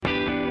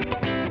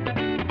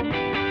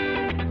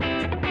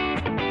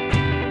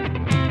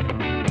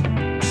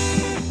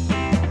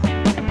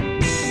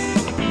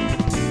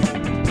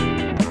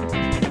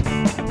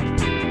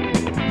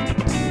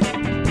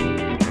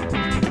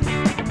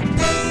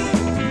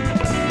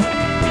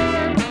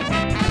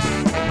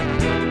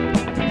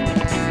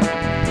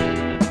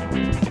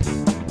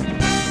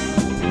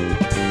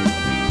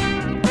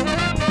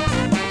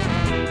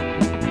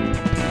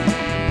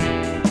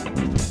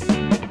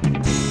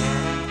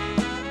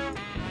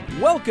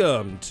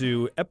Welcome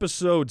to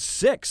episode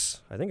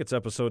 6. I think it's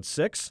episode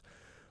 6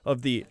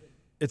 of the...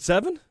 It's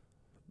 7?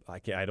 I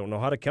don't know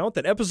how to count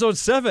that. Episode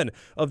 7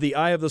 of the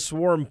Eye of the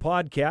Swarm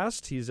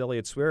podcast. He's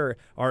Elliot Swear,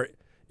 our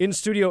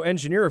in-studio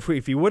engineer.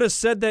 If he would have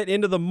said that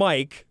into the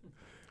mic,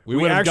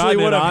 we actually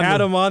would have had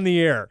him on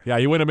the air. Yeah,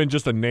 he wouldn't have been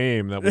just a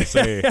name that we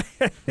say.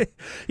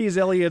 He's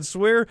Elliot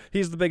Swear.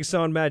 He's the big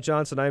sound Matt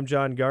Johnson. I'm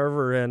John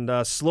Garver.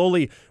 And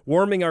slowly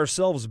warming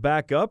ourselves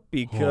back up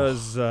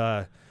because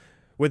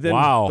within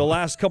the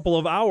last couple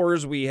of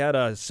hours, we had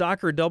a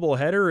soccer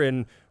doubleheader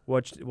in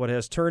what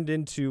has turned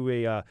into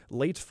a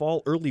late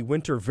fall, early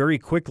winter very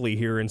quickly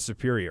here in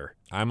Superior.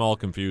 I'm all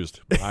confused.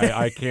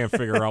 I can't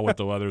figure out what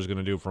the weather's going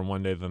to do from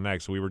one day to the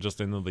next. We were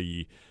just into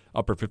the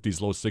upper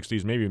 50s, low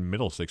 60s, maybe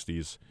middle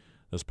 60s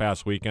this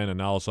past weekend, and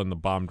now all of a sudden the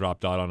bomb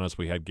dropped out on us.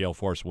 We had gale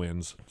force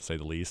winds, to say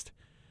the least.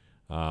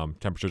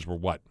 Temperatures were,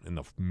 in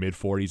the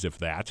mid-40s, if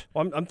that?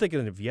 Well, I'm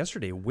thinking of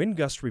yesterday. Wind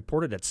gusts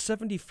reported at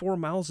 74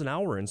 miles an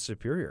hour in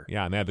Superior.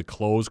 Yeah, and they had to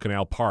close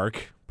Canal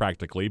Park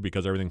practically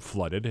because everything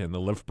flooded, and the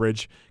lift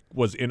bridge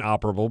was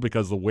inoperable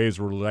because the waves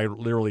were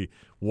literally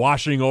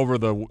washing over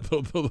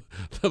the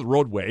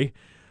roadway.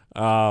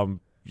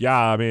 Yeah,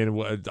 I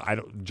mean,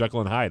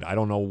 Jekyll and Hyde. I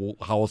don't know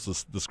how else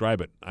to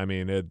describe it. I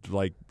mean,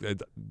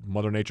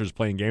 Mother Nature's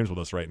playing games with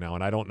us right now,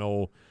 and I don't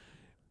know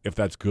if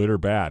that's good or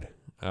bad.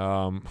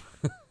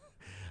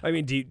 I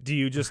mean, do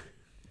you just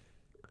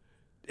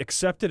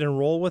accept it and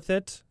roll with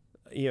it?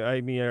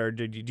 Or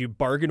do you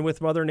bargain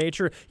with Mother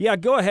Nature? Yeah,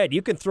 go ahead.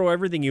 You can throw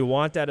everything you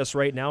want at us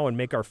right now and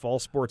make our fall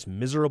sports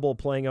miserable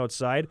playing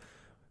outside.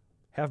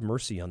 Have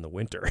mercy on the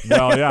winter.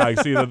 Well, yeah, I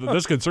see. The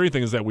disconcerting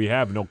thing is that we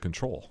have no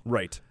control.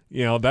 Right.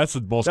 That's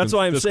the most. That's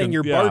why I'm saying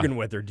you're bargain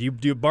with her. Do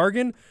you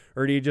bargain,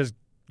 or do you just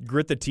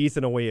grit the teeth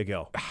and away you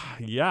go?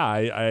 Yeah,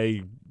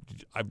 I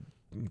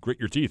grit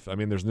your teeth. I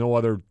mean, there's no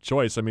other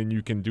choice. I mean,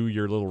 you can do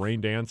your little rain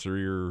dance or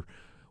your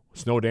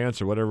snow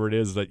dance or whatever it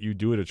is that you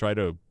do to try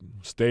to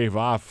stave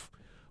off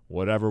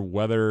whatever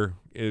weather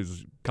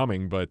is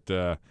coming. But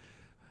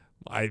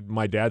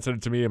my dad said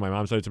it to me, and my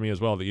mom said it to me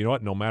as well, that, you know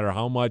what, no matter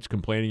how much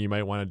complaining you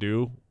might want to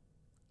do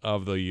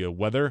of the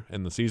weather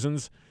and the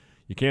seasons,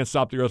 you can't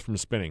stop the earth from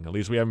spinning. At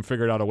least we haven't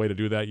figured out a way to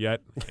do that yet.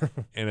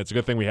 And it's a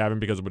good thing we haven't,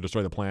 because it would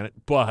destroy the planet.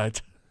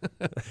 But,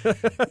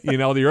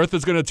 the earth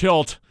is going to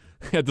tilt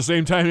at the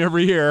same time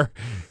every year,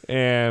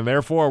 and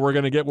therefore we're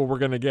going to get what we're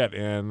going to get,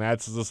 and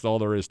that's just all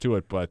there is to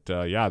it. But,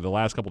 the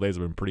last couple of days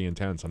have been pretty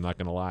intense, I'm not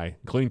going to lie,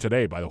 including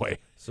today, by the way.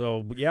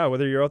 So, yeah,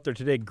 whether you're out there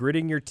today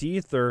gritting your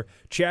teeth or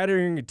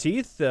chattering your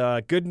teeth,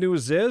 good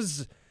news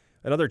is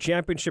another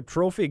championship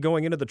trophy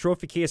going into the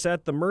trophy case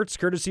at the Mertz,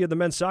 courtesy of the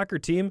men's soccer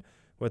team,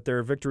 with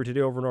their victory today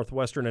over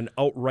Northwestern, an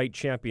outright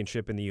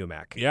championship in the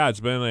UMAC. Yeah, it's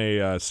been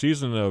a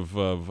season of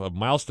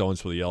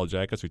milestones for the Yellow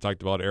Jackets. We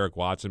talked about Eric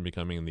Watson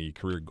becoming the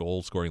career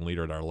goal-scoring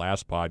leader at our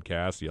last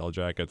podcast. The Yellow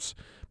Jackets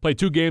played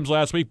 2 games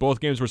last week. Both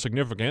games were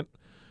significant.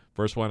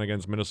 First one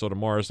against Minnesota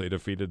Morris. They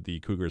defeated the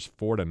Cougars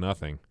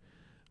 4-0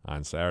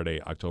 on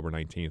Saturday, October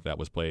 19th. That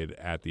was played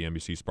at the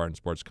NBC Spartan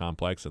Sports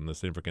Complex, and the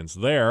significance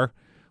there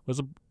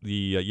was the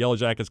Yellow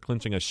Jackets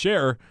clinching a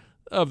share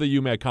of the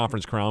UMAC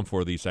Conference crown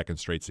for the second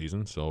straight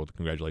season. So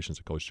congratulations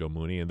to Coach Joe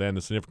Mooney. And then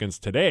the significance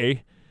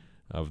today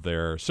of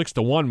their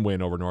 6-1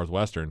 win over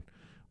Northwestern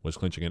was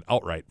clinching it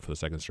outright for the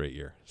second straight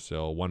year.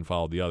 So one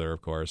followed the other,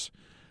 of course.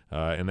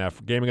 In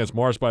that game against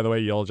Morris, by the way,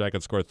 Yellow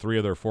Jackets scored 3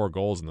 of their 4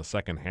 goals in the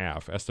second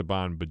half.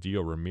 Esteban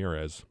Badillo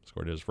Ramirez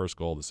scored his first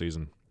goal of the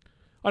season,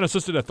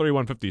 unassisted at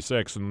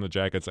 31:56, and the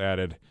Jackets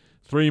added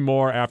 3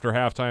 more after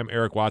halftime.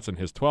 Eric Watson,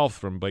 his 12th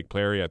from Blake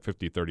Perry at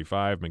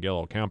 50:35. Miguel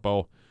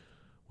Ocampo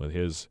with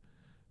his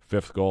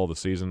 5th goal of the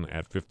season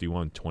at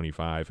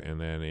 51:25, and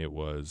then it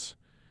was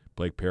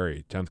Blake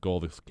Perry, 10th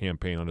goal of the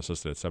campaign,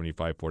 unassisted at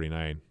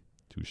 75:49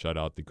 to shut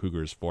out the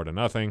Cougars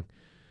 4-0.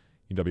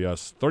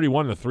 EWS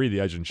 31-3 the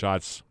edge in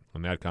shots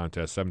in that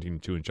contest,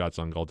 17-2 in shots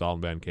on goal.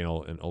 Dalton Van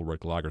Kanel and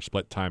Ulrich Lager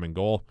split time and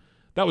goal.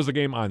 That was the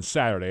game on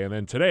Saturday, and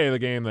then today the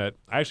game that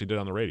I actually did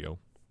on the radio.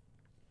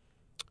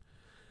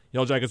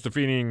 Yellow Jackets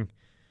defeating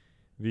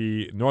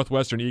the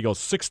Northwestern Eagles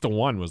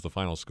 6-1 was the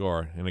final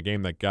score in a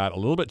game that got a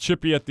little bit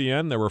chippy at the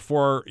end. There were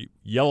 4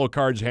 yellow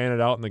cards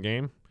handed out in the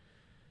game.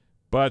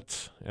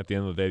 But at the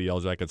end of the day, the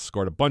Yellow Jackets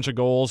scored a bunch of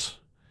goals.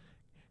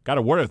 Got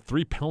awarded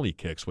 3 penalty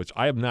kicks, which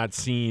I have not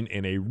seen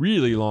in a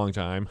really long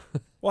time.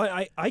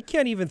 Well, I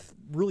can't even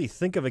really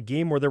think of a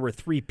game where there were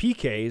 3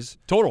 PKs.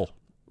 Total.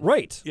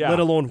 Right. Yeah. Let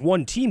alone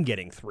one team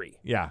getting 3.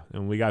 Yeah,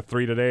 and we got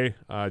 3 today.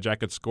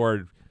 Jackets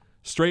scored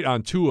straight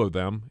on 2 of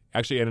them.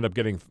 Actually ended up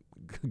getting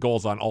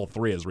goals on all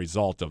 3 as a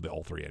result of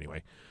all 3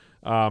 anyway.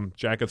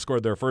 Jackets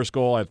scored their first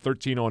goal at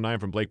 13:09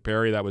 from Blake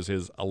Perry. That was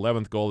his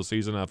 11th goal of the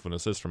season off an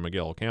assist from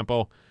Miguel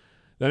Ocampo.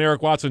 Then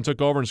Eric Watson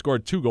took over and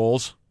scored 2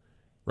 goals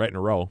right in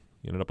a row.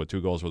 He ended up with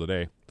 2 goals for the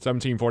day.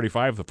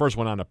 17:45, the first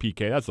one on a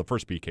PK. That's the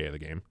first PK of the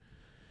game.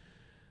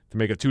 To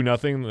make it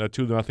 2-0. The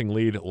 2-0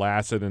 lead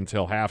lasted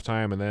until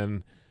halftime, and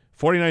then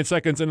 49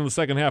 seconds into the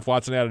second half,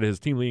 Watson added his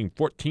team-leading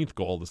 14th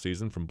goal of the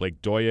season from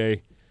Blake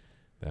Doye.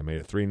 That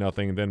made it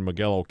 3-0. Then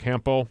Miguel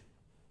Ocampo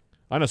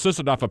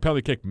unassisted off a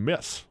penalty kick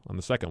miss on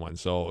the second one.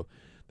 So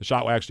the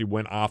shot actually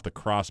went off the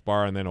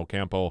crossbar, and then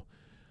Ocampo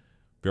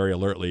very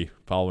alertly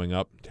following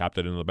up, tapped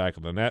it into the back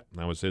of the net.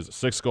 That was his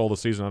 6th goal of the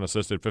season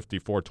unassisted,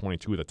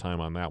 54-22 at the time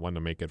on that one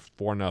to make it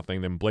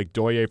 4-0. Then Blake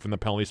Doye from the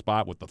penalty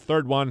spot with the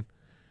third one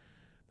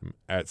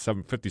at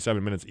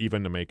 57 minutes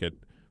even to make it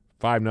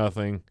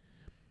 5-0.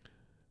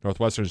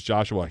 Northwestern's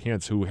Joshua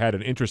Hintz, who had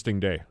an interesting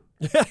day.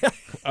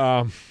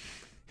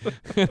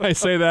 I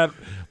say that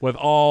with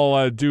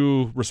all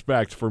due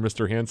respect for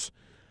Mr. Hintz.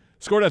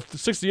 Scored at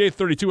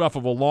 68-32 off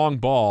of a long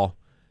ball,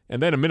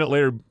 and then a minute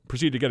later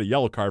proceeded to get a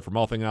yellow card for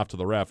mouthing off to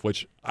the ref,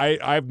 which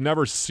I've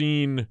never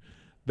seen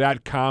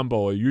that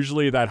combo.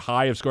 Usually that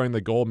high of scoring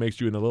the goal makes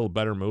you in a little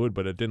better mood,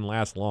 but it didn't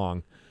last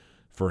long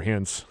for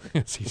Hintz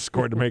as he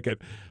scored to make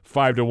it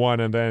 5-1.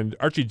 And then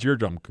Archie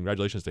Deerdrum,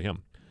 congratulations to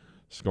him,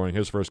 scoring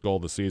his first goal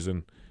of the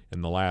season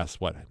in the last,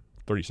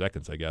 30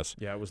 seconds, I guess.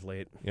 Yeah, it was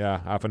late.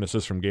 Yeah, off an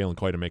assist from Galen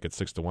Coy to make it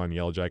 6-1.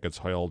 Yellow Jackets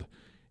held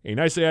a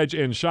nice edge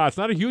in shots.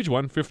 Not a huge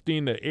one,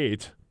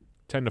 15-8,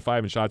 10-5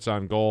 in shots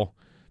on goal.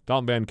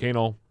 Dalton Van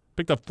Kano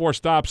picked up 4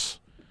 stops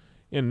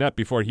in net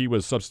before he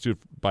was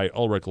substituted by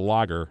Ulrich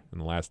Lager in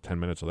the last 10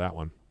 minutes of that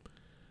one.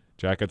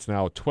 Jackets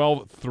now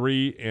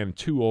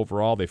 12-3-2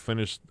 overall. They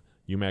finished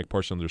UMAC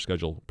portion of their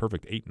schedule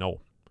perfect 8-0.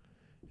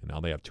 And now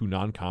they have 2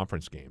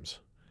 non-conference games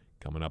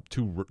coming up,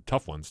 2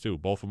 tough ones, too.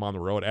 Both of them on the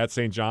road at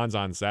St. John's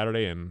on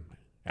Saturday and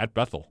at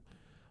Bethel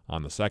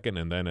on the 2nd.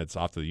 And then it's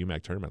off to the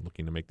UMAC tournament,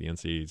 looking to make the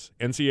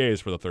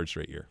NCAAs for the 3rd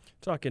straight year.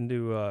 Talking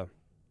to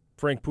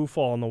Frank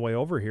Pufall on the way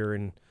over here,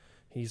 and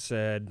he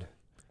said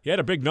he had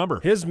a big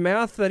number. His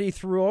math that he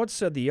threw out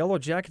said the Yellow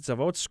Jackets have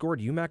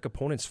outscored UMAC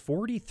opponents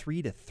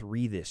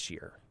 43-3 this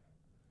year.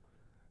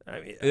 I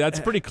mean, that's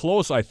pretty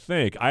close, I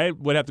think. I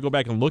would have to go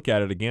back and look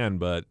at it again,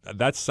 but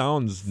that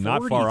sounds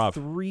not far off.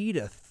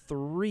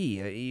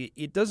 43-3.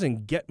 It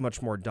doesn't get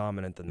much more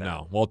dominant than that.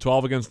 No. Well,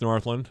 12 against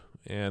Northland,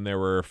 and there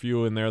were a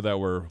few in there that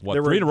were,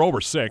 3 in a row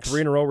were 6.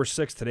 3 in a row were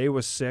 6. Today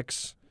was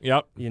 6.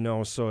 Yep.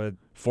 So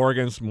 4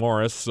 against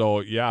Morris.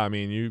 So, yeah, I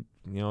mean, you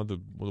know, the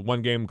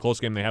one close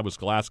game they had with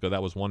Scholastica,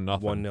 that was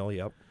 1-0. 1-0,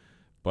 yep.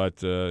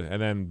 But,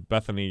 and then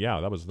Bethany,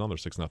 that was another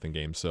 6-0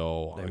 game.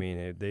 So, I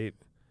mean,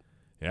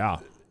 yeah.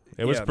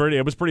 It was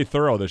pretty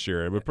thorough this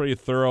year. It was pretty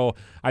thorough.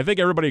 I think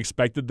everybody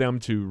expected them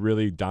to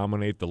really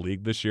dominate the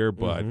league this year,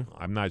 but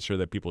I'm not sure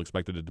that people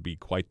expected it to be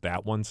quite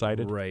that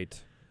one-sided.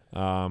 Right.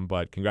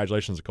 But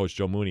congratulations to Coach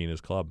Joe Mooney and his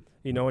club.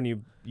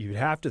 And you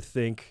have to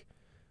think,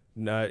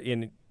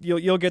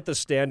 you'll get the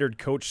standard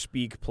coach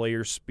speak,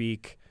 player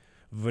speak,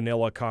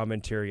 vanilla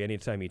commentary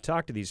anytime you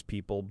talk to these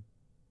people.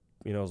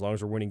 As long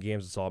as we're winning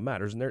games, it's all that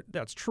matters, and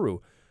that's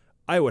true.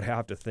 I would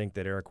have to think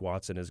that Eric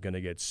Watson is going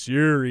to get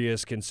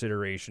serious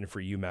consideration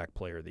for UMAC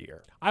Player of the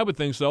Year. I would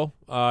think so.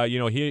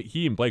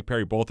 He and Blake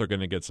Perry both are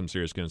going to get some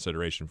serious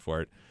consideration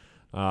for it.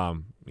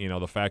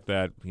 The fact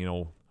that,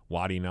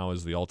 Waddy now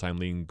is the all-time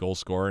leading goal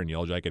scorer in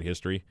Yellow Jacket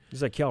history.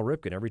 He's like Cal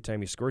Ripken. Every time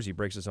he scores, he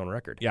breaks his own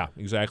record. Yeah,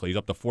 exactly. He's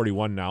up to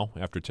 41 now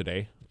after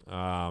today. So,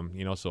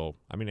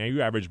 I mean,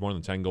 you average more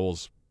than 10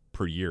 goals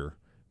per year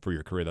for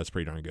your career. That's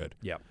pretty darn good.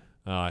 Yeah.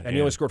 And he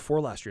only scored 4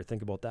 last year.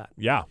 Think about that.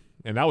 Yeah,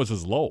 and that was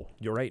his low.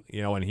 You're right.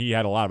 And he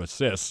had a lot of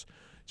assists.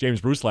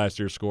 James Bruce last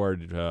year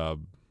scored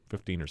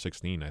 15 or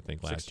 16, I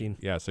think, last 16. year.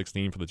 Yeah,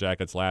 16 for the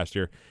Jackets last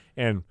year.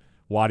 And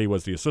Waddy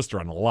was the assister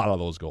on a lot of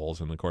those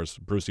goals. And, of course,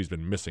 Brucey's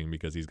been missing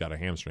because he's got a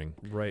hamstring.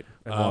 Right.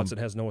 And Watson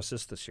has no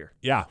assists this year.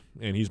 Yeah,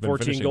 and he's been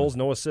 14 goals,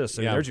 no assists.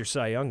 I mean, there's your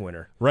Cy Young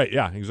winner. Right,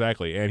 yeah,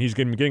 exactly. And he's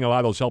getting a lot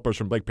of those helpers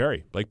from Blake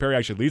Perry. Blake Perry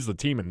actually leads the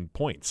team in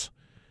points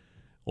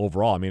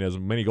overall. I mean, as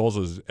many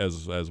goals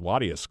as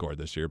Waddy has scored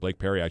this year, Blake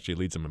Perry actually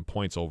leads him in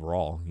points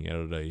overall. He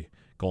added a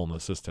goal and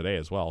assist today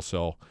as well.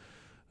 So,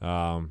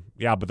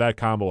 but that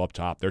combo up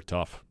top, they're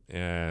tough.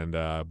 And,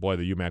 boy,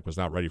 the UMAC was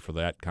not ready for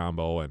that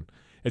combo. And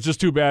it's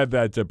just too bad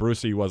that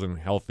Brucey wasn't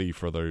healthy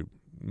for the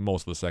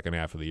most of the second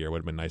half of the year. It would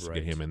have been nice to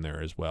get him in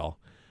there as well.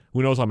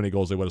 Who knows how many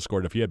goals they would have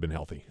scored if he had been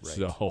healthy. Right.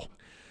 So,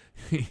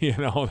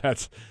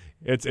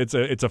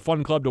 it's a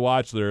fun club to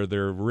watch.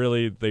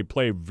 They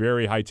play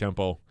very high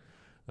tempo.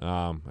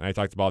 And I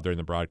talked about it during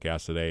the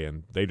broadcast today,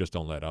 and they just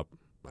don't let up.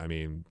 I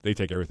mean, they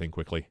take everything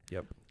quickly.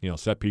 Yep.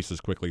 Set pieces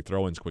quickly,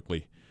 throw-ins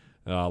quickly.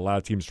 A lot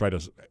of teams try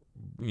to,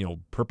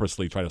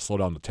 purposely try to slow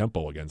down the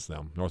tempo against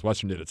them.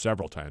 Northwestern did it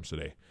several times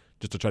today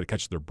just to try to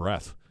catch their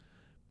breath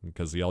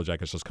because the Yellow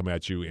Jackets just come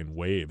at you in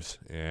waves.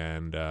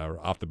 And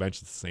off the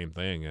bench, it's the same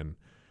thing. And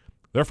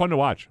they're fun to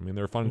watch. I mean,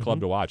 they're a fun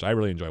club to watch. I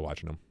really enjoy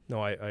watching them.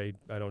 No, I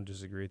don't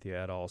disagree with you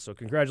at all. So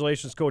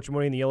congratulations, Coach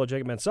Mooney and the Yellow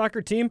Jacket men's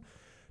soccer team.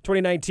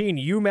 2019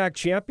 UMAC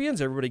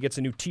champions. Everybody gets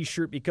a new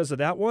T-shirt because of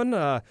that one.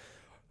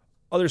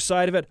 Other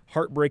side of it,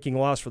 heartbreaking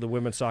loss for the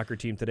women's soccer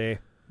team today.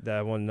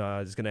 That one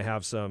is going to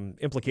have some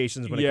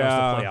implications when it comes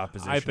to playoff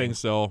position. I think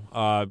so.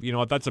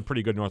 That's a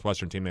pretty good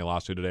Northwestern team they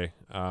lost to today.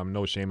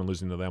 No shame in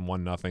losing to them,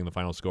 1-0 the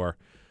final score.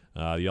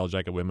 The Yellow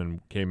Jacket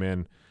women came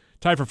in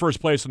tied for first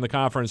place in the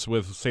conference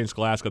with St.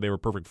 Scholastica. They were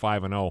perfect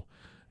 5-0.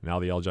 Now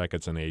the Yellow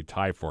Jackets in a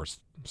tie for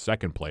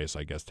second place,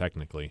 I guess,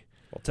 technically.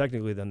 Well,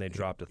 technically, then they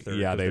dropped to third.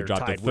 Yeah, they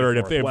dropped to third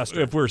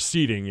if we're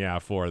seeding,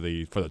 for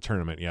the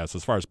tournament. Yes,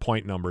 as far as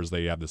point numbers,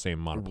 they have the same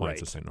amount of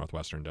points as St.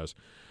 Northwestern does.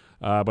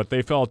 But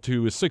they fell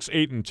to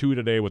 6-8-2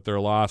 today with their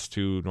loss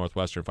to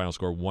Northwestern. Final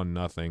score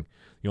 1-0.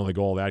 The only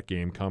goal of that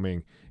game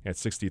coming at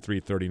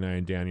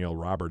 63-39. Danielle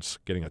Roberts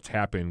getting a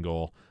tap-in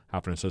goal,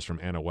 half an assist from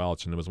Anna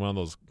Welch, and it was one of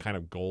those kind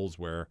of goals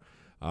where.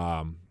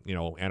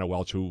 Anna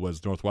Welch, who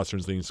was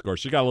Northwestern's leading scorer,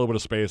 she got a little bit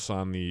of space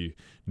on the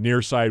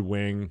near side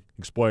wing,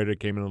 exploited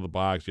it, came into the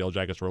box. The Yellow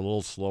Jackets were a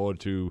little slow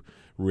to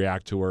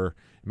react to her.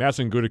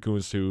 Madison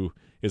Gutekunst, who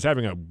is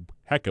having a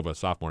heck of a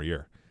sophomore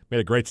year, made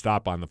a great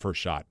stop on the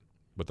first shot,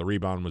 but the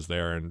rebound was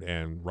there,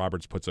 and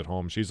Roberts puts it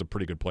home. She's a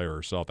pretty good player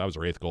herself. That was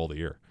her 8th goal of the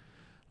year.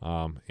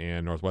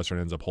 And Northwestern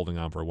ends up holding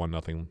on for a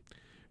 1-0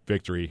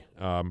 victory.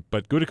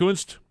 But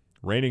Gutekunst,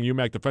 reigning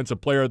UMAC Defensive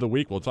Player of the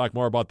Week. We'll talk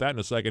more about that in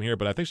a second here,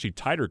 but I think she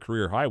tied her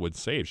career high with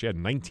saves. She had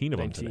 19 of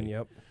them today.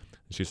 Yep.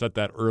 She set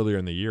that earlier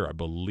in the year, I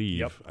believe.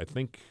 Yep. I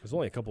think it was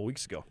only a couple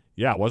weeks ago.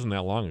 Yeah, it wasn't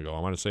that long ago.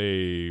 I want to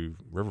say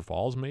River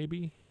Falls,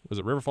 maybe. Was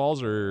it River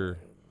Falls or?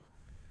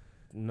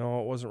 No,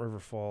 it wasn't River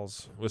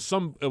Falls.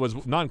 It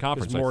was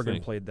non-conference.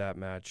 Morgan played that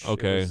match.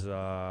 Okay. It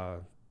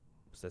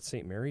was that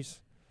St.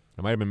 Mary's?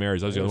 It might have been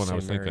Mary's. That was the other one I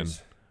was thinking.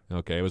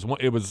 Okay,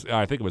 it was.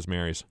 I think it was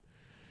Mary's.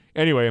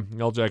 Anyway,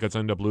 Yellow Jackets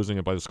end up losing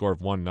it by the score of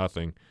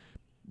 1-0.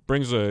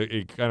 Brings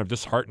a kind of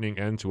disheartening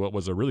end to what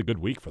was a really good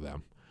week for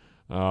them,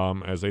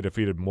 as they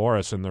defeated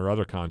Morris in their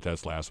other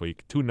contest last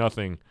week,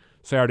 2-0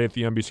 Saturday at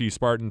the NBC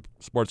Spartan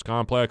Sports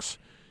Complex.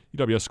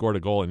 UWS scored a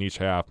goal in each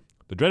half.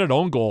 The dreaded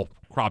own goal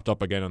cropped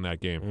up again in that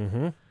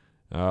game.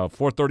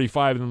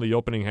 4:35 in the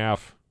opening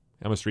half.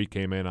 Emma Street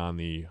came in on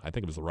I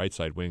think it was the right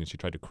side wing, and she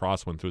tried to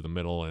cross one through the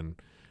middle and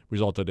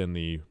resulted in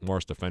the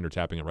Morris defender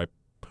tapping it right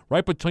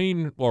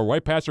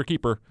past her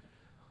keeper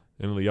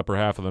into the upper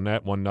half of the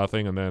net,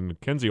 1-0, and then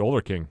Kenzie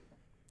Olderking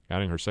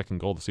adding her 2nd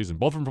goal of the season,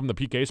 both of them from the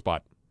PK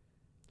spot.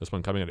 This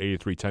one coming at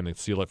 83-10 to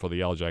seal it for the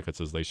Yellow Jackets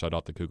as they shut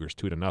out the Cougars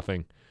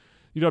 2-0.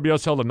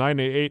 UWS held a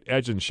 9-8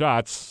 edge in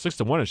shots,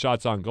 6-1 in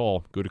shots on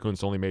goal.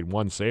 Gutekunst only made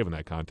 1 save in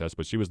that contest,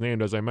 but she was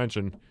named, as I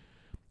mentioned,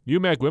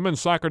 UMAC Women's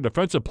Soccer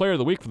Defensive Player of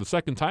the Week for the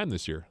 2nd time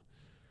this year.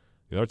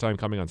 The other time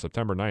coming on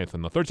September 9th,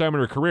 and the 3rd time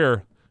in her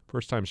career.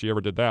 First time she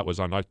ever did that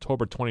was on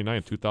October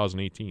 29th,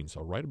 2018,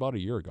 so right about a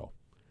year ago.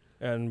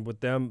 And with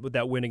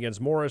that win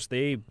against Morris,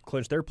 they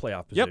clinched their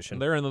playoff position. Yep,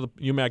 they're in the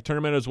UMAC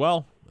tournament as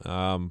well.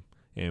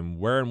 And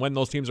where and when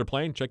those teams are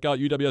playing, check out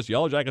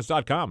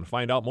UWSYellowJackets.com to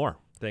find out more.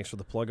 Thanks for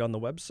the plug on the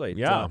website.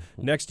 Yeah.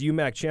 Next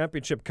UMAC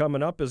championship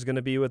coming up is going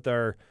to be with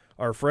our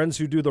friends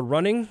who do the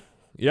running.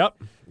 Yep,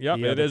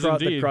 it is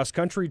indeed. The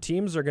cross-country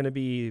teams are going to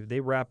be, they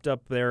wrapped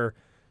up their,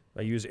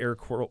 I use air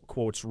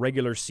quotes,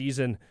 regular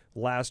season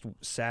last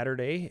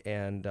Saturday,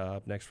 and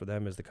next for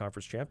them is the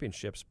conference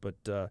championships.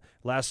 But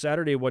last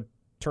Saturday, what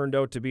turned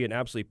out to be an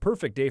absolutely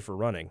perfect day for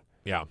running.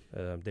 Yeah.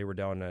 They were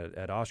down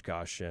at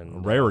Oshkosh.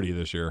 And rarity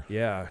this year.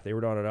 Yeah, they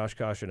were down at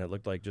Oshkosh, and it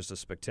looked like just a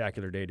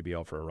spectacular day to be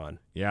out for a run.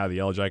 Yeah, the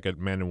Yellow Jacket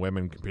men and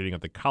women competing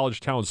at the College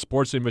Town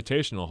Sports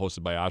Invitational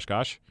hosted by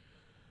Oshkosh.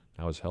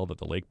 That was held at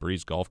the Lake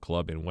Breeze Golf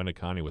Club in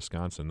Winneconne,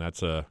 Wisconsin.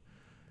 That's, of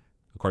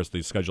course,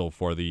 the schedule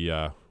for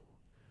the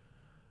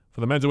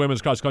men's and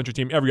women's cross-country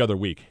team every other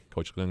week.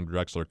 Coach Glenn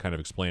Drexler kind of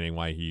explaining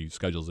why he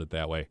schedules it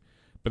that way.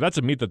 But that's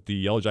a meet that the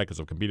Yellow Jackets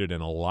have competed in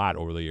a lot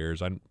over the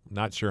years. I'm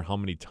not sure how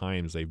many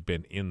times they've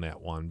been in that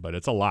one, but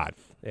it's a lot.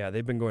 Yeah,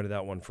 they've been going to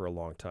that one for a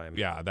long time.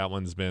 Yeah, that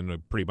one's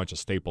been pretty much a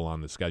staple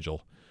on the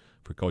schedule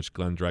for Coach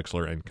Glenn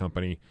Drexler and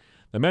company.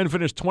 The men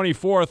finished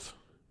 24th.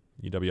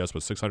 UWS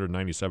with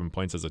 697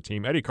 points as a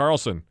team. Eddie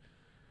Carlson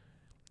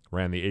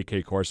ran the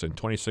 8K course in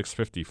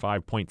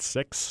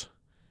 26:55.6.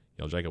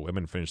 Yellow Jacket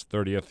women finished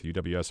 30th.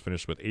 UWS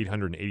finished with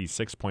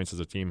 886 points as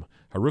a team.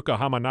 Haruka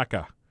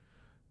Hamanaka,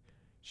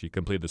 she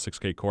completed the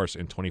 6K course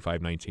in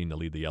 25:19 to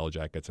lead the Yellow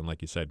Jackets. And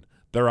like you said,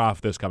 they're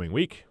off this coming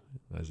week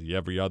as the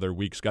every other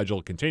week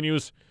schedule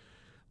continues.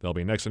 They'll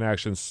be next in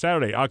action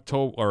Saturday,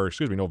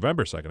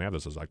 November 2nd. I have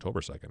this as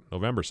October 2nd.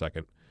 November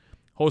 2nd.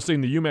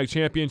 Hosting the UMAC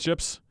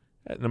Championships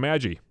at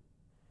Nemadji.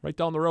 Right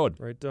down the road.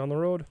 Right down the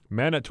road.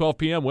 Men at 12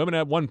 p.m., women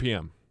at 1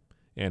 p.m.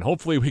 And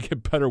hopefully we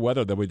get better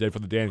weather than we did for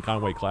the Dan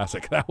Conway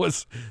Classic. That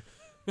was...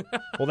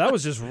 Well, that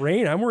was just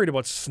rain. I'm worried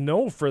about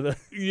snow for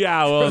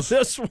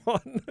this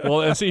one.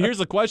 Well, and see, here's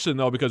the question,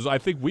 though, because I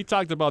think we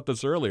talked about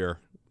this earlier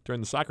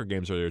during the soccer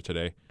games earlier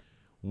today.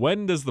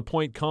 When does the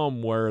point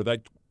come where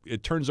that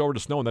it turns over to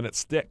snow and then it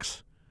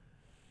sticks?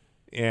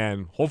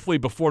 And hopefully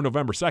before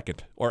November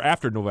 2nd, or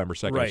after November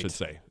 2nd, right. I should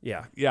say.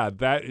 Yeah. Yeah,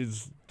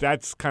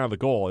 that's kind of the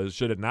goal.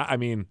 Should it not? I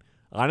mean,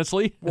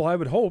 honestly. Well, I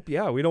would hope,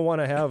 yeah. We don't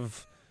want to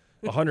have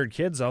 100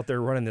 kids out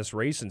there running this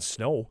race in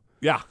snow.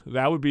 Yeah,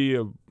 that would be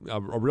a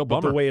real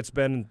bummer. But the way it's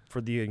been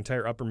for the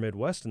entire upper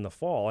Midwest in the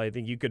fall, I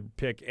think you could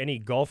pick any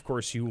golf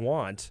course you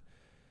want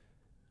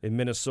in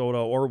Minnesota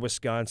or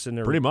Wisconsin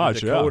or pretty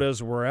much, the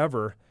Dakotas,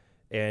 wherever,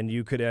 and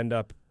you could end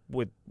up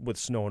with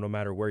snow no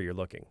matter where you're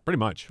looking. Pretty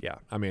much. Yeah.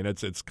 I mean,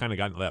 it's kind of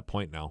gotten to that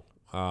point now.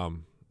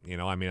 I'm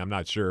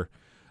not sure.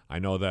 I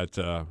know that,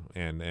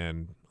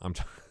 and I'm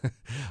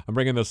I'm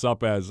bringing this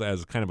up as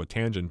kind of a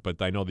tangent,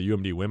 but I know the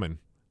UMD women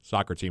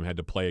soccer team had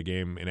to play a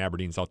game in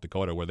Aberdeen, South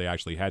Dakota, where they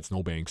actually had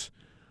snowbanks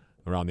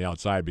around the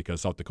outside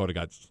because South Dakota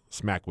got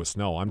smacked with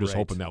snow. I'm just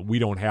hoping that we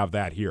don't have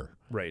that here.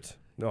 Right.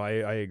 No, I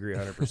agree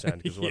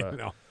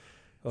 100%.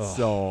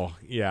 So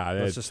yeah,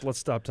 let's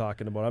stop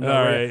talking about it.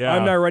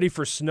 I'm not ready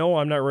for snow.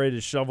 I'm not ready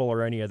to shovel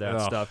or any of that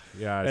stuff.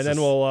 Yeah, and then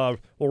we'll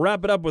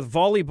wrap it up with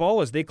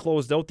volleyball as they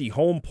closed out the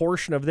home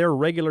portion of their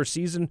regular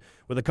season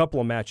with a couple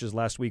of matches.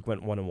 Last week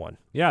went 1-1.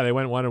 Yeah, they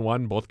went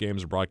 1-1. Both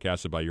games are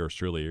broadcasted by yours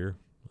truly here,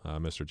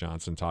 Mr.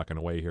 Johnson, talking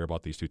away here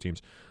about these two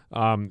teams.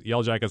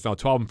 Yellow Jackets now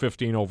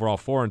 12-15 overall,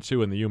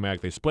 4-2 in the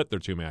UMAC. They split their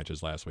two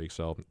matches last week,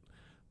 so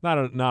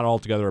not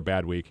altogether a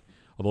bad week.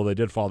 Although they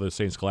did fall to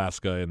St.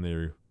 Scholastica in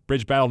their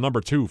Bridge Battle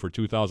number 2 for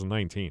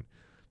 2019,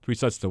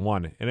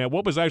 3-1, and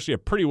what was actually a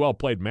pretty well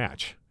played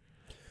match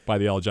by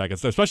the Yellow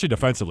Jackets, especially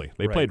defensively.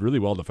 They played really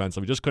well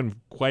defensively, just couldn't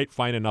quite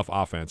find enough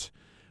offense.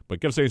 But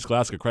give St.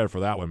 Scholastica credit for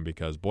that one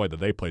because boy, did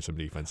they play some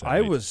defense.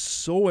 I was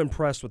so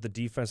impressed with the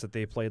defense that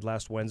they played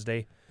last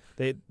Wednesday.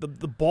 The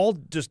ball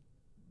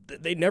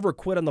they never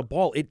quit on the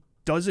ball. It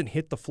doesn't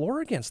hit the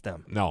floor against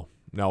them. No,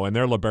 and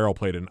their libero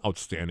played an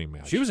outstanding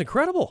match. She was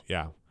incredible.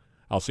 Yeah,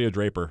 Alcia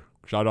Draper.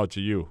 Shout out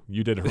to you.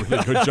 You did a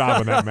really good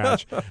job in that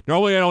match.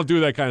 Normally I don't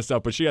do that kind of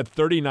stuff, but she had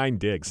 39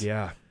 digs.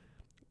 Yeah.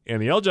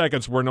 And the Yellow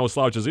Jackets were no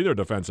slouches either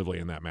defensively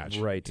in that match.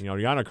 Right.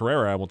 Yana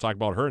Carrera, and we'll talk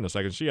about her in a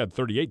second, she had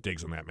 38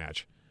 digs in that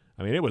match.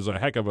 I mean, it was a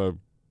heck of a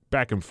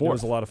back and forth. It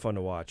was a lot of fun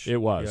to watch. It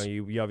was.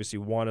 You obviously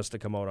want us to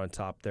come out on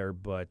top there,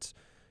 but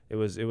it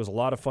was a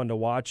lot of fun to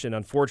watch, and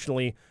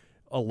unfortunately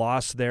a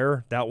loss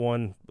there. That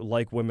one,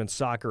 like women's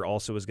soccer,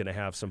 also is going to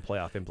have some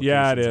playoff implications.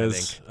 Yeah, it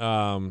is.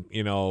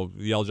 The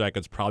Yellow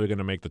Jackets probably going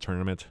to make the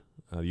tournament,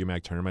 the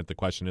UMAC tournament. The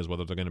question is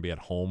whether they're going to be at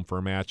home for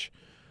a match.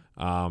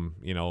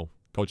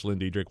 Coach Lynn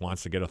Diedrich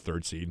wants to get a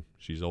third seed.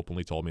 She's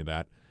openly told me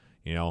that.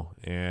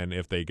 And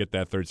if they get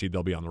that third seed,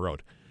 they'll be on the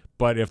road.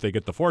 But if they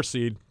get the fourth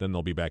seed, then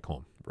they'll be back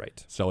home.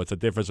 Right. So it's a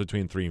difference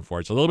between 3 and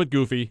 4. It's a little bit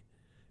goofy,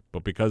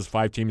 but because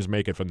 5 teams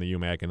make it from the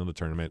UMAC into the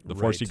tournament, the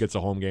 4 seed gets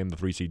a home game, the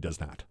 3 seed does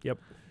not. Yep.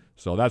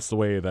 So that's the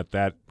way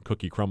that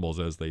cookie crumbles,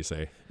 as they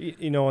say.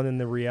 And then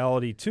the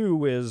reality,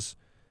 too, is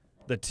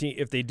the team.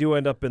 If they do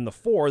end up in the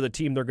 4, the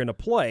team they're going to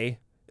play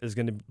is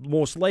going to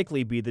most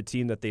likely be the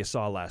team that they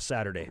saw last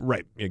Saturday.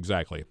 Right,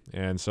 exactly.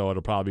 And so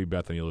it'll probably be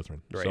Bethany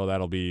Lutheran. Right. So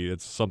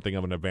it's something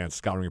of an advanced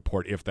scouting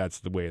report if that's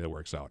the way that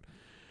works out.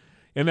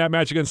 In that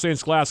match against St.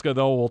 Scholastica,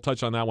 though, we'll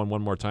touch on that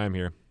one more time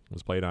here. It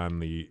was played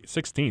on the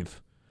 16th,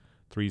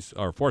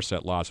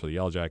 4-set loss for the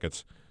Yellow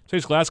Jackets.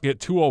 St. Scholastica hit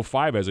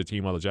 205 as a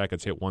team, while the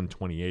Jackets hit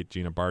 128.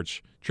 Gina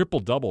Barch,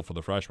 triple-double for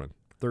the freshman.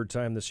 Third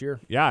time this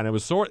year. Yeah, and it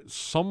was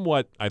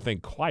somewhat, I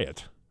think,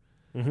 quiet.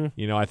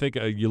 Mm-hmm. I think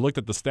you looked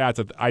at the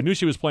stats. I knew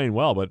she was playing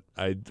well, but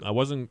I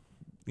wasn't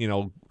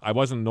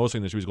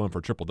noticing that she was going for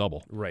a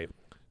triple-double. Right.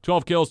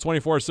 12 kills,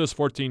 24 assists,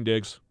 14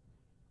 digs.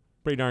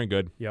 Pretty darn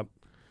good. Yep.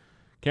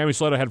 Cami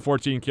Sletta had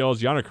 14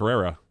 kills. Yana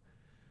Carrera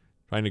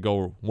trying to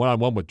go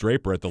one-on-one with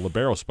Draper at the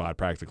libero spot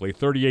practically.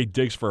 38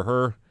 digs for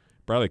her.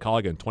 Bradley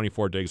Colligan,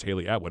 24 digs.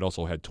 Haley Atwood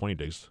also had 20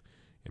 digs.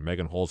 And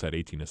Megan Holes had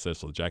 18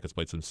 assists. So the Jackets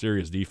played some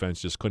serious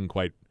defense, just couldn't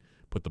quite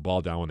put the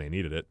ball down when they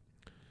needed it.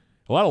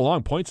 A lot of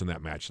long points in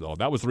that match, though.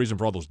 That was the reason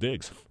for all those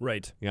digs.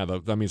 Right. Yeah,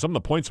 some of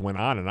the points went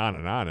on and on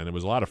and on, and it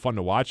was a lot of fun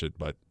to watch it.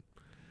 But,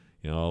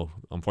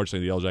 unfortunately,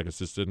 the Yellow Jackets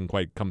just didn't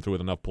quite come through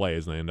with enough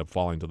plays, and they ended up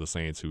falling to the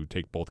Saints, who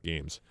take both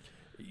games.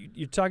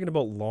 You're talking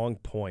about long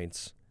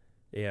points,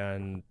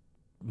 and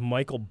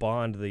Michael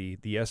Bond, the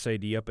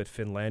SID up at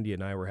Finlandia,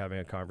 and I were having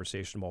a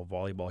conversation about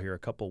volleyball here a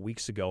couple of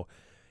weeks ago,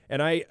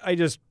 and I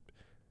just,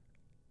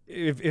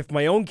 if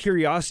my own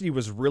curiosity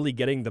was really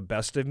getting the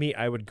best of me,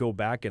 I would go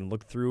back and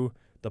look through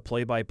the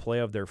play-by-play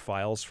of their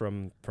files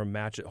from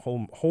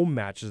home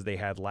matches they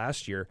had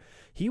last year.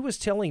 He was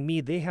telling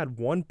me they had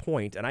 1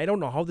 point, and I don't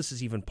know how this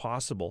is even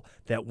possible,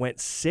 that went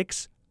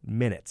 6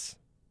 minutes.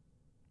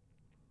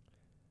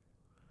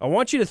 I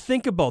want you to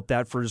think about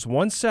that for just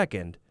 1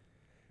 second.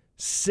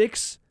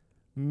 6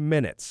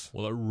 minutes.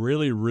 Well, a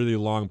really, really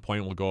long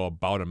point will go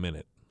about a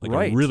minute.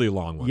 Right. A really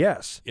long one.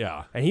 Yes.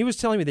 Yeah. And he was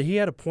telling me that he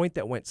had a point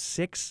that went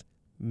 6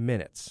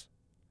 minutes.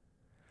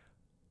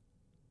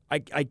 I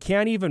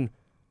can't even...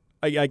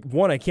 I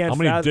can't. How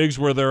many digs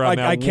were there on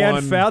that one? I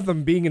can't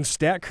fathom being in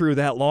stat crew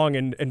that long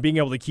and being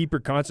able to keep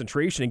your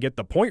concentration and get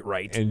the point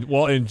right.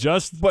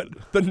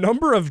 But the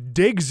number of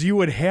digs you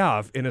would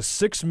have in a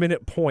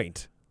 6-minute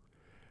point,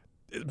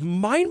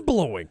 mind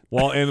blowing.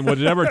 Well, and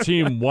whatever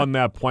team won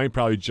that point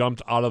probably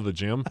jumped out of the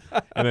gym,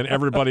 and then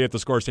everybody at the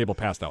scores table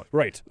passed out.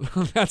 Right.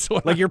 That's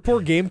what. Like your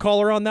poor game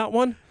caller on that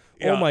one.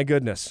 Yeah. Oh my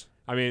goodness.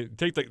 I mean,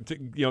 check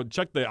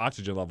the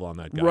oxygen level on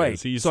that guy. Right.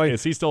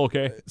 Is he still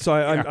okay? So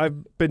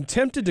I've been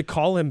tempted to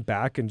call him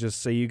back and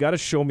just say, you got to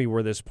show me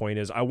where this point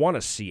is. I want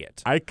to see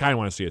it. I kind of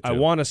want to see it, too. I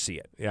want to see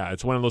it. Yeah,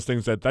 it's one of those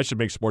things that should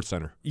make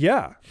SportsCenter.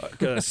 Yeah. A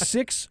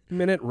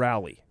 6-minute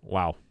rally.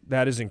 Wow.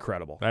 That is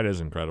incredible. That is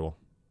incredible.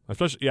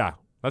 Especially, yeah,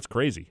 that's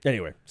crazy.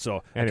 Anyway, I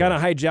kind of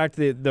hijacked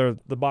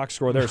the box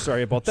score there.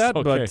 Sorry about that.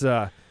 Okay.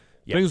 But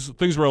Yep.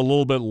 Things were a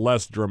little bit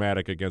less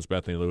dramatic against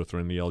Bethany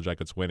Lutheran. The Yellow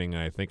Jackets winning,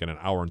 I think, in an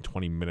hour and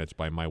 20 minutes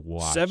by my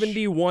watch.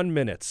 71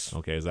 minutes.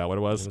 Okay, is that what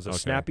it was? It was a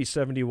snappy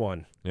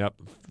 71. Yep.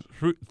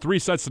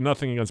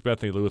 3-0 against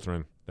Bethany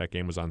Lutheran. That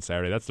game was on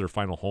Saturday. That's their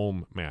final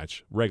home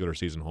match, regular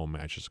season home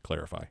match, just to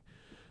clarify,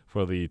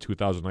 for the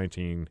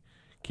 2019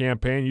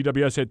 campaign.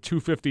 UWS had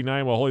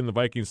 259 while holding the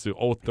Vikings to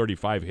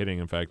 0-35 hitting.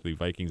 In fact, the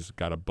Vikings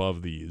got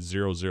above the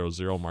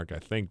 0-0-0 mark, I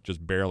think,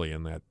 just barely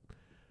in that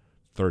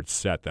third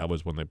set. That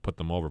was when they put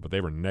them over, but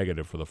they were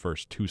negative for the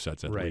first 2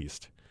 sets at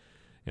least.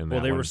 Well,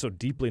 they were so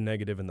deeply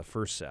negative in the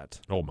first set.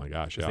 Oh, my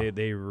gosh, yeah.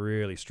 They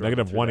really struggled.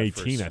 Negative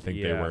 118, I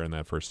think they were in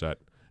that first set,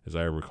 as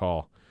I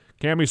recall.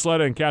 Cami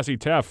Sleda and Cassie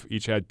Teff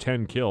each had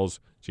 10 kills.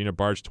 Gina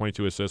Barch,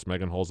 22 assists.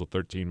 Megan Holzel,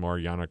 13 more.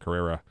 Yana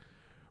Carrera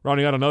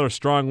rounding out another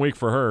strong week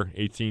for her,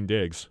 18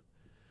 digs.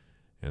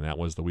 And that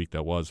was the week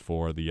that was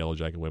for the Yellow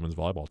Jacket women's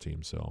volleyball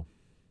team.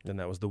 And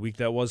that was the week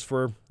that was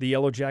for the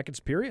Yellow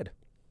Jackets, period.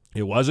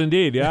 It was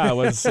indeed, yeah. It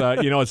was.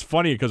 It's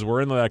funny because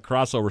we're in that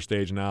crossover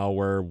stage now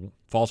where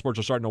fall sports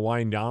are starting to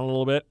wind down a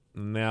little bit.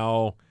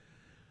 Now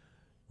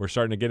we're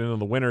starting to get into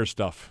the winter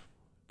stuff,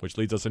 which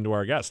leads us into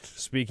our guest.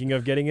 Speaking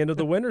of getting into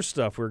the winter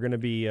stuff, we're going to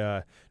be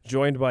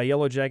joined by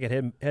Yellow Jacket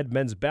head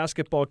men's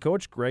basketball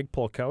coach Greg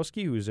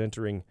Polkowski, who's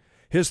entering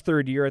his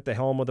third year at the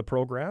helm of the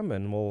program,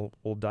 and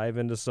we'll dive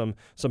into some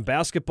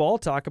basketball,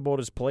 talk about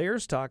his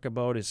players, talk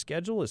about his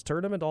schedule, his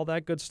tournament, all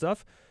that good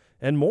stuff,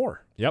 and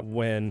more. Yep.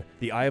 When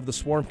the Eye of the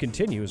Swarm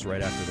continues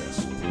right after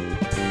this.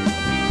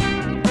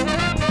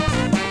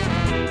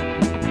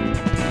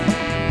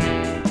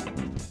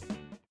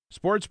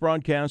 Sports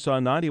broadcasts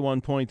on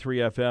 91.3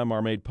 FM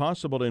are made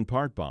possible in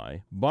part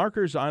by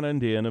Barker's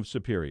Island Inn of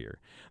Superior.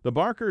 The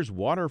Barker's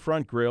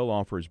Waterfront Grill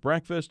offers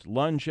breakfast,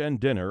 lunch, and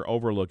dinner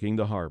overlooking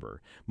the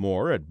harbor.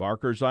 More at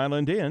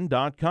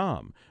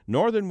barkersislandinn.com.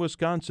 Northern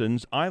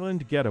Wisconsin's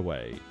Island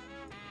Getaway.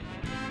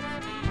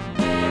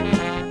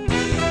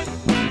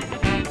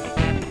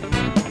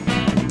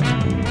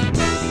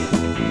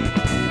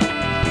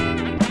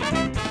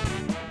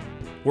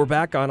 We're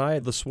back on Eye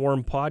of the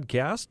Swarm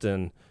podcast,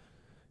 and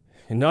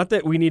not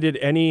that we needed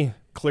any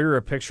clearer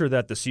picture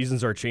that the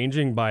seasons are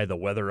changing by the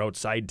weather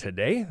outside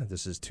today.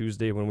 This is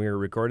Tuesday when we are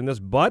recording this,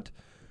 but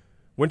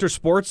winter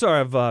sports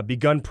have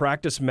begun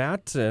practice,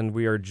 Matt, and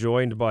we are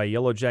joined by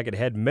Yellow Jacket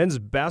head men's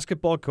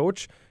basketball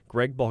coach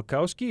Greg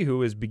Polkowski,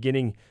 who is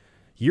beginning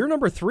year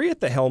number 3 at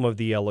the helm of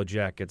the Yellow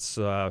Jackets.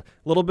 A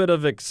little bit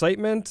of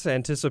excitement,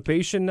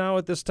 anticipation now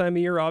at this time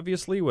of year,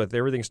 obviously, with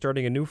everything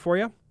starting anew for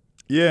you.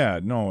 Yeah,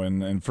 no,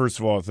 and first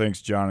of all,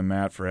 thanks John and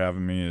Matt for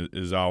having me.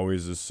 As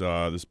always,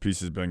 this piece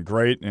has been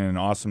great and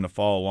awesome to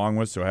follow along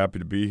with. So happy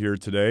to be here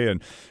today.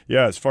 And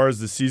yeah, as far as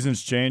the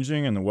season's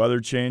changing and the weather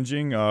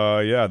changing,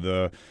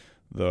 the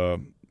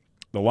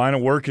line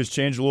of work has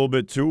changed a little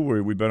bit too.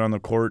 We've been on the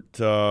court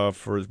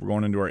we're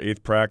going into our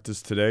 8th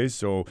practice today.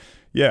 So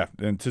yeah,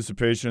 the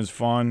anticipation is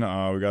fun.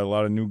 We got a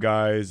lot of new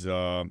guys,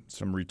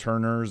 some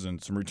returners,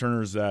 and some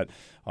returners that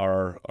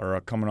are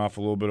coming off a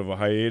little bit of a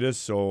hiatus.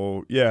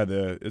 So yeah,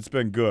 it's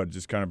been good,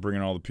 just kind of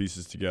bringing all the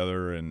pieces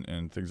together,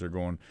 and things are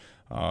going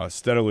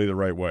steadily the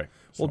right way.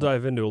 So. We'll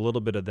dive into a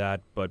little bit of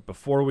that, but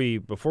before we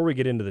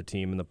get into the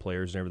team and the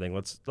players and everything,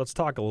 let's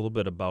talk a little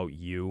bit about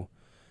you.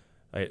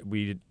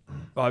 We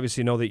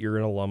obviously know that you're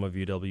an alum of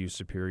UW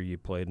Superior. You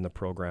played in the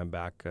program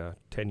back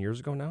 10 years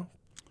ago now,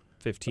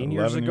 15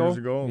 years ago. 11 years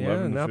ago,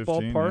 yeah, in that 15,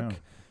 ballpark. Yeah.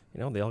 You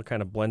know, they all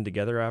kind of blend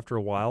together after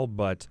a while,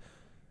 but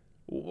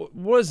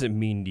what does it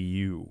mean to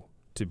you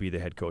to be the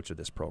head coach of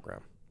this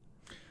program?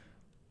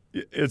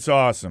 It's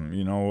awesome.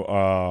 You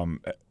know,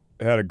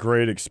 had a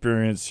great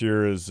experience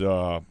here as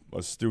a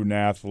student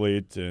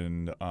athlete,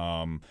 and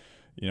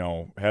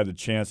had the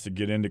chance to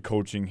get into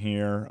coaching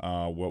here.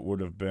 What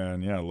would have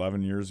been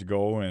 11 years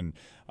ago, and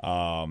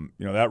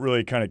that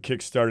really kind of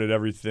kick-started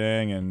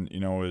everything. And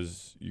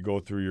as you go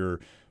through your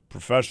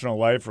professional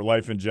life or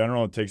life in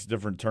general, it takes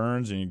different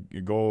turns, and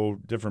you go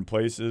different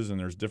places, and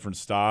there's different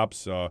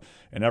stops,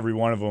 and every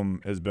one of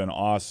them has been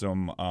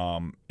awesome.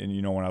 And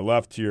when I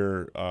left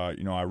here,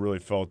 I really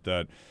felt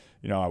that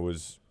I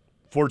was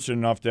fortunate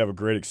enough to have a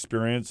great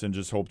experience, and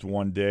just hoped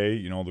one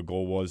day, the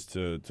goal was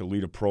to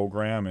lead a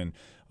program, and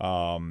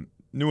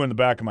knew in the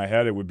back of my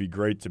head it would be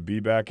great to be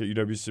back at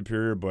UW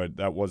Superior, but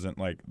that wasn't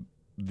like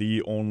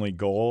the only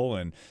goal.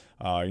 And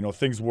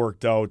things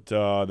worked out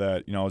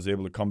that I was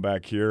able to come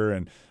back here,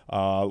 and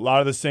a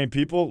lot of the same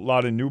people, a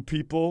lot of new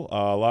people,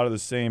 a lot of the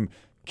same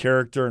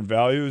character and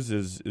values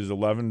as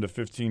 11 to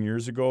 15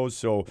 years ago.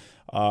 So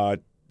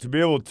to be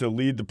able to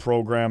lead the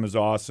program is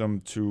awesome.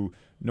 To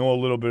know a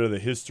little bit of the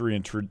history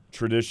and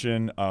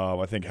tradition,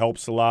 I think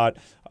helps a lot,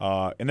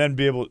 and then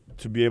be able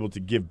to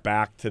give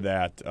back to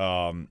that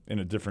in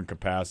a different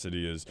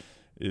capacity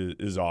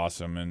is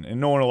awesome. And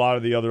knowing a lot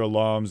of the other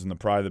alums and the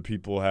pride that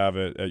people have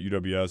at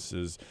UWS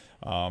is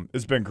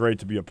it's been great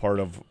to be a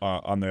part of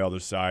on the other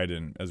side,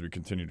 and as we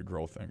continue to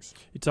grow things.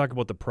 You talk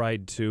about the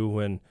pride too,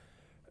 and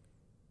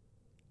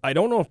I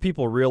don't know if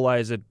people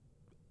realize it.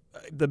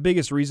 The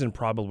biggest reason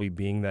probably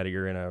being that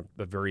you're in a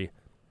very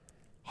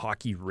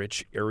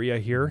hockey-rich area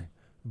here,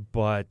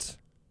 but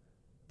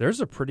there's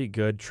a pretty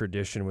good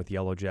tradition with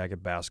Yellow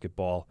Jacket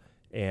basketball,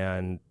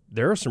 and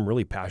there are some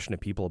really passionate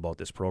people about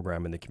this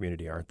program in the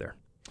community, aren't there?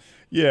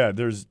 Yeah,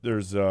 there's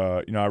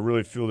I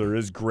really feel there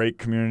is great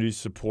community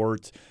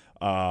support.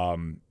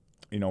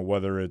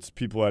 Whether it's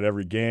people at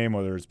every game,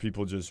 whether it's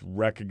people just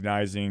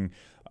recognizing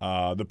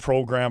the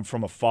program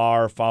from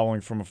afar, following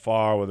from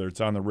afar, whether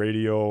it's on the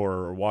radio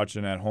or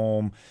watching at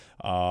home,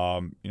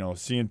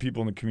 seeing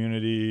people in the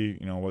community,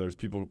 whether it's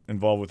people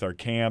involved with our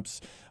camps.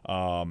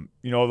 The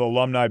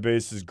alumni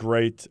base is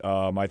great.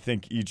 I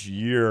think each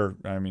year,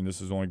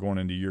 this is only going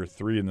into year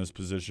 3 in this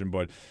position,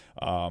 but,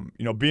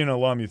 being an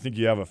alum, you think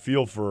you have a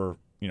feel for,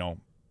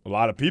 a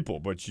lot of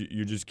people, but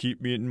you just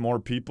keep meeting more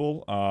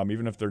people,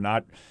 even if they're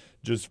not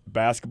just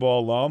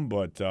basketball alum,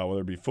 but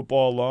whether it be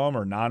football alum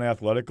or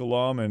non-athletic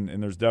alum,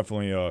 and there's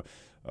definitely a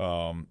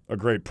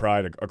great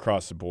pride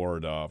across the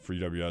board for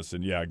UWS.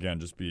 And, yeah, again,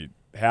 just be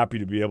happy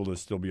to be able to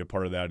still be a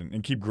part of that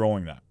and keep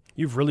growing that.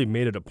 You've really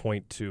made it a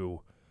point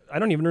to – I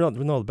don't even know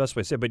the best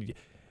way to say it, but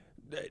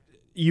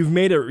you've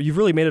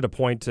really made it a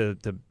point to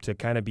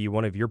kind of be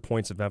one of your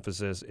points of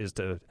emphasis is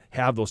to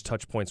have those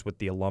touch points with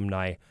the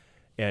alumni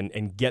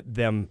and get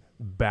them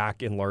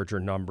back in larger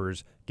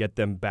numbers, get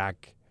them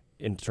back –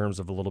 in terms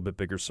of a little bit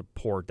bigger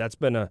support. That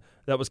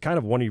was kind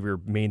of one of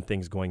your main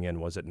things going in,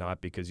 was it not?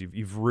 Because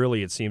you've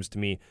really, it seems to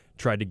me,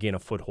 tried to gain a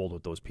foothold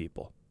with those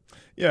people.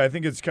 Yeah, I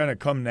think it's kind of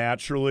come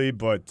naturally,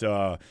 but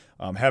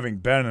having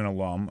been an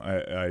alum,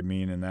 I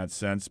mean, in that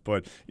sense.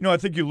 But, I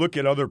think you look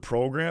at other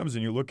programs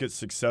and you look at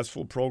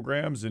successful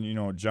programs,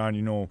 and,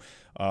 John,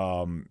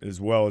 as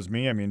well as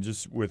me,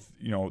 just with,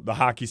 the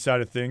hockey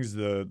side of things,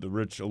 the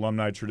rich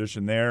alumni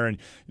tradition there, and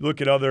you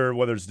look at other,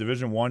 whether it's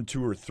Division I,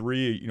 II, or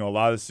III, a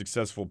lot of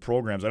successful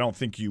programs, I don't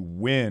think you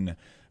win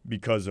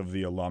because of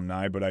the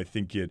alumni, but I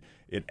think it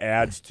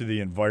adds to the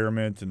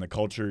environment and the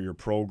culture of your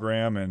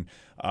program, and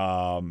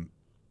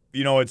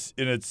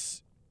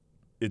it's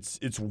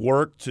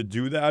work to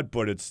do that,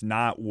 but it's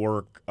not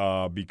work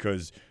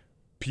because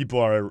people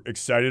are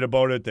excited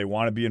about it. They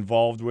want to be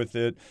involved with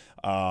it.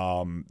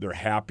 They're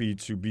happy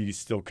to be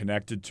still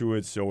connected to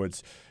it. So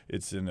it's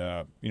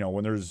in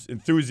when there's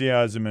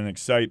enthusiasm and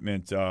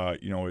excitement,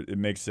 it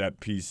makes that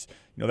piece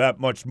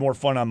that much more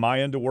fun on my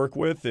end to work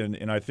with,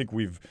 and I think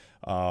we've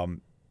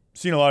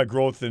seen a lot of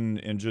growth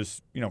and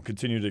just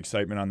continued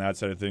excitement on that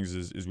side of things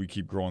as we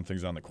keep growing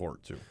things on the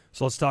court too.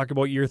 So let's talk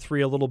about year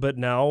 3 a little bit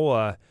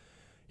now.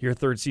 Your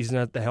third season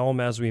at the helm,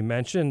 as we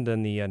mentioned,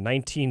 and the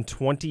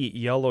 1920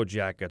 Yellow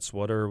Jackets.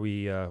 What are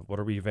we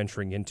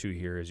venturing into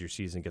here as your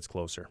season gets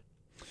closer?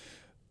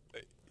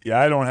 Yeah,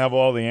 I don't have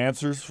all the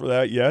answers for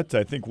that yet.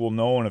 I think we'll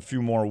know in a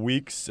few more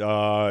weeks.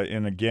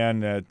 And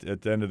again, at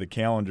the end of the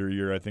calendar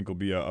year, I think will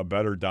be a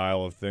better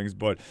dial of things.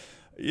 But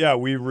yeah,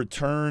 we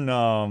return.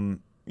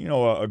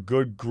 A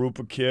good group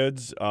of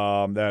kids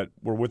that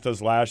were with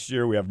us last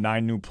year. We have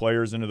 9 new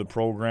players into the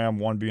program,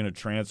 1 being a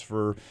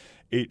transfer,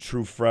 8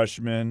 true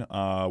freshmen.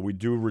 We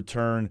do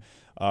return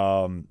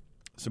some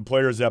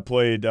players that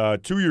played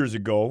 2 years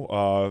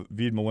ago.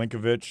 Vid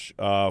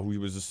Milinkovic, who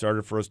was a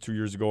starter for us 2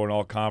 years ago in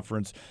all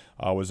conference,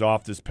 was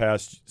off this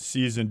past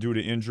season due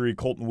to injury.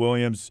 Colton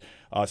Williams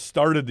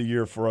started the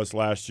year for us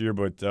last year,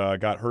 but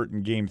got hurt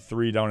in Game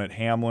 3 down at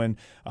Hamlin.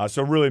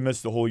 So really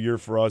missed the whole year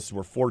for us.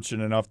 We're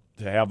fortunate enough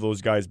to have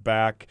those guys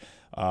back.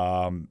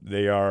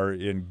 They are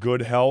in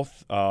good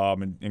health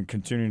and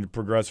continuing to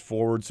progress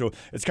forward. So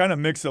it's kind of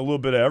mixed a little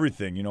bit of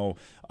everything.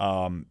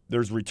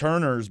 There's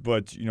returners,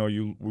 but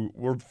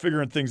we're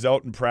figuring things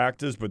out in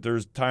practice. But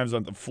there's times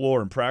on the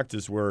floor in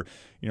practice where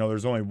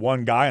there's only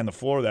one guy on the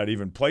floor that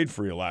even played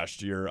for you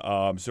last year.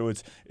 So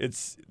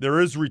there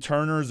is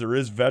returners, there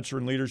is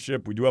veteran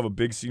leadership. We do have a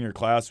big senior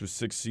class with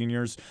 6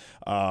 seniors,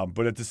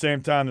 but at the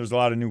same time, there's a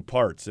lot of new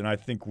parts, and I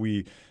think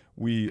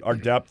our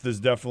depth is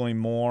definitely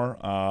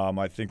more.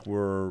 I think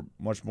we're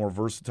much more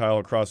versatile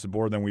across the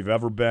board than we've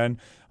ever been.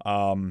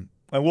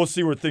 And we'll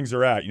see where things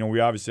are at. We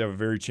obviously have a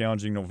very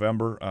challenging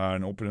November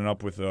and opening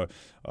up with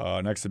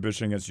an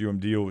exhibition against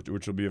UMD,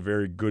 which will be a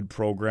very good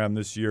program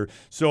this year.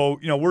 So,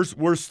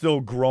 we're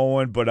still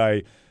growing, but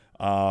I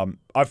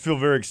feel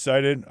very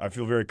excited. I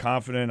feel very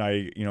confident.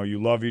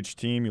 You love each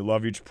team, you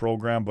love each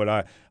program,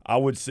 but I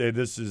would say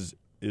this is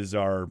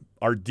our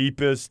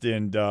deepest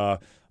and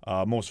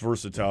most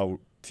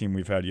versatile team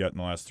we've had yet in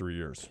the last 3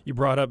 years. You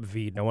brought up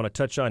Vid. I want to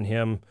touch on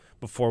him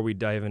before we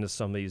dive into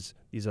some of these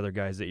other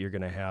guys that you're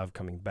going to have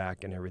coming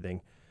back and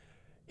everything.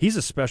 He's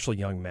a special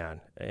young man,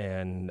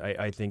 and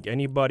I think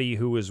anybody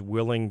who is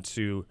willing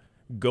to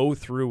go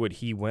through what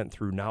he went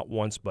through not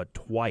once but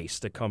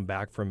twice to come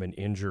back from an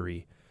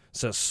injury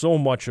says so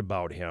much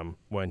about him.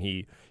 When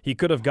he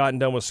could have gotten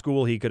done with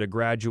school, he could have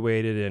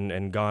graduated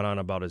and gone on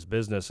about his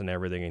business and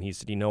everything, and he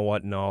said, you know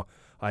what, no,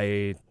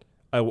 I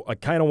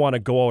kind of want to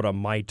go out on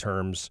my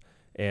terms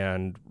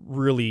and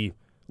really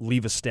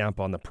leave a stamp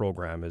on the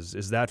program.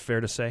 Is that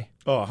fair to say?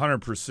 Oh,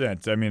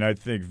 100%. I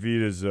think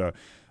Vid is a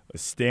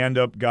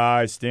stand-up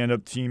guy,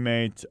 stand-up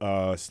teammate,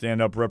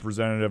 stand-up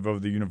representative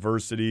of the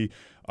university,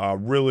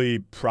 really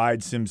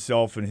prides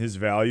himself in his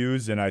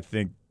values, and I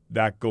think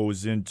that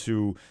goes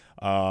into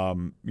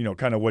kind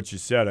of what you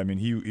said. I mean,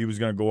 he was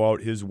going to go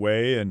out his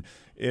way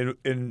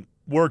and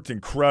worked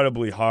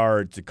incredibly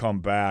hard to come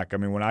back. I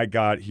mean, when I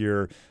got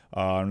here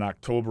in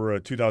October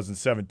of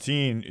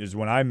 2017 is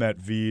when I met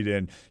Veed,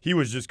 and he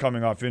was just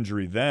coming off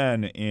injury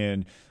then,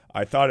 and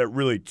I thought it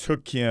really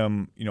took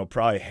him,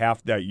 probably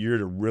half that year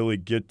to really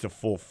get to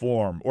full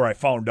form, or I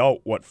found out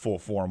what full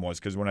form was,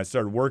 because when I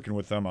started working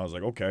with him, I was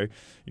like, okay,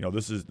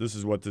 this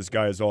is what this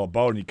guy is all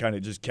about, and he kind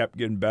of just kept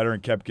getting better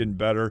and kept getting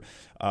better,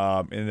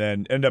 and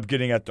then ended up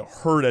getting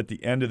hurt at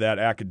the end of that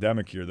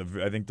academic year,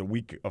 I think the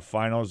week of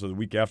finals or the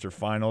week after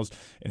finals,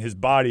 and his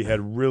body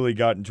had really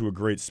gotten to a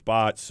great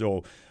spot,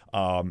 so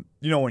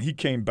when he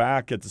came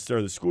back at the start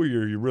of the school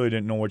year, you really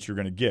didn't know what you were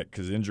going to get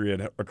because injury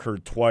had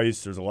occurred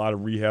twice. There's a lot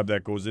of rehab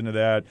that goes into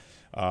that.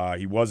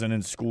 He wasn't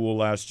in school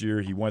last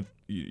year. He went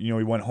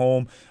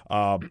home,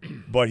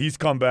 but he's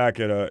come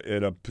back at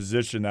a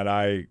position that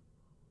I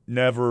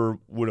never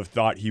would have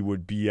thought he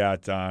would be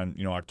at on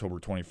October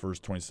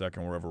 21st,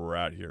 22nd, wherever we're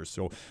at here.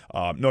 So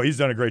no, he's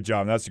done a great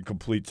job. And that's a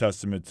complete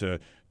testament to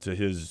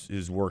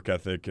his work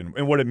ethic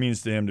and what it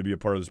means to him to be a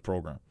part of this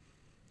program.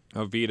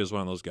 Veed is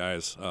one of those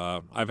guys.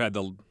 I've had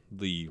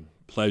the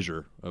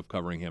pleasure of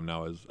covering him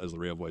now as the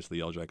radio voice of the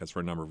Yellow Jackets for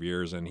a number of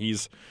years, and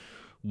he's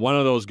one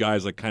of those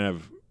guys that kind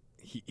of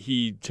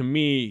he's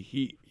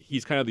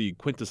kind of the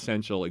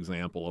quintessential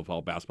example of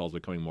how basketball is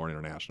becoming more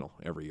international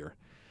every year,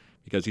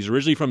 because he's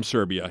originally from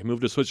Serbia. He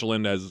moved to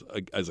Switzerland as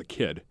a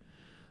kid,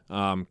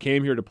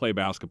 came here to play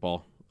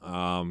basketball,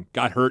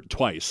 got hurt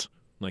twice,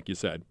 like you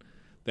said,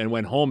 then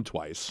went home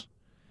twice,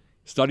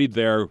 studied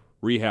there,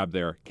 rehabbed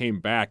there, came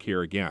back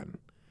here again.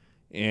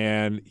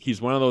 And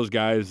he's one of those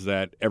guys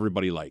that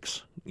everybody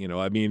likes.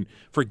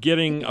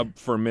 Forgetting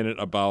for a minute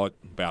about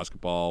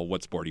basketball,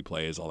 what sport he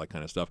plays, all that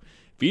kind of stuff.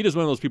 Veed is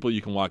one of those people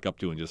you can walk up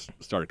to and just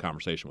start a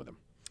conversation with him.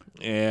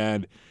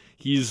 And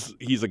he's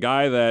a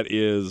guy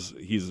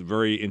he's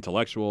very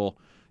intellectual.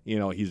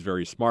 He's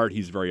very smart.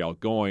 He's very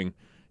outgoing.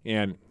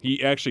 And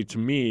he actually, to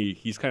me,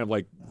 he's kind of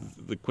like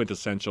the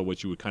quintessential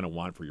what you would kind of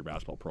want for your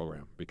basketball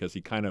program, because he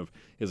kind of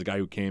is a guy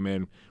who came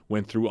in,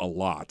 went through a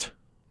lot.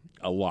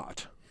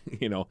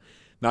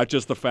 Not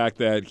just the fact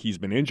that he's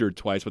been injured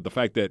twice, but the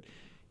fact that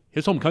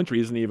his home country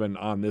isn't even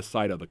on this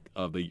side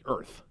of the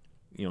earth.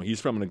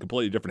 He's from a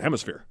completely different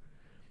hemisphere.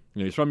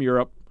 He's from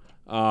Europe,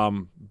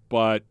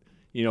 but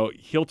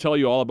he'll tell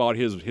you all about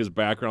his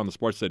background, the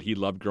sports that he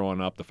loved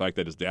growing up, the fact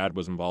that his dad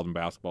was involved in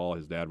basketball,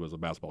 his dad was a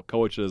basketball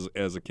coach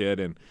as a kid,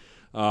 and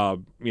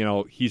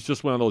he's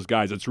just one of those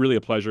guys. It's really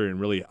a pleasure,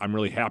 and I'm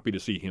really happy to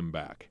see him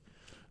back.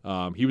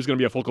 He was going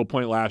to be a focal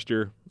point last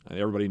year.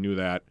 Everybody knew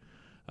that.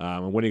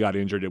 And when he got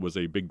injured, it was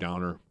a big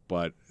downer.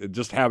 But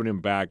just having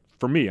him back,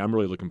 for me, I'm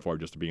really looking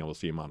forward just to being able to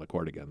see him on the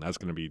court again. That's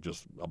going to be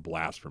just a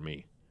blast for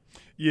me.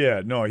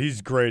 Yeah, no,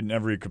 he's great in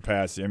every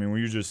capacity. I mean,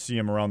 when you just see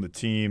him around the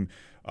team,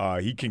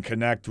 he can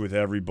connect with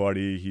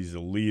everybody. He's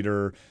a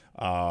leader.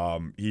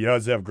 He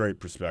does have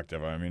great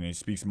perspective. I mean, he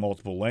speaks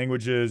multiple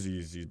languages.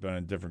 He's been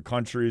in different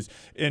countries.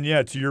 And,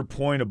 yeah, to your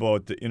point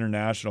about the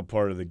international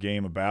part of the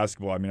game of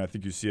basketball, I mean, I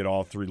think you see it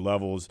all three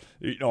levels,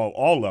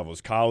 all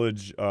levels,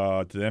 college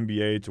to the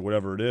NBA to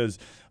whatever it is.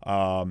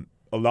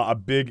 A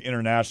big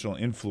international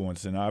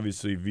influence, and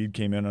obviously Veed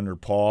came in under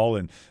Paul,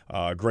 and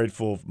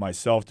grateful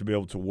myself to be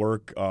able to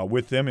work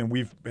with him. And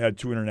we've had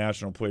two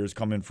international players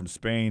come in from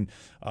Spain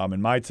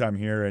in my time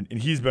here, and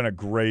he's been a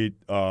great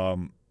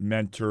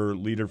mentor,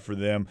 leader for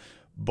them.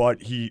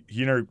 But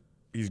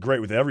he's great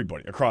with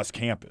everybody across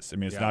campus. I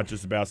mean, it's not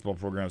just the basketball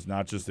program, it's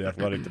not just the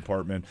athletic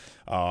department.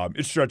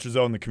 It stretches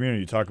out in the community.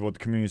 You talk about the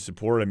community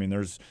support. I mean,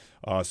 there's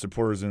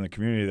supporters in the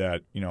community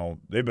that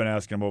they've been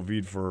asking about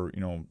Veed for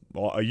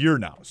a year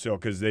now. So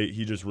because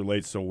he just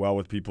relates so well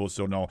with people.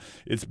 So no,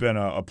 it's been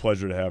a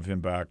pleasure to have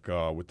him back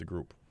with the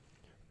group.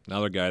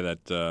 Another guy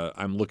that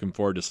I'm looking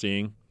forward to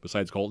seeing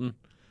besides Colton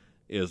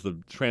is the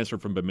transfer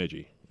from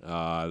Bemidji.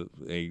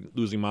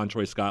 Losing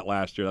Montroy Scott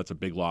last year, that's a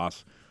big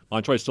loss.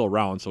 Montroy's still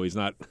around, so he's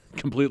not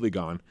completely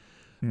gone.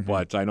 Mm-hmm.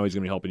 But I know he's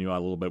going to be helping you out a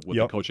little bit with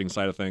the coaching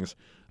side of things.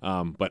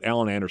 But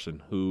Alan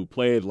Anderson, who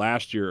played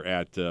last year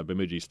at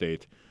Bemidji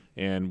State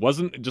and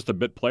wasn't just a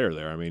bit player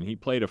there. I mean, he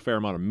played a fair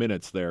amount of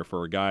minutes there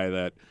for a guy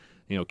that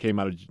came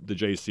out of the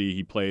JC.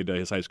 He played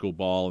his high school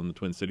ball in the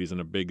Twin Cities in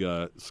a big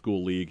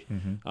school league.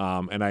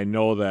 Mm-hmm. And I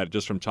know that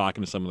just from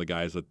talking to some of the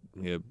guys that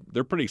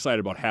they're pretty excited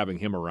about having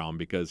him around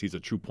because he's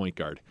a true point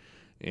guard.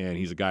 And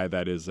he's a guy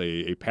that is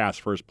a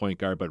pass-first point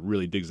guard, but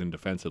really digs in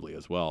defensively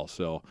as well.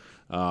 So,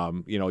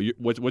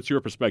 what's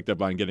your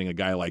perspective on getting a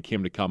guy like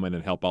him to come in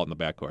and help out in the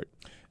backcourt?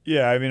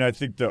 Yeah, I mean, I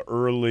think the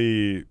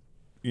early,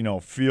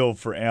 feel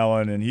for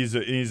Alan, and he's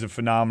a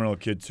phenomenal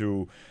kid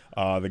too.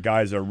 The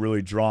guys are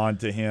really drawn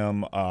to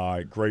him.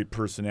 Great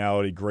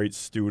personality, great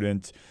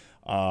student.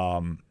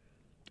 And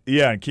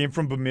came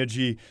from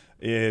Bemidji,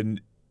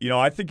 and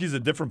I think he's a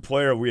different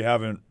player we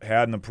haven't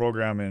had in the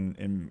program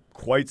in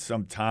quite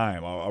some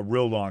time, a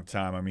real long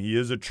time. I mean, he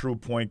is a true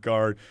point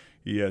guard.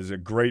 He has a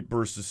great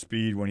burst of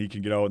speed when he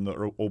can get out in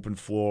the open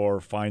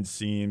floor, find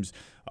seams.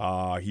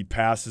 He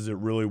passes it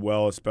really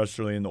well,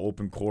 especially in the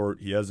open court.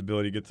 He has the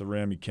ability to get to the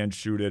rim. He can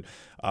shoot it.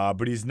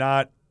 But he's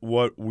not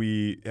what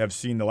we have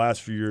seen the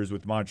last few years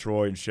with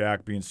Montroy and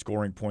Shaq being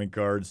scoring point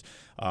guards.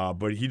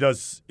 But he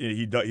does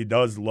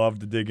love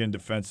to dig in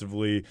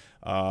defensively,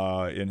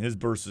 and his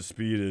burst of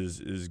speed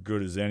is as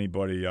good as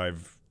anybody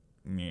I've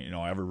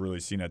ever really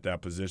seen at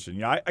that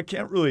position. I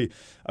can't really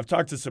 – I've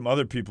talked to some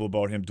other people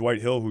about him. Dwight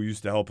Hill, who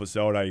used to help us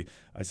out, I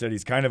said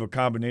he's kind of a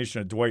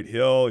combination of Dwight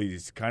Hill.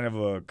 He's kind of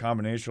a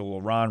combination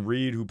of LaRon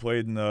Reed, who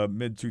played in the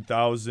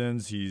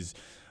mid-2000s. He's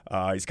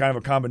kind of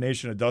a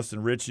combination of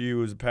Dustin Ritchie, who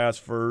was a pass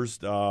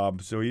first.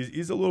 So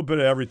he's a little bit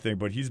of everything,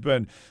 but he's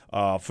been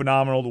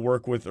phenomenal to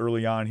work with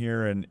early on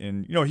here.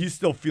 And he's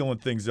still feeling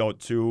things out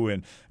too.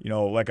 And,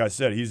 like I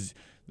said, he's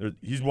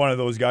one of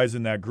those guys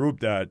in that group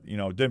that,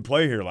 didn't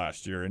play here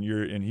last year. And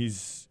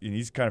he's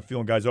kind of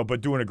feeling guys out, but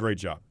doing a great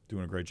job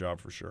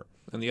for sure.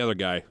 And the other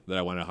guy that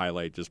I want to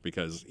highlight, just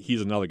because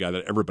he's another guy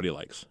that everybody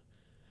likes,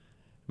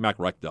 Mac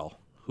Reckdell,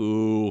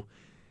 who –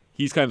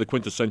 he's kind of the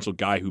quintessential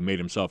guy who made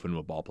himself into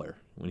a ball player.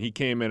 When he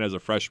came in as a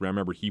freshman, I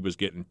remember he was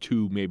getting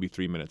 2, maybe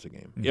 3 minutes a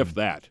game, if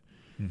that.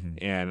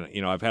 And,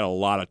 I've had a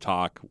lot of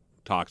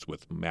talks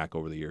with Mac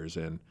over the years,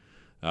 and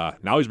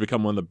now he's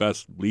become one of the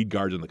best lead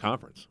guards in the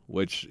conference,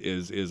 which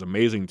is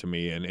amazing to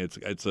me, and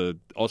it's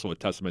also a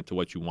testament to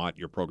what you want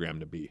your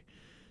program to be.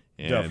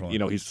 And,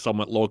 Definitely. He's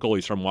somewhat local.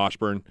 He's from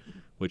Washburn,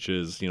 which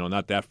is,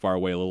 not that far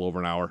away, a little over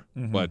an hour.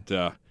 But,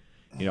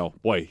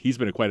 boy, he's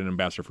been quite an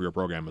ambassador for your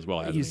program as well,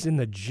 hasn't he? He's in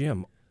the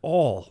gym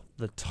all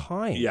the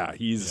time. Yeah,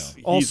 he's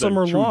all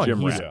summer a true long.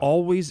 Gym He's rat.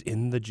 always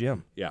in the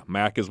gym. Yeah,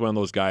 Mac is one of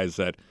those guys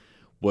that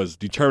was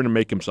determined to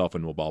make himself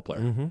into a ball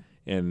player.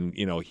 And,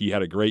 he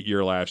had a great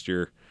year last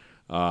year.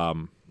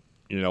 And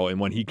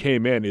when he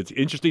came in, it's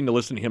interesting to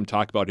listen to him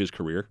talk about his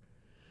career,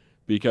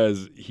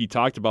 because he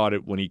talked about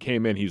it when he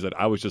came in. He said,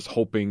 I was just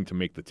hoping to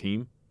make the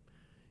team,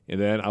 and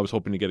then I was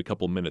hoping to get a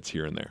couple minutes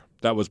here and there.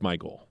 That was my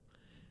goal,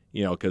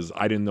 because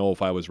I didn't know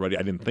if I was ready.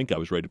 I didn't think I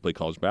was ready to play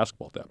college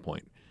basketball at that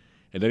point.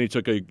 And then he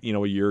took a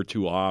year or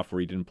two off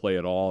where he didn't play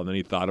at all, and then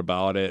he thought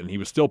about it, and he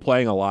was still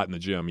playing a lot in the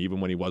gym, even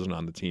when he wasn't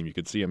on the team. You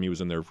could see him; he was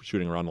in there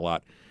shooting around a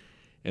lot.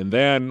 And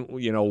then,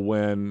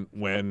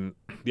 when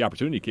the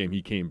opportunity came,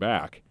 he came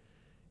back,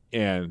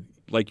 and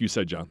like you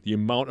said, John, the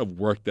amount of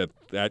work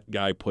that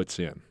guy puts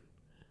in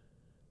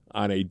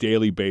on a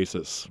daily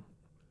basis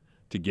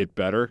to get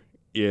better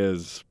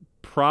is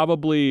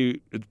probably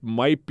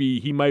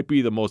he might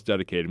be the most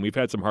dedicated. And we've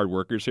had some hard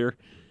workers here,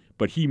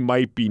 but he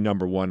might be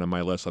number one on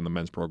my list on the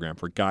men's program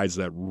for guys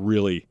that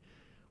really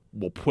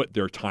will put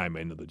their time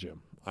into the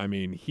gym. I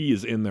mean, he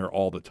is in there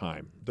all the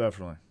time.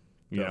 Definitely.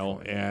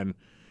 And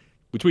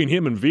between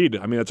him and Veed,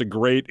 I mean, that's a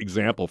great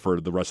example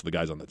for the rest of the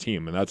guys on the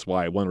team, and that's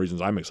why one of the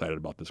reasons I'm excited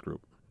about this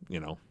group,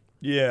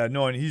 Yeah,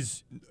 no, and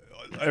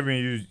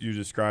you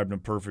described him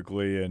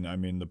perfectly, and, I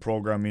mean, the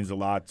program means a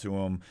lot to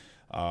him.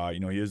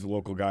 He is a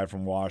local guy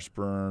from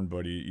Washburn,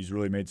 but he's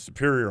really made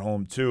Superior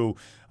home too,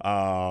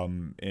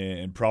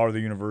 and proud of the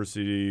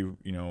university,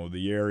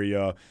 the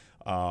area.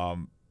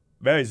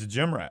 He's a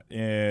gym rat,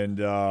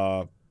 and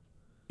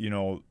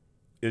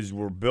as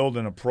we're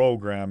building a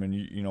program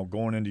and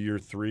going into year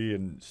 3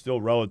 and still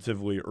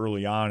relatively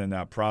early on in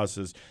that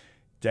process,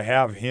 to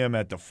have him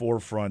at the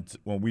forefront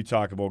when we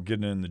talk about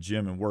getting in the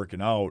gym and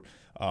working out,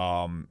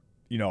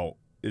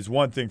 is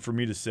one thing for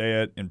me to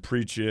say it and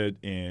preach it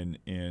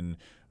and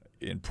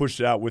push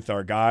it out with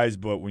our guys,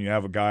 but when you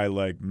have a guy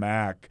like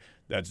Mac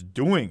that's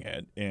doing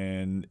it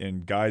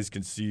and guys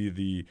can see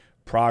the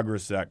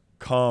progress that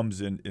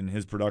comes in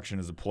his production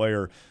as a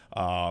player,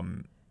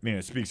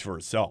 it speaks for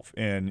itself.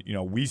 And,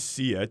 we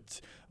see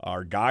it.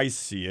 Our guys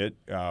see it.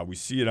 We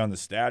see it on the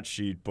stat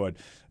sheet, but,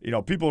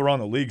 people around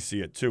the league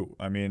see it too.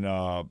 I mean,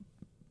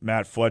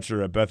 Matt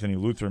Fletcher at Bethany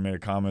Lutheran made a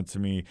comment to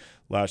me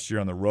last year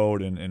on the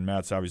road, and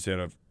Matt's obviously had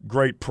a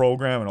great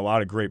program and a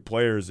lot of great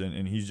players,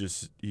 and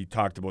he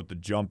talked about the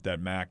jump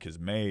that Mac has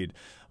made,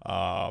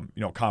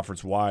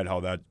 conference-wide, how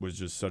that was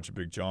just such a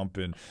big jump.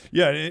 And,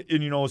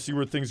 we'll see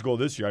where things go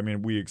this year. I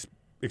mean, we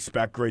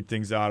expect great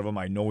things out of him.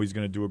 I know he's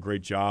going to do a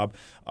great job.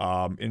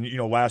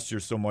 Last year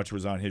so much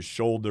was on his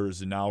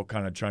shoulders, and now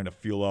kind of trying to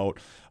feel out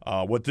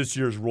what this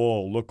year's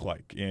role will look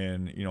like.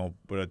 And,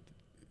 but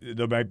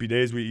there might be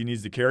days where he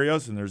needs to carry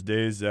us, and there's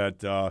days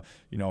that,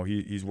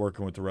 he's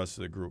working with the rest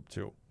of the group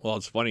too. Well,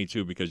 it's funny,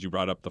 too, because you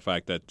brought up the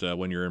fact that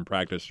when you're in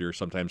practice, you're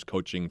sometimes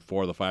coaching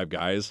 4 of the 5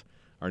 guys.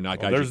 Are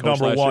not guys there's you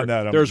coached number last one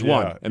year. that There's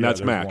one, and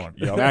that's Mac.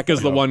 Yep. Mac is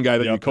the one guy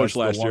that you coached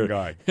that's last the year. one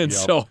guy. And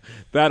so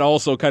that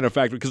also kind of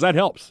factors, because that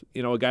helps.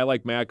 A guy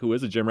like Mac who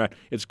is a gym rat,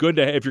 it's good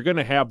to if you're going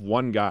to have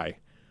one guy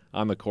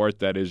on the court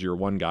that is your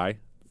one guy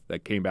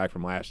that came back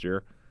from last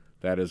year,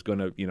 that is going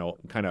to,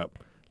 kind of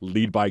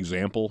lead by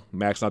example.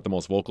 Mac's not the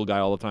most vocal guy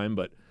all the time,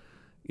 but,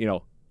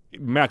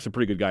 Mac's a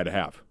pretty good guy to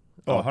have.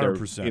 Oh,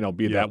 100%.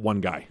 Be that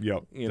one guy.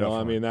 Yep.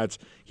 I mean,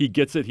 he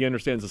gets it. He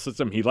understands the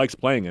system. He likes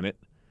playing in it.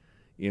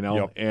 You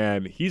know,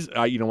 and he's,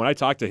 when I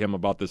talk to him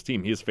about this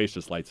team, his face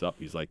just lights up.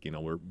 He's like,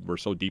 we're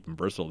so deep in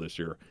Bristol this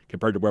year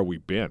compared to where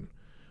we've been.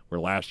 Where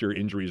last year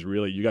injuries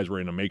really, you guys were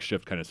in a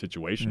makeshift kind of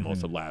situation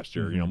most of last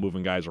year.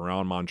 Moving guys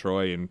around,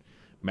 Montroy and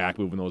Mac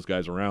moving those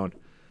guys around.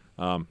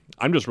 I'm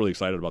just really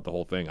excited about the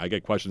whole thing. I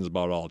get questions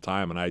about it all the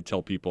time, and I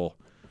tell people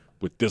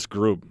with this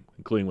group,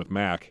 including with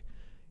Mac,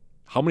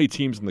 how many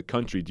teams in the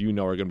country do you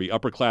know are going to be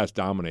upper class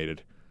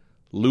dominated,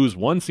 lose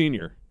one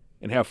senior,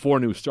 and have 4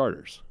 new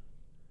starters?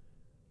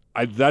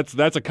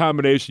 That's a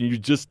combination you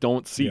just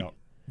don't see.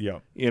 Yeah.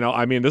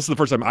 This is the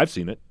first time I've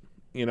seen it.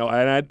 And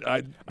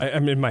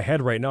I'm in my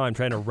head right now. I'm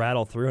trying to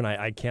rattle through, and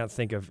I can't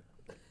think of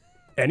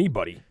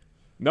anybody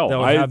that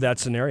would have that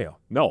scenario.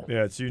 No.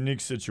 Yeah, it's a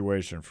unique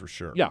situation for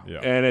sure. Yeah.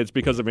 And it's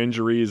because of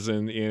injuries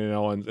and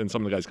and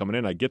some of the guys coming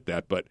in. I get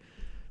that, but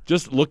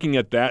just looking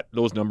at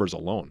those numbers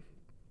alone,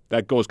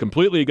 that goes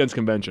completely against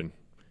convention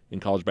in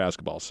college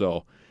basketball.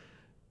 So,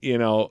 it's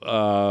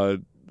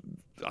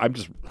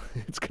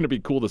going to be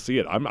cool to see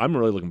it. I'm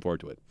really looking forward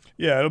to it.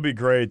 Yeah, it'll be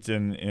great,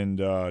 and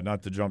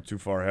not to jump too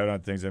far ahead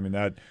on things. I mean,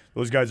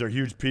 those guys are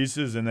huge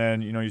pieces, and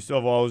then you still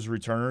have all those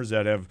returners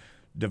that have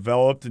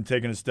developed and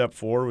taken a step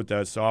forward with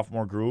that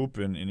sophomore group,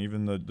 and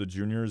even the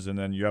juniors, and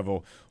then you have a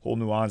whole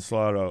new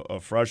onslaught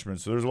of freshmen.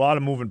 So there's a lot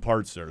of moving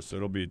parts there. So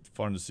it'll be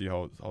fun to see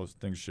how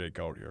things shake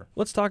out here.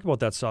 Let's talk about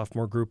that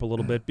sophomore group a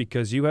little bit,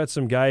 because you had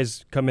some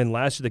guys come in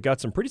last year that got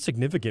some pretty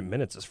significant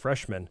minutes as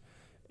freshmen.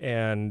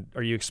 And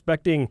are you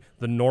expecting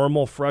the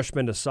normal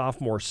freshman to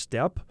sophomore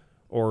step,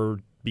 or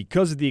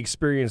because of the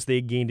experience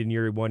they gained in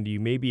year one, do you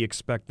maybe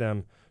expect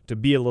them to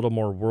be a little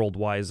more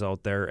world-wise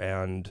out there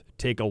and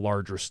take a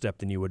larger step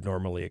than you would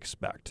normally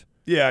expect?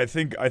 Yeah, I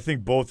think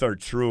both are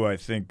true. I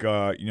think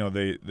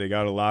they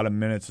got a lot of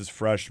minutes as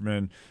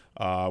freshmen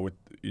with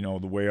the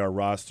way our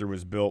roster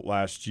was built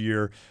last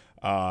year.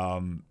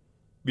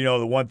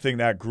 The one thing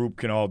that group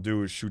can all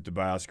do is shoot the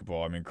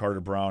basketball. I mean,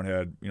 Carter Brown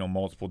had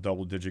multiple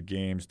double-digit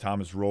games.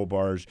 Thomas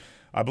Robarge,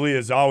 I believe,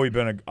 has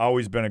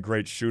always been a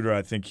great shooter.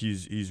 I think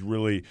he's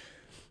really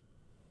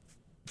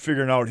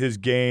figuring out his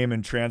game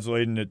and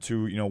translating it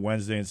to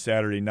Wednesday and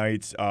Saturday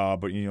nights.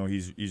 But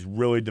he's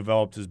really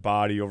developed his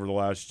body over the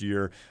last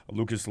year.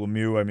 Lucas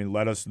Lemieux,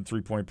 led us in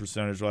 3-point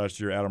percentage last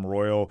year. Adam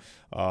Royal,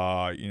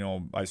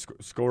 I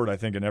scored I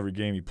think in every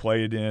game he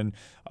played in.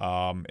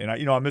 And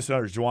I'm missing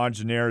others. Juwan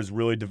Jenner has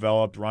really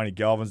developed. Ronnie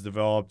Galvin's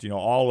developed.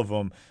 All of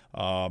them.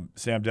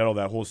 Sam Dettle,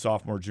 that whole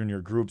sophomore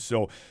junior group.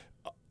 So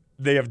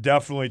they have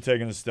definitely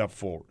taken a step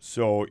forward.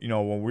 So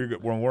when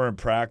we're in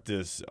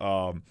practice.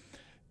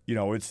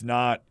 It's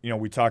not,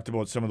 we talked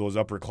about some of those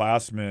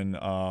upperclassmen,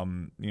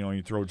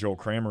 you throw Joe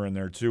Kramer in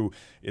there too.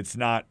 It's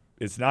not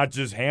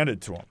just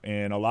handed to them.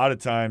 And a lot of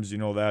times,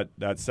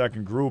 that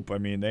second group,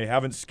 they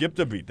haven't skipped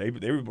a beat.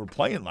 They were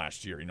playing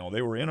last year.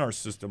 They were in our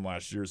system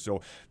last year.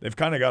 So they've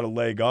kind of got a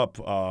leg up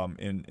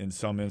in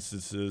some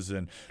instances.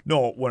 And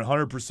no,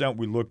 100%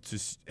 we look to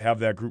have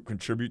that group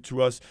contribute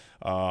to us.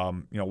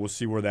 We'll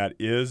see where that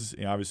is.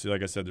 Obviously,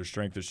 like I said, their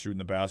strength is shooting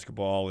the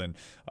basketball. And,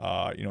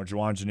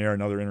 Juwan Jenner,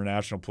 another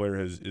international player,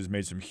 has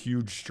made some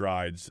huge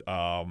strides.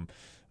 So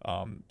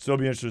it'll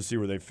be interesting to see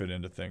where they fit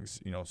into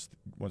things,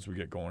 once we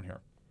get going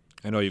here.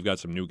 I know you've got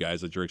some new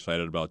guys that you're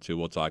excited about, too.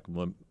 We'll talk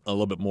a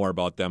little bit more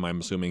about them, I'm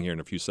assuming, here in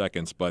a few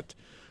seconds. But,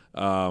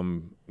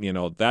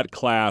 that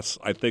class,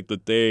 I think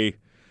that they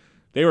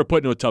were put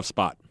into a tough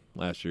spot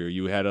last year.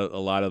 You had a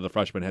lot of the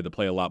freshmen had to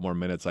play a lot more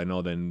minutes, I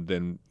know,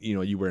 than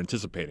you were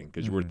anticipating,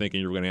 because you were thinking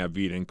you were going to have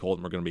Vita and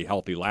Colton were going to be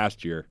healthy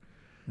last year.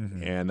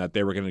 And that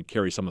they were going to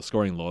carry some of the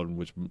scoring load,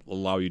 which will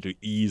allow you to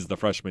ease the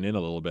freshmen in a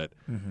little bit.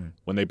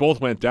 When they both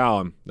went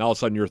down, now all of a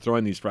sudden you're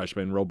throwing these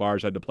freshmen.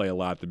 Robarge had to play a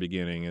lot at the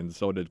beginning, and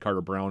so did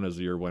Carter Brown as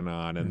the year went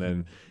on. And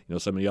then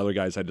some of the other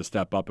guys had to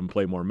step up and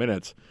play more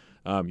minutes.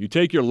 You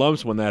take your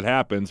lumps when that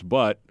happens,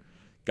 but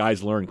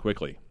guys learn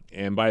quickly.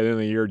 And by the end of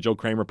the year, Joe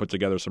Kramer put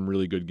together some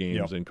really good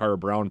games, and Carter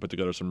Brown put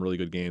together some really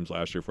good games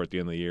last year at the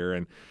end of the year.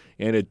 And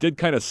it did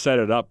kind of set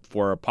it up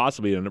for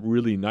possibly a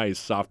really nice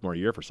sophomore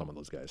year for some of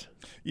those guys.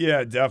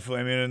 Yeah,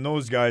 definitely. And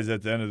those guys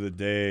at the end of the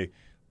day,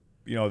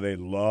 they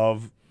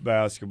love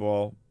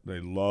basketball. They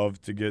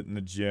love to get in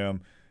the gym,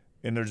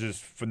 and they're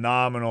just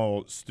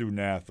phenomenal student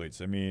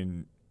athletes.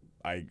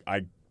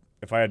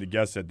 If I had to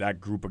guess at that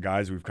group of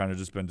guys we've kind of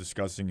just been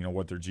discussing,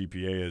 what their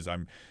GPA is,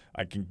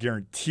 I can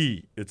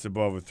guarantee it's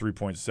above a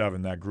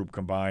 3.7, that group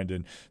combined.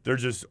 And they're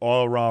just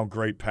all around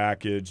great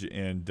package,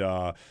 and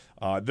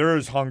they're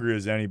as hungry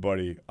as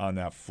anybody on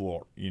that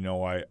floor.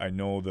 I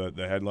know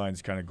the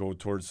headlines kind of go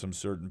towards some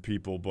certain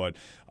people, but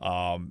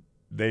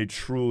they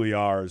truly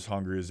are as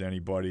hungry as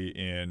anybody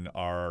in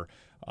our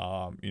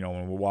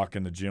when we walk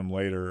in the gym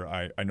later,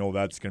 I know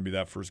that's going to be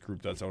that first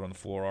group that's out on the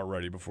floor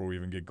already before we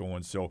even get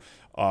going. So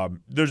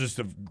they're just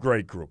a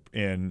great group,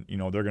 and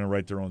they're going to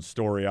write their own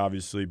story,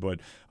 obviously, but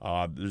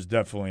there's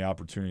definitely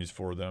opportunities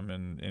for them,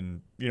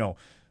 and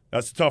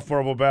that's the tough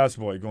part about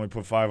basketball. You can only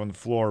put 5 on the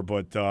floor,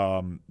 but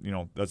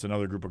that's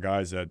another group of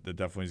guys that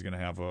definitely is going to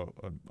have a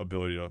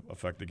ability to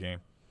affect the game.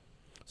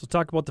 So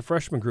talk about the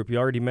freshman group. You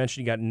already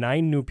mentioned you got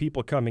 9 new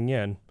people coming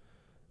in.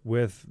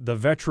 with the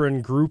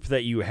veteran group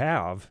that you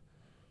have,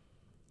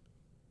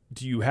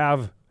 do you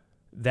have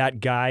that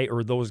guy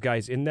or those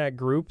guys in that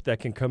group that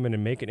can come in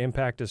and make an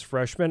impact as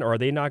freshmen, or are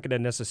they not going to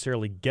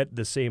necessarily get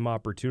the same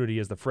opportunity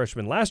as the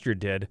freshmen last year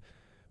did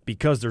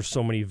because there's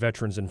so many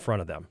veterans in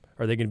front of them?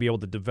 Are they going to be able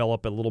to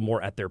develop a little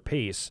more at their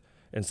pace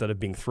instead of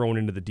being thrown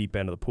into the deep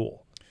end of the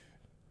pool?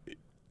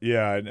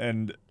 Yeah,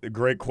 and a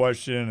great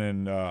question,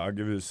 and I'll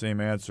give you the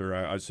same answer.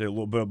 I'd say a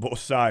little bit of both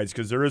sides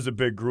because there is a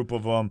big group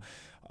of them.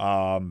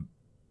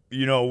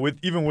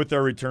 Even with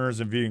our returners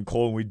in Veed and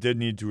Colton, we did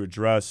need to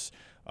address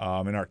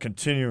and are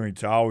continuing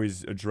to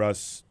always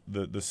address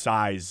the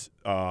size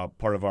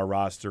part of our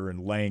roster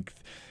and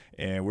length.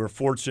 And we're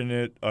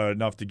fortunate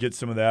enough to get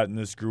some of that in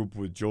this group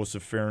with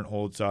Joseph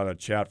Fahrenholtz out of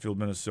Chatfield,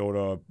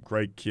 Minnesota.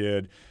 Great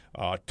kid,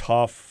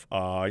 tough.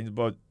 He's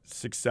about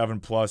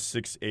 6'7 plus,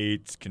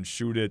 6'8, can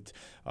shoot it.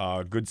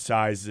 Good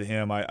size to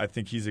him. I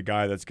think he's a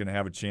guy that's going to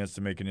have a chance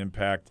to make an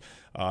impact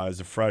as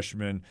a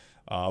freshman.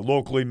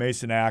 Locally,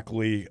 Mason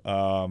Ackley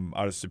out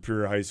of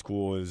Superior High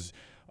School is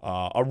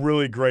a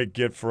really great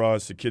get for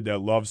us, a kid that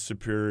loves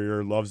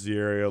Superior, loves the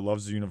area,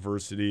 loves the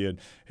university, and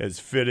has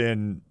fit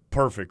in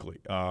perfectly.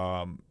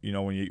 When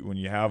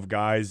you have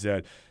guys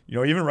that,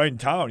 even right in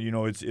town,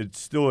 it's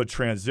still a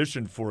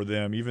transition for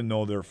them, even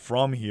though they're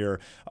from here.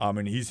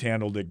 And he's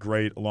handled it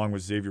great, along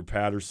with Xavier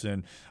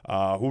Patterson,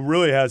 who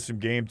really has some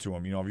game to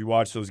him. If you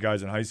watch those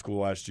guys in high school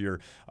last year,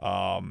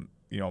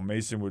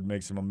 Mason would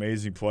make some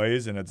amazing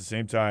plays, and at the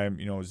same time,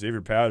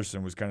 Xavier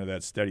Patterson was kind of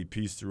that steady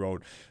piece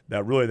throughout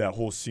that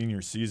whole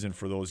senior season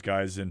for those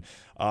guys. And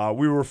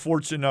we were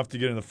fortunate enough to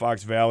get in the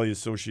Fox Valley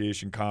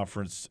Association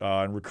Conference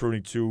and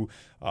recruiting to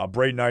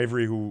Braden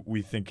Ivory, who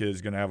we think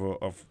is going to have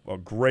a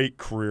great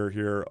career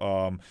here.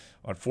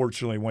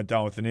 Unfortunately, went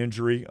down with an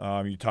injury.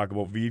 You talk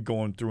about Veed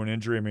going through an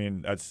injury. I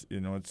mean, that's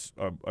it's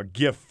a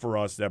gift for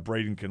us that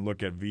Braden can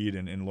look at Veed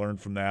and learn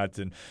from that.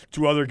 And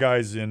two other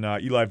guys in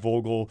Eli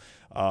Vogel,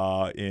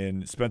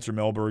 in Spencer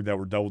Melberg that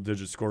were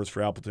double-digit scores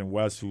for Appleton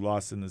West, who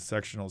lost in the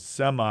sectional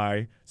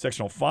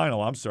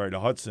final, to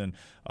Hudson,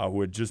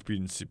 who had just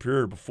beaten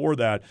Superior before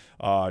that.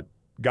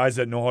 Guys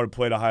that know how to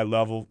play at a high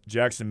level.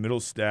 Jackson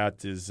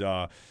Middlestat is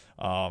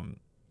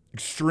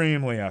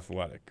extremely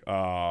athletic,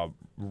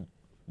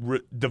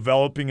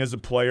 developing as a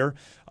player.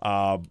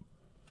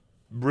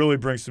 Really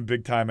brings some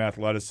big-time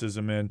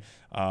athleticism in.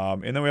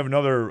 And then we have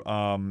another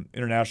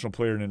international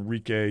player in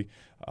Enrique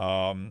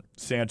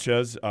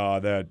Sanchez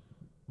that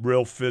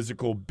real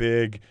physical,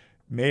 big,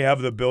 may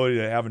have the ability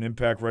to have an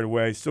impact right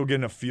away. Still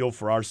getting a feel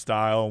for our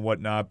style and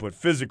whatnot, but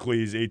physically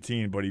he's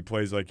 18, but he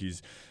plays like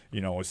he's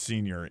a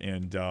senior.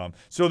 And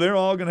so they're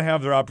all going to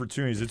have their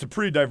opportunities. It's a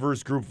pretty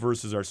diverse group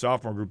versus our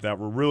sophomore group that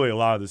were really a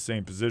lot of the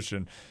same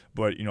position.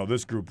 But,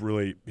 this group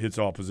really hits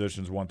all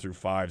positions 1 through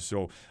 5.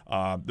 So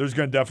there's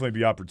going to definitely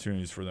be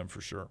opportunities for them for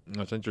sure.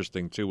 That's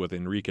interesting, too, with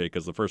Enrique,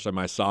 because the first time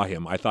I saw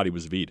him, I thought he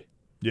was Veed.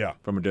 Yeah.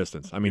 From a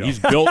distance. I mean, he's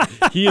built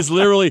 –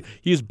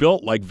 he's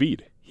built like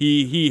Veed.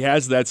 He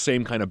has that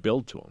same kind of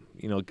build to him,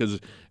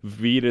 because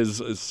Veed is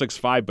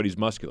 6'5", but he's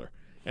muscular.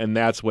 And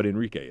that's what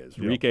Enrique is.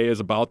 Yep. Enrique is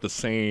about the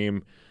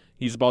same.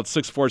 He's about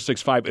 6'4",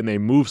 6'5", and they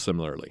move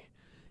similarly.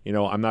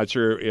 I'm not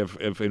sure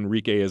if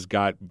Enrique has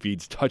got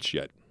Veed's touch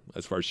yet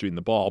as far as shooting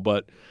the ball,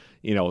 but,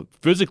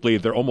 physically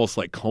they're almost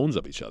like clones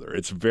of each other.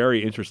 It's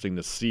very interesting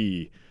to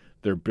see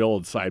their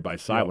build side by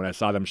side. Yep. When I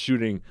saw them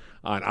shooting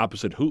on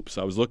opposite hoops,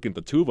 I was looking at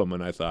the two of them,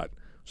 and I thought,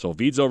 so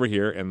Veed's over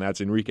here, and that's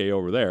Enrique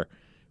over there.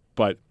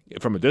 But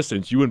from a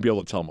distance, you wouldn't be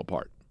able to tell them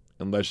apart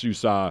unless you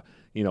saw,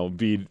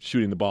 Veed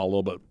shooting the ball a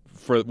little bit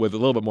with a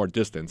little bit more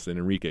distance than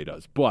Enrique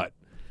does. But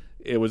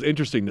it was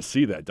interesting to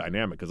see that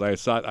dynamic because I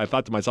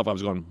thought to myself, I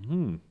was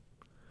going,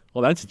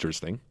 well, that's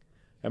interesting.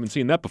 I haven't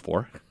seen that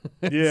before.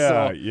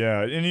 Yeah.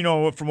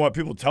 And, from what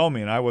people tell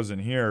me, and I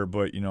wasn't here,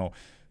 but,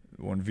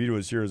 when Veed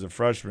was here as a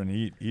freshman,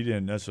 he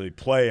didn't necessarily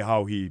play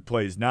how he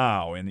plays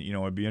now. And,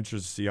 it'd be interesting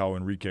to see how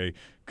Enrique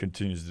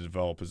continues to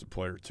develop as a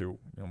player, too,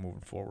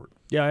 moving forward.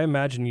 Yeah, I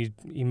imagine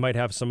he might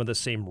have some of the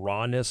same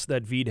rawness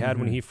that Veed had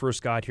when he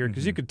first got here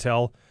because you could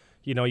tell,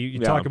 you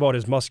talk about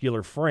his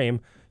muscular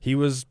frame. He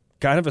was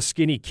kind of a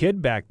skinny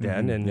kid back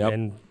then,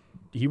 and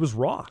he was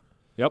raw.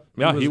 Yep.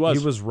 Yeah, he was.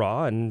 He was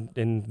raw, and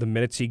the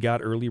minutes he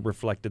got early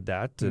reflected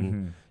that.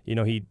 And,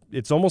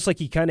 it's almost like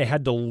he kind of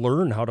had to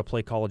learn how to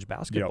play college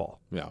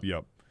basketball.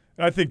 Yep.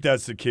 And I think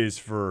that's the case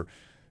for,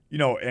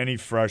 any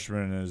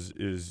freshman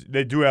is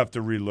they do have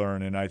to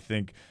relearn. And I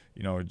think,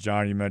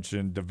 John, you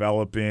mentioned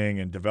developing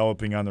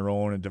on their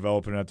own and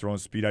developing at their own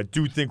speed. I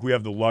do think we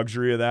have the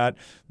luxury of that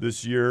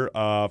this year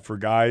for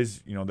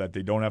guys, that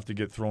they don't have to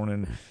get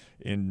thrown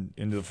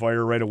into the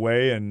fire right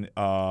away, and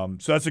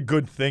so that's a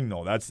good thing,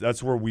 though.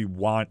 That's where we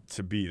want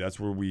to be. That's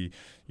where we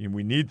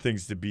need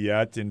things to be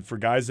at. And for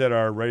guys that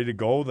are ready to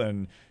go,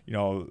 then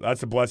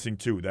that's a blessing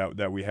too.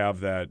 That we have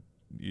that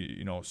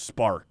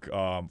spark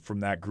from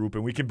that group,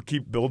 and we can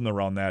keep building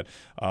around that.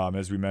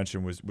 As we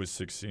mentioned, with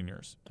 6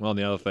 seniors. Well,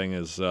 the other thing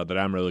is that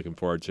I'm really looking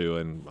forward to,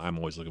 and I'm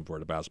always looking forward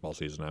to basketball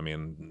season. I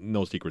mean,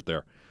 no secret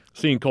there.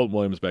 Seeing Colton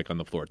Williams back on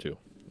the floor too,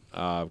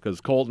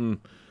 because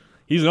Colton.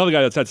 he's another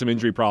guy that's had some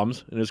injury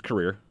problems in his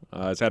career.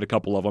 Has had a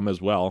couple of them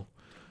as well.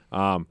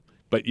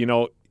 But,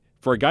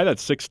 for a guy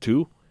that's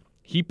 6'2",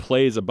 he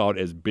plays about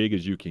as big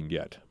as you can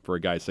get for a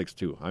guy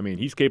 6'2". I mean,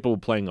 he's capable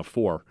of playing a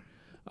 4,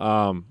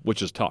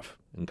 which is tough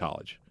in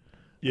college.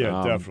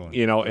 Yeah,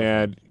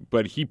 definitely.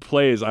 But he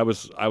plays. I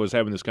was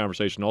having this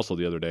conversation also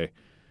the other day.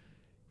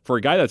 For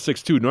a guy that's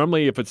 6'2",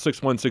 normally if it's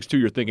 6'1", 6'2",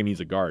 you're thinking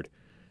he's a guard.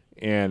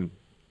 And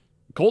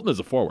Colton is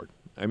a forward.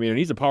 I mean,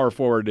 he's a power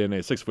forward in a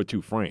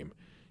 6'2" frame.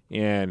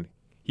 And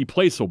he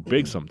plays so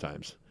big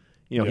sometimes.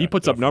 He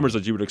puts up numbers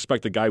that you would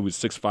expect a guy who's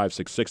 6'5",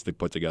 6'6" to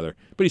put together.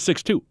 But he's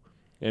 6'2",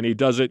 and he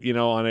does it,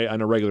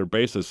 on a regular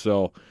basis.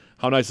 So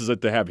how nice is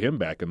it to have him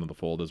back into the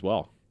fold as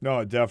well?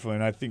 No, definitely.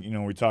 And I think,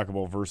 we talk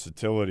about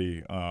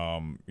versatility.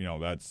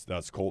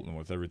 That's Colton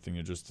with everything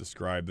you just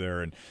described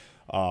there. And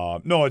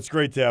no, it's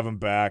great to have him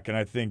back. And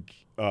I think,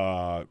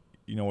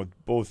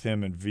 with both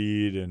him and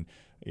Veed and,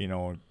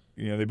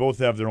 they both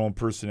have their own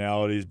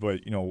personalities, but,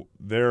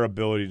 their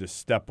ability to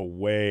step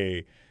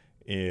away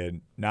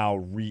and now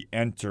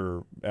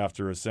re-enter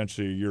after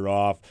essentially a year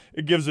off,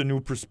 it gives a new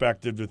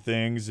perspective to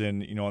things.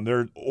 And, and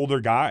they're older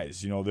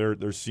guys,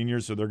 they're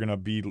seniors, so they're going to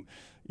be,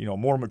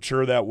 more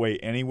mature that way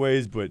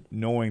anyways. But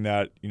knowing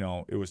that,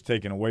 it was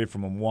taken away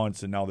from them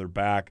once and now they're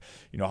back,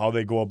 how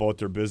they go about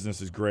their business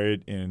is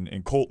great.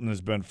 And Colton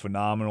has been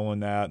phenomenal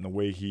in that, and the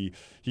way he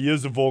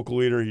is a vocal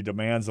leader. He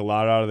demands a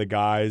lot out of the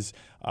guys.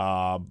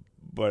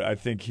 But I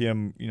think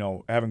him,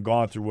 having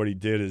gone through what he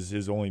did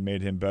has only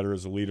made him better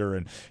as a leader.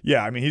 And,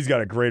 yeah, I mean, he's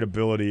got a great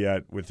ability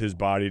with his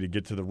body to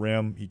get to the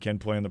rim. He can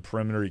play on the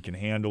perimeter. He can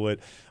handle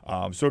it.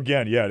 So,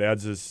 again, it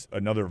adds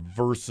another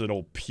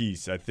versatile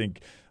piece. I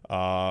think,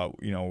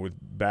 with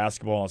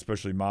basketball,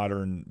 especially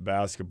modern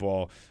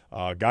basketball,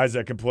 guys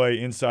that can play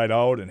inside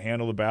out and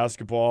handle the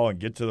basketball and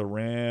get to the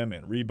rim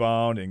and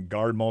rebound and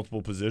guard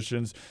multiple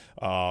positions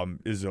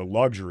is a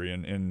luxury.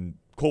 And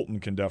Colton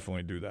can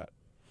definitely do that.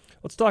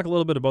 Let's talk a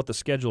little bit about the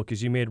schedule,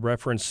 because you made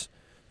reference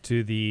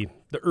to the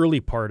early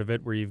part of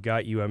it where you've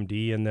got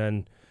UMD, and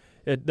then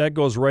that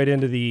goes right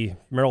into the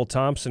Merrill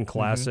Thompson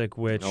Classic,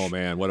 which, oh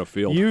man, what a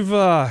field!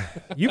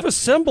 You've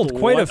assembled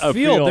quite a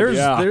field.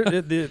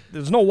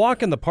 There's no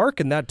walk in the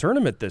park in that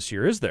tournament this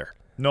year, is there?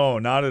 No,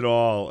 not at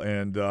all.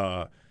 And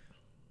I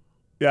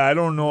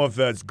don't know if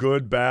that's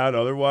good, bad.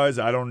 Otherwise,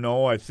 I don't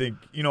know. I think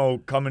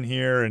coming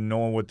here and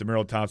knowing what the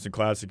Merrill Thompson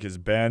Classic has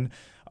been.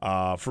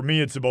 For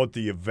me, it's about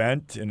the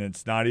event, and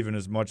it's not even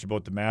as much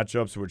about the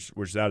matchups,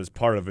 which that is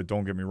part of it.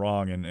 Don't get me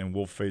wrong, and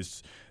we'll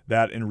face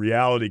that in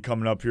reality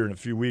coming up here in a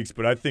few weeks.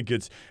 But I think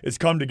it's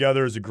come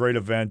together as a great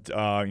event.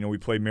 We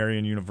played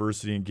Marian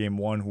University in Game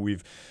 1, who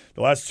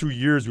the last 2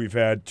 years we've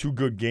had 2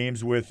 good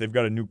games with. They've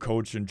got a new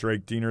coach in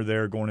Drake Diener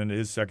there going into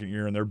his second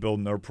year, and they're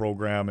building their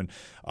program, and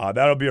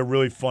that'll be a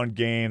really fun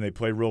game. They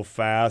play real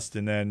fast,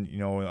 and then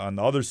on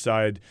the other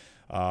side.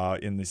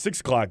 In the 6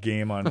 o'clock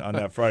game on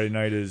that Friday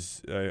night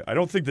is I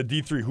don't think the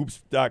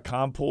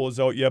D3Hoops.com poll is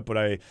out yet, but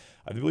I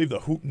believe the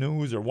Hoop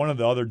News or one of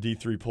the other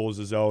D3 polls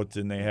is out,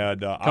 and they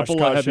had a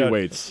couple of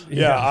heavyweights.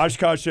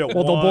 Oshkosh at 1.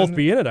 Well, they'll both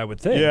be in it, I would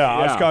think. Yeah,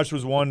 Oshkosh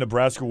was 1,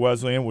 Nebraska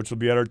Wesleyan, which will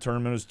be at our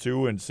tournament, is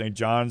 2, and St.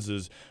 John's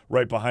is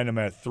right behind them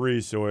at 3.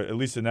 So at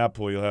least in that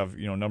poll, you'll have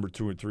number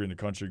 2 and 3 in the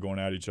country going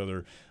at each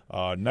other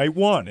night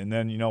 1, and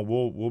then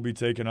we'll be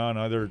taking on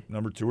either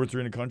number 2 or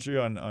 3 in the country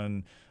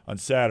on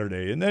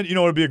Saturday. And then,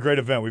 it'll be a great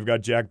event. We've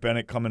got Jack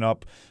Bennett coming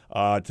up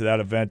to that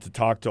event to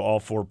talk to all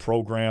 4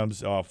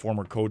 programs,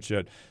 former coach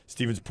at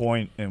Stevens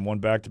Point and won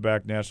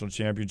back-to-back national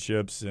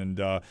championships. And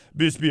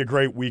this will be a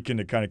great weekend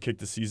to kind of kick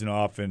the season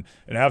off and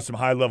have some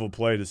high-level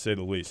play, to say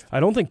the least. I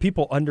don't think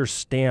people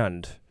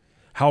understand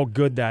how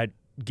good that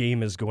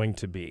game is going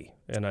to be.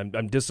 And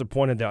I'm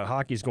disappointed that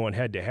hockey's going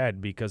head-to-head,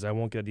 because I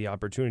won't get the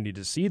opportunity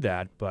to see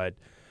that. But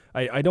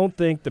I don't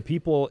think the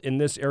people in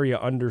this area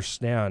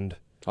understand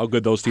how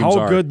good those teams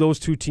are. How good those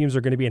 2 teams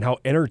are going to be, and how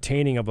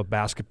entertaining of a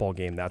basketball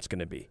game that's going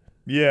to be.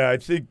 Yeah, I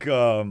think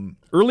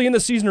early in the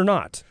season or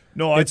not.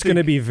 No, it's going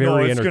to be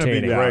very entertaining.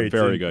 Going to be great.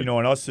 Very good.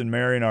 And us and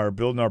Marian are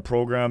building our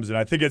programs, and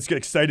I think it's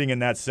exciting in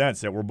that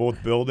sense that we're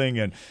both building,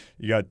 and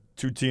you got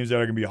 2 teams that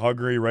are going to be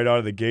hungry right out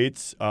of the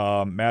gates,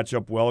 match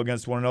up well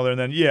against one another, and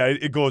then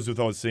it goes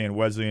without saying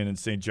Wesleyan and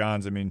St.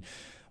 John's. I mean,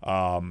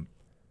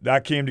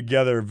 that came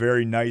together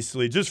very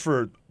nicely, just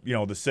for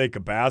the sake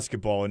of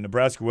basketball. And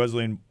Nebraska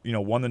Wesleyan,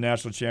 won the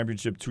national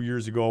championship 2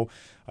 years ago.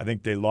 I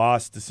think they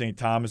lost to St.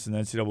 Thomas in the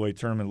NCAA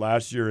tournament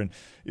last year. And,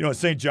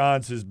 St.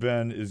 John's has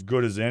been as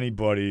good as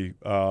anybody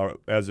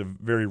as of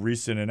very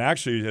recent, and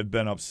actually had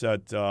been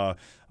upset.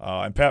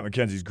 And Pat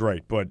McKenzie's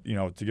great, but,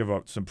 to give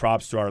up some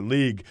props to our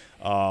league,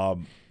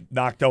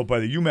 knocked out by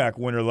the UMAC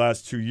winner the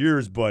last 2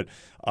 years. But,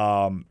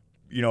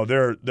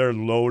 they're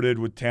loaded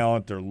with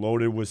talent. They're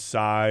loaded with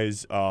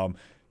size.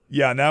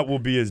 And that will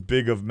be as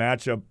big of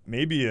matchup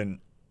maybe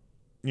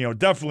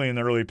definitely in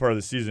the early part of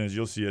the season as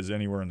you'll see as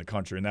anywhere in the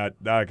country, and that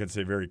I can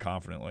say very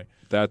confidently.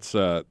 That's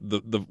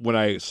when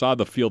I saw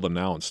the field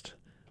announced,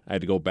 I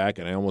had to go back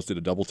and I almost did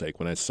a double take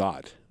when I saw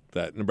it,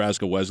 that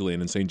Nebraska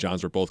Wesleyan and St.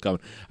 John's were both coming.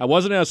 I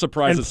wasn't as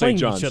surprised and at St.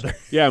 John's. Each other.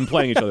 Yeah, and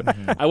playing each other.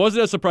 I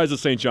wasn't as surprised at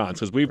St. John's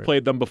because we've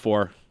played them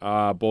before,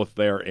 both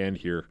there and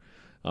here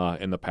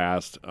in the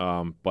past.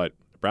 But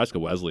Nebraska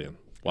Wesleyan,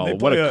 wow,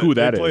 what a coup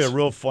that is. They play a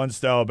real fun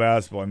style of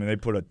basketball. I mean, they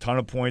put a ton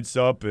of points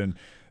up, and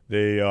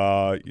they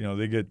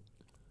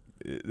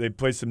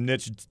play some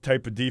niche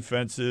type of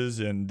defenses,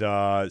 and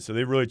so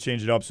they really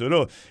change it up.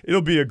 So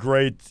it'll be a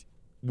great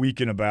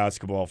weekend of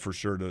basketball for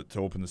sure to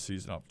open the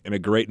season up. And a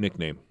great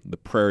nickname, the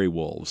Prairie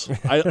Wolves.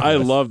 I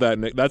love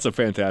that. That's a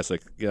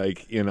fantastic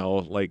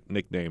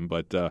nickname.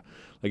 But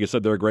like I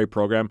said, they're a great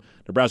program.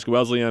 Nebraska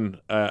Wesleyan,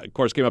 of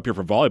course, came up here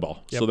for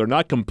volleyball, so they're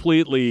not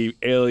completely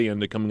alien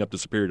to coming up to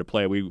Superior to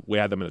play. We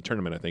had them in a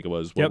tournament, I think it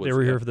was. They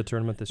were here for the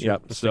tournament this year.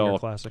 The Senior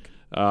Classic.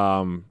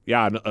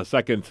 A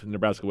second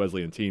Nebraska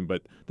Wesleyan team,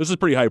 but this is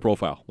pretty high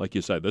profile, like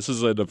you said. This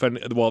is not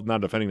a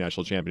defending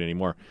national champion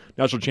anymore.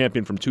 National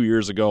champion from 2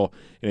 years ago,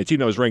 and a team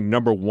that was ranked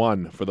number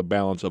 1 for the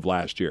balance of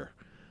last year.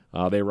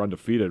 They were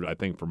undefeated, I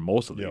think, for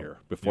most of the year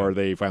before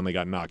they finally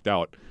got knocked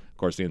out. Of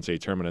course, the NCAA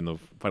tournament in the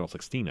Final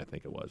 16, I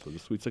think it was. Was it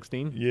Sweet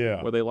 16?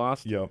 Yeah. Where they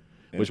lost? Yeah.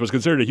 Which was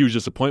considered a huge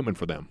disappointment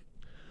for them.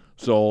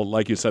 So,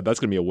 like you said, that's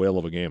going to be a whale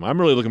of a game. I'm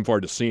really looking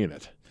forward to seeing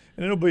it.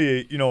 And it'll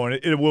be, and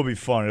it will be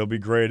fun. It'll be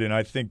great. And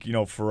I think,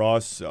 for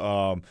us,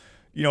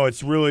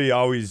 it's really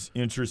always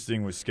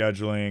interesting with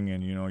scheduling,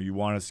 and, you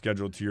want to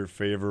schedule to your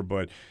favor.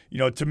 But,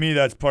 to me,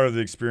 that's part of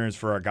the experience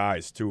for our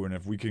guys, too. And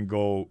if we can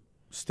go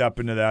step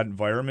into that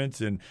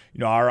environment, and,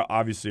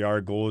 obviously our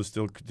goal is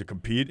still to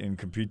compete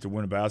to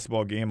win a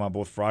basketball game on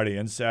both Friday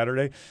and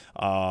Saturday.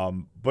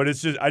 But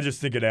I just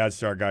think it adds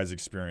to our guys'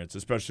 experience,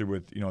 especially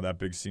with, that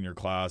big senior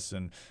class.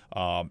 And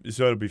so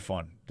it'll be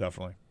fun,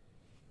 definitely.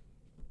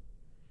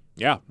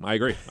 Yeah, I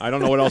agree. I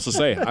don't know what else to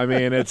say. I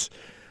mean, it's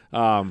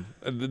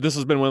this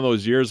has been one of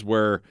those years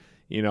where,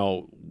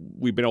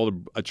 we've been able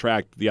to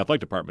attract the athletic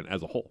department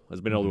as a whole, has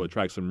been able to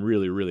attract some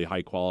really, really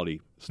high-quality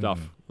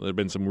stuff. There have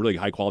been some really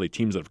high-quality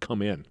teams that have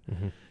come in,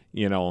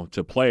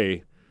 to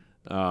play,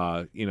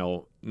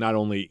 not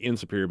only in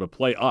Superior, but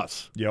play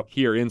us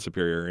here in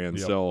Superior. And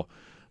so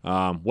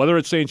whether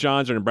it's St.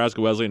 John's or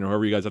Nebraska Wesleyan or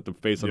whoever you guys have to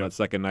face on that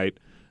second night,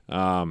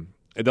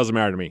 it doesn't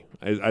matter to me.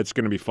 It's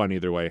going to be fun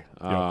either way.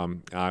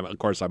 Of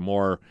course, I'm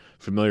more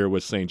familiar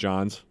with St.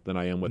 John's than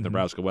I am with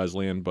Nebraska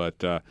Wesleyan, but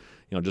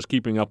just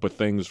keeping up with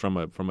things from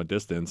a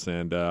distance,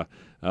 and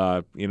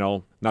not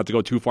to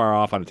go too far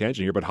off on a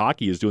tangent here, but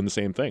hockey is doing the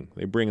same thing.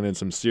 They're bringing in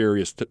some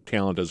serious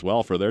talent as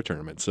well for their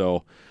tournament.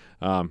 So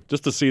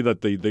just to see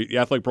that the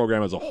athletic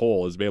program as a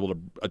whole is able to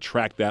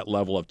attract that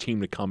level of team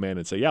to come in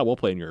and say, yeah, we'll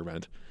play in your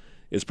event,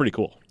 is pretty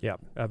cool. Yeah,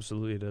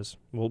 absolutely it is.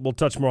 We'll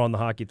touch more on the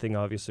hockey thing,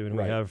 obviously, when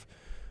we have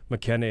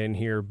McKenna in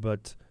here,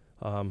 but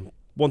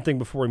one thing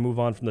before we move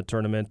on from the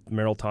tournament, the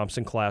Merrill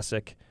Thompson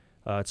Classic.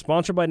 It's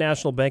sponsored by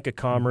National Bank of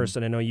Commerce,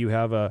 and I know you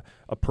have a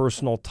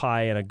personal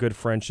tie and a good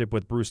friendship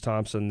with Bruce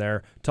Thompson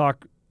there.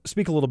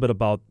 Speak a little bit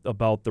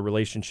about the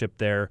relationship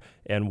there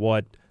and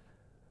what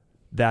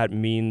that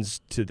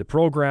means to the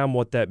program,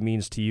 what that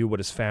means to you, what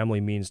his family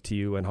means to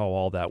you, and how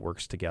all that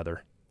works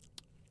together.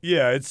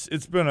 Yeah,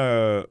 it's been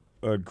a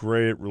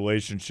great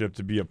relationship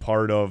to be a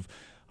part of.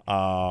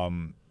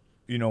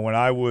 When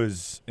I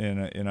was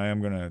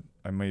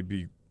I may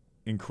be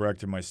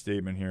incorrect in my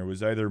statement here. It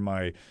was either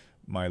my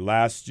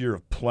last year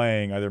of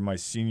playing, either my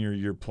senior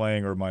year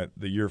playing or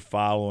the year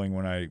following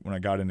when I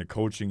got into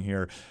coaching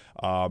here,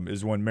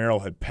 is when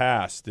Merrill had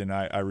passed, and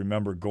I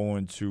remember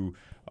going to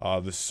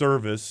the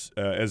service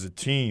as a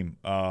team,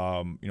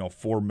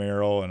 for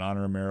Merrill and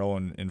honor Merrill,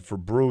 and for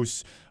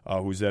Bruce,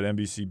 who's at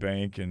NBC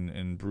Bank,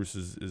 and Bruce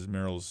is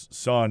Merrill's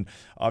son.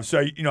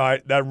 So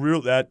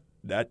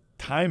that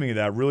timing of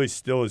that really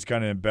still is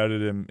kind of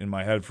embedded in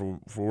my head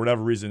for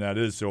whatever reason that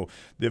is. So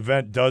the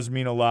event does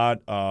mean a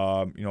lot.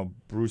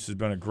 Bruce has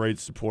been a great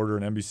supporter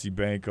in NBC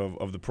Bank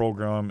of the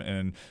program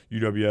and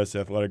UWS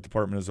athletic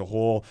department as a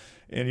whole.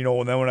 And,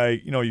 and then when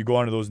you go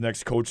on to those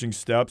next coaching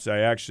steps, I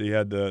actually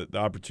had the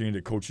opportunity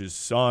to coach his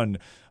son,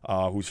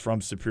 who's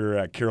from Superior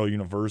at Carroll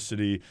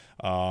University.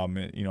 I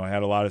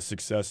had a lot of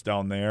success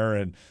down there.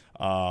 And,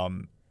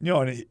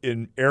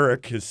 and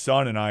Eric, his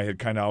son, and I had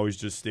kind of always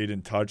just stayed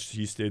in touch.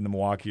 He stayed in the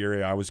Milwaukee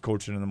area. I was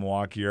coaching in the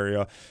Milwaukee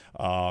area.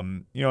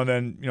 And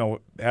then,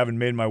 having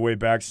made my way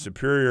back to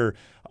Superior,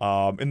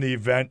 and the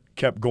event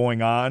kept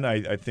going on.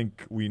 I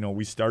think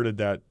we started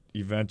that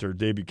event, or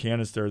Dave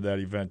Buchanan started that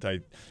event.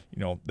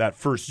 That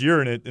first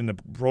year in it, and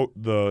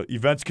the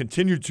events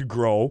continued to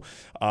grow.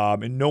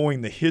 And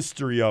knowing the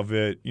history of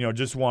it,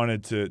 just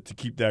wanted to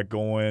keep that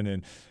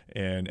going.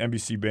 And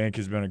NBC Bank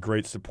has been a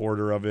great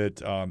supporter of it.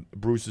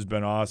 Bruce has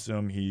been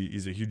awesome.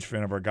 He's a huge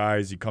fan of our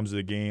guys. He comes to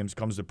the games,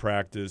 comes to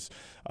practice,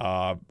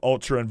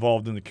 ultra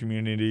involved in the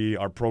community.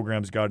 Our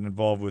program's gotten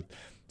involved with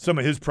some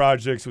of his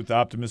projects with the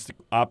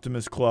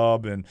Optimist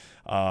Club. And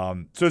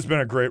so it's been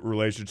a great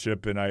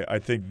relationship. And I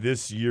think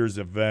this year's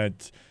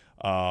event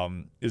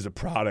is a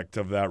product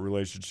of that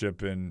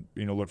relationship, and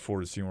look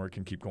forward to seeing where it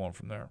can keep going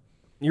from there.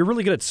 You're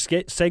really good at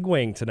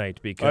segueing tonight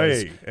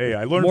because hey,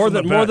 I learned more from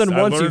than the more best. than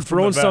I once learned you've from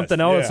the thrown something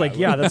best. out. Yeah. It's like,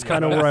 that's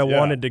kind of where I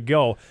wanted to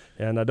go.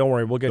 And don't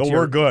worry, we'll get you.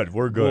 We're good.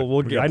 We're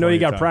good. I know you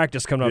got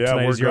practice coming up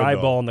tonight. We're As your good,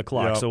 eyeball though. on the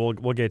clock, Yep. so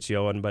we'll get you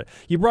on. But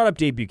you brought up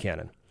Dave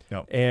Buchanan,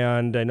 Yep.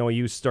 and I know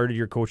you started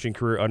your coaching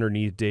career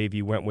underneath Dave.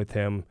 You went with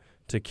him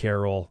to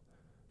Carroll.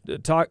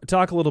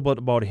 Talk a little bit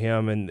about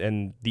him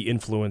and the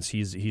influence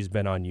he's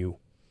been on you.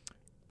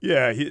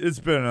 Yeah, it's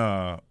been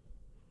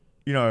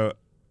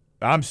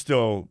I'm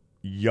still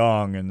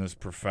young in this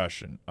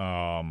profession.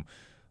 But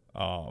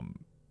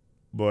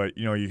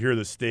you hear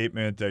the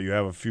statement that you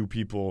have a few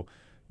people,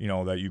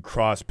 that you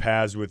cross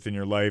paths with in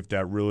your life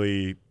that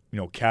really,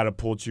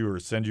 catapult you or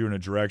send you in a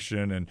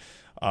direction. And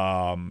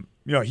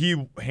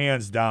he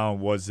hands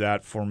down was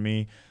that for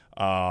me,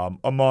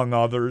 among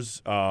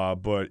others.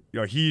 But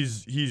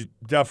he's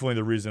definitely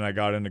the reason I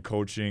got into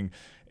coaching.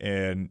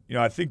 And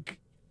I think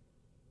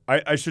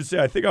I should say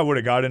I think I would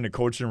have got into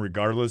coaching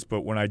regardless.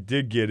 But when I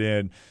did get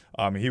in,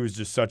 he was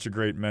just such a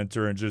great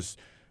mentor and just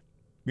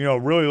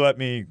really let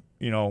me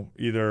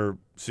either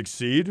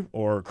succeed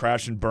or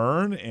crash and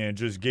burn, and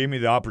just gave me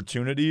the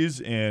opportunities,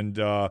 and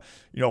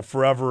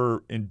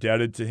forever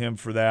indebted to him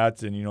for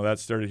that. And that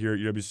started here at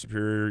UW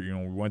Superior.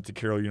 We went to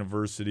Carroll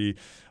University.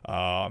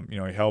 He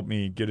helped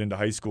me get into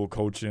high school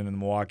coaching in the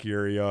Milwaukee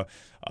area.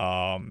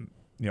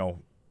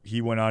 He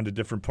went on to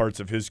different parts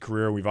of his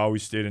career. We've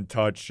always stayed in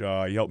touch. He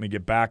helped me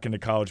get back into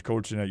college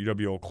coaching at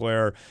UW Eau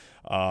Claire.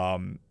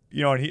 And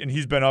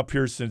he's been up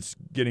here since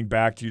getting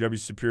back to UW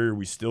Superior.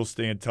 We still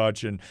stay in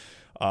touch, and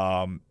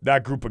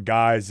that group of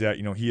guys that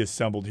he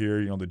assembled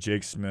here, the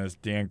Jake Smiths,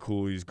 Dan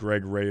Cooley's,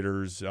 Greg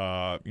Raiders,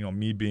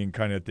 me being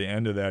kind of at the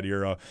end of that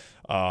era,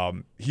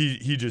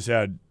 he just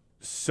had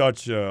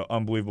such an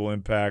unbelievable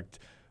impact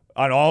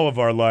on all of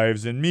our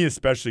lives, and me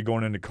especially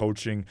going into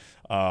coaching.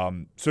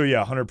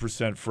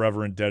 100%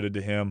 forever indebted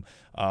to him,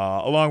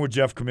 along with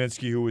Jeff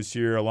Kaminsky, who was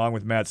here, along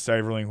with Matt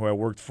Seiverling, who I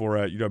worked for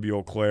at UW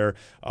Eau Claire.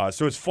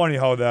 So it's funny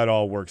how that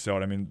all works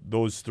out. I mean,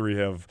 those three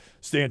have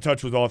stayed in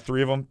touch with all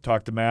three of them.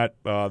 Talked to Matt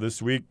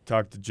this week,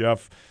 talked to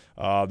Jeff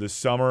this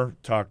summer,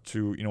 talked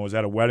to, was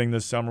at a wedding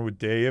this summer with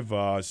Dave.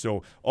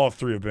 So all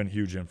three have been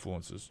huge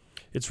influences.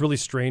 It's really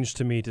strange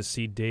to me to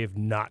see Dave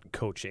not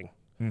coaching.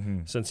 Mm-hmm.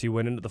 Since he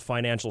went into the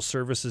financial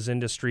services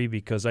industry,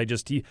 because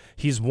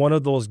he's one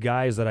of those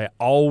guys that I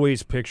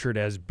always pictured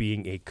as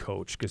being a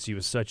coach, because he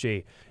was such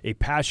a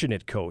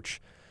passionate coach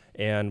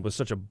and was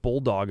such a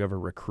bulldog of a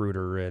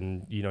recruiter.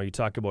 And, you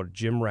talk about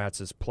gym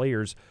rats as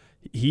players.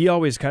 He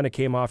always kind of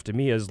came off to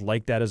me as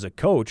like that as a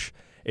coach.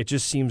 It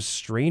just seems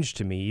strange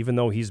to me, even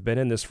though he's been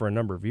in this for a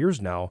number of years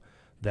now,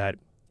 that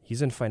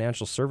he's in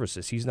financial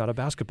services. He's not a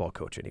basketball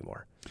coach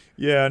anymore.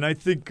 Yeah, and I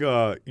think,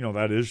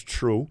 that is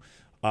true.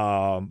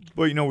 But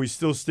we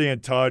still stay in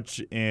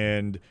touch,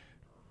 and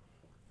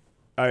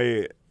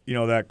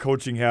that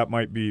coaching hat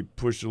might be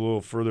pushed a little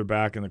further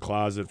back in the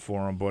closet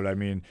for him, but I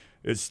mean,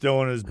 it's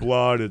still in his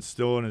blood, it's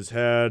still in his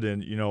head,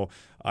 and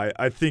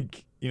I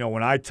think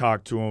when I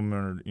talk to him,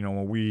 or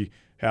when we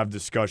have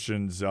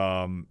discussions,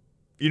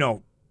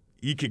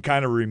 he could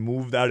kind of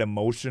remove that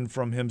emotion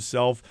from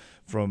himself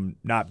from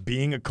not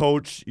being a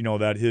coach,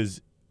 that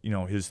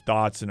his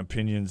thoughts and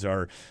opinions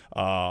are,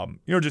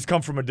 just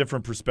come from a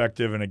different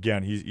perspective. And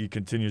again, he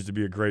continues to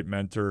be a great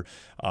mentor.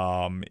 He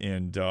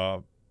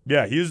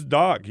was a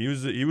dog. He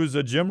was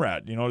a gym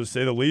rat, to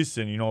say the least.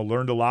 And,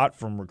 learned a lot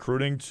from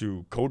recruiting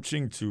to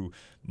coaching to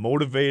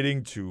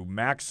motivating to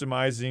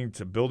maximizing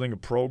to building a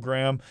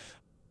program.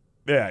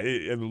 Yeah,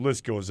 the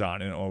list goes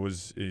on.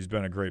 He's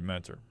been a great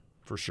mentor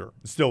for sure.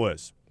 It still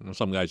is.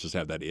 Some guys just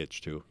have that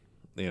itch too.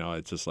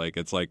 It's just like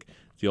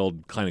the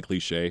old kind of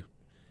cliche.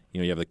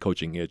 You have the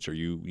coaching itch, or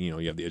you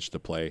have the itch to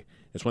play.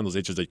 It's one of those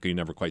itches that you can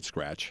never quite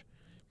scratch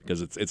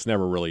because it's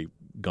never really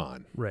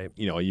gone. Right.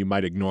 You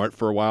might ignore it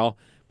for a while,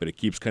 but it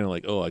keeps kind of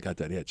like, oh, I got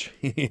that itch.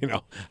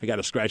 I got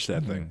to scratch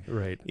that thing.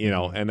 Right.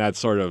 And that's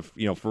sort of,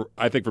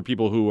 I think for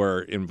people who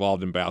are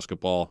involved in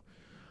basketball,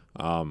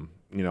 either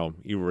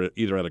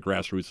at a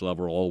grassroots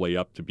level or all the way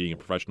up to being a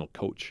professional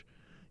coach,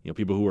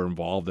 people who are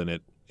involved in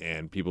it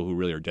and people who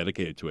really are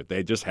dedicated to it,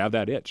 they just have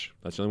that itch.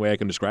 That's the only way I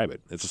can describe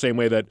it. It's the same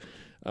way that,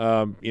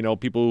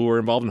 people who are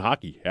involved in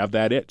hockey have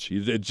that itch.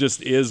 It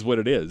just is what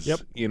it is.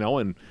 Yep.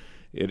 And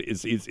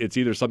it's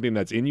either something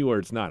that's in you or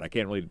it's not. I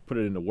can't really put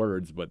it into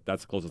words, but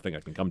that's the closest thing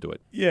I can come to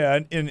it. Yeah,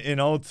 and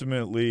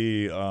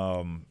ultimately,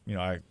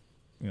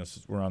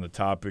 since we're on the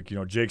topic,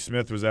 Jake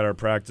Smith was at our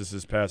practice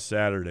this past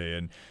Saturday,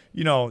 and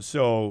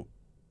so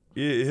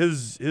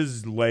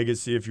his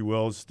legacy, if you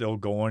will, is still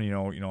going.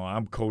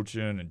 I'm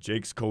coaching and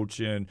Jake's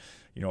coaching.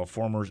 A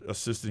former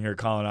assistant here,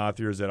 Colin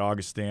Othier, is at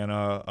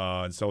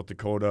Augustana in South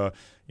Dakota.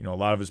 A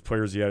lot of his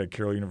players he had at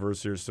Carroll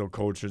University are still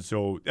coaching.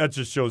 So that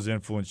just shows the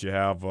influence you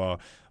have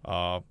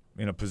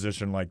in a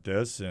position like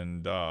this.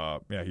 And,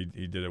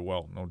 he did it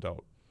well, no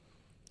doubt.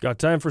 Got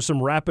time for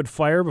some rapid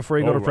fire before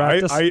you go to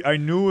practice? I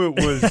knew it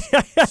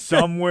was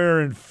somewhere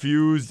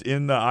infused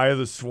in the eye of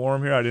the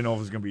swarm here. I didn't know if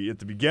it was going to be at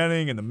the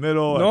beginning, in the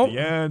middle, at the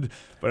end.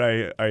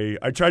 But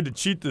I tried to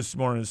cheat this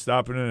morning,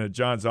 stopping in at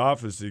John's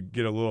office to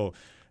get a little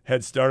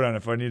head start on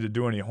if I need to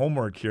do any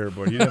homework here,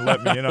 but he didn't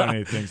let me in on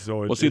anything.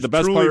 So it's the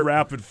best truly part,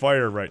 rapid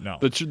fire right now.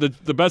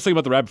 The best thing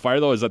about the rapid fire,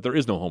 though, is that there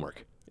is no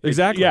homework.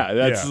 Exactly.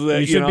 That's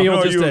you should be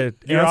able just to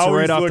answer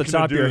right off the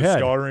top of your head.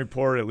 Scouting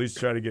report, at least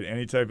try to get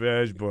any type of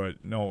edge, but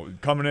no,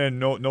 coming in,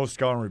 no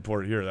scouting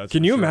report here.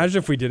 Can you imagine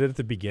if we did it at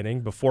the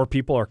beginning before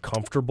people are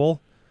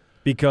comfortable?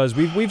 Because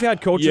we've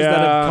had coaches that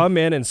have come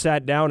in and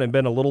sat down and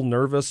been a little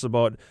nervous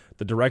about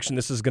the direction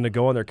this is going to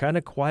go, and they're kind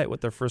of quiet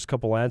with their first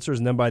couple answers,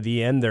 and then by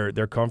the end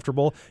they're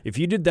comfortable. If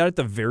you did that at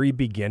the very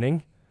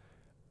beginning,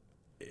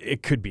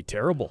 it could be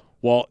terrible.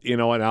 Well,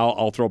 and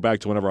I'll throw back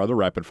to one of our other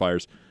rapid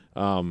fires.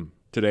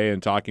 Today,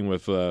 in talking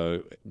with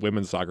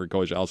women's soccer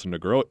coach Alison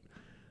DeGroat,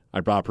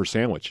 I brought up her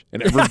sandwich,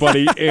 and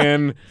everybody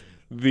in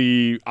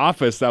the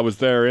office that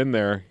was in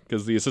there,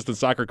 because the assistant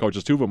soccer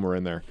coaches, 2 of them were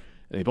in there,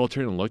 and they both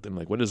turned and looked at me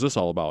like, "What is this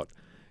all about?"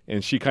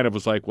 And she kind of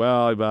was like,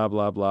 "Well, blah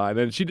blah blah," and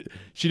then she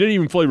didn't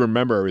even fully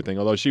remember everything,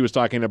 although she was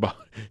talking about.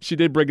 She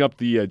did bring up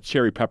the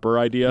cherry pepper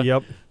idea.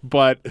 Yep.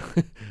 But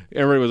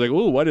everybody was like,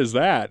 "Ooh, what is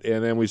that?"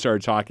 And then we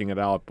started talking it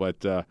out,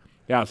 but.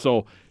 Yeah,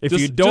 so if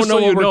you don't know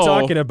what we're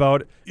talking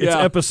about, it's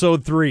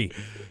episode 3.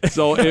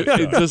 So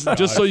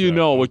just so you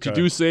know, what you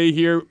do say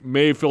here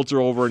may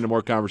filter over into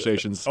more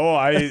conversations. Oh,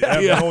 I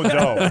have no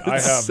doubt. I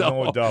have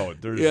no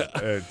doubt.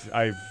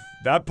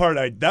 That part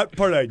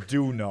I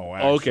do know.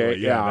 Actually. Okay,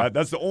 yeah.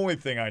 That's the only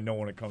thing I know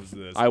when it comes to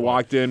this. I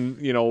walked in,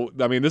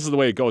 this is the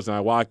way it goes. And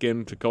I walk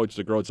into Coach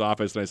DeGroat's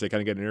office and I say, "Can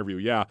I get an interview?"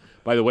 "Yeah.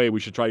 By the way, we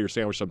should try your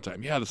sandwich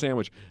sometime." "Yeah, the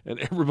sandwich." And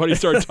everybody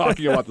started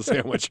talking about the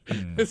sandwich.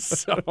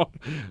 So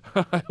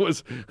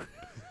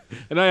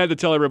and I had to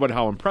tell everybody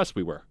how impressed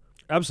we were.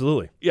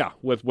 Absolutely. Yeah,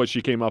 with what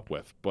she came up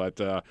with. But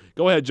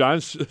go ahead,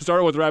 John.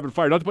 Start with rapid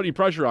fire. Not to put any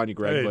pressure on you,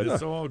 Greg. Hey, but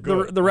it's all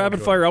good. The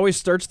rapid fire always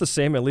starts the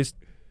same, at least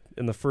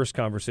in the first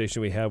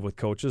conversation we have with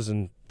coaches,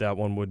 and that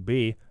one would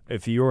be,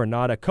 if you are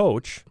not a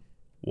coach,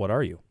 what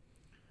are you?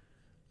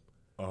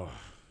 Oh,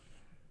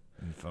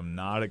 if I'm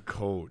not a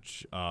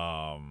coach,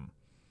 I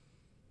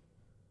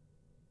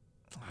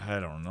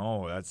don't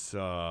know. That's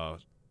I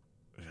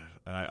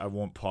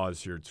won't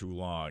pause here too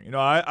long.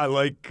 I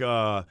like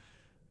for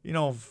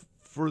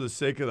the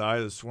sake of the Eye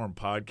of the Swarm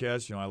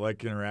podcast, I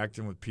like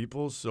interacting with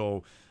people.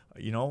 So,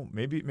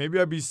 maybe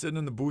I'd be sitting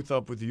in the booth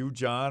up with you,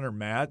 John, or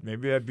Matt.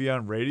 Maybe I'd be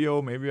on radio.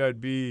 Maybe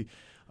I'd be,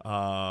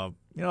 I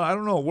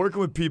don't know, working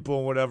with people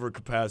in whatever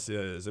capacity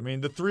it is. I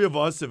mean, the 3 of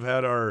us have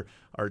had our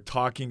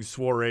talking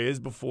soirees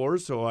before,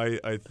 so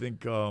I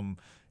think,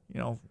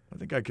 I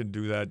think I can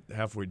do that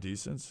halfway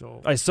decent.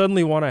 So I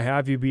suddenly want to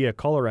have you be a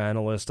color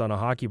analyst on a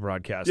hockey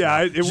broadcast.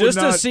 Yeah, just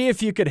to see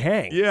if you could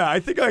hang. Yeah, I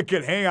think I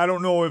could hang. I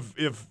don't know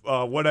if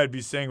what I'd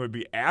be saying would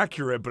be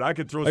accurate, but I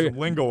could throw some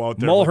lingo out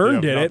there.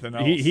 Mulhern did it.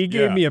 He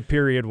gave me a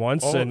period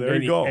once,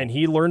 and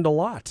he learned a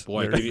lot.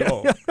 Boy,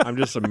 I'm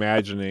just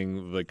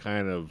imagining the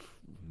kind of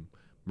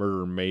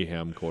murder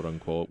mayhem, quote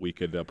unquote, we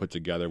could put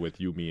together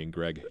with you, me, and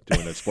Greg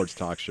doing a sports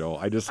talk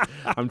show.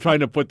 I'm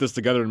trying to put this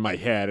together in my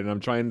head, and I'm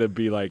trying to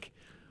be like,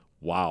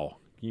 wow,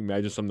 can you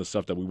imagine some of the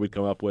stuff that we would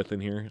come up with in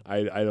here?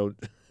 I don't.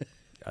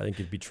 I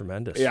think it'd be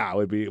tremendous. Yeah, it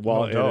would be.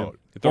 Well,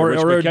 or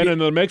Rich McKenna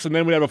into the mix, and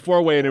then we'd have a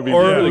 4-way, and it'd be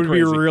really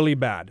crazy. It would be really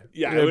bad.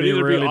 Yeah, it would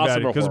either really be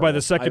awesome bad, because by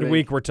the second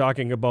week, we're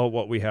talking about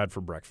what we had for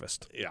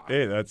breakfast. Yeah.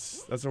 Hey,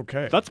 that's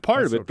okay. That's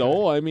part of it,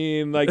 though. I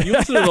mean, like, you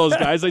listen to those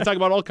guys, they talk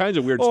about all kinds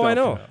of weird stuff. Oh, I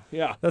know.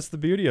 Yeah. That's the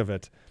beauty of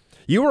it.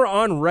 You were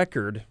on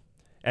record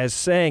as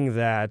saying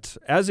that,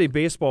 as a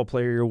baseball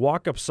player, your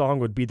walk-up song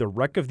would be The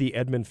Wreck of the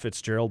Edmund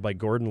Fitzgerald by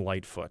Gordon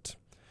Lightfoot.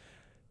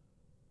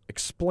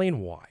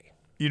 Explain why.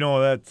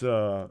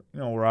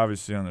 We're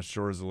obviously on the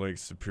shores of Lake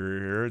Superior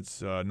here.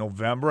 It's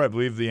November. I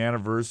believe the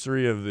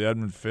anniversary of the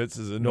Edmund Fitz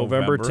is in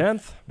November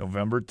 10th.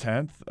 November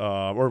 10th.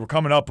 Or we're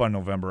coming up on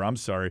November. I'm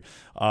sorry.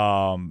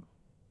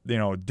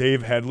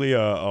 Dave Headley,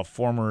 a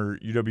former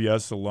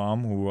UWS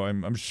alum, who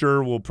I'm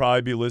sure will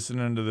probably be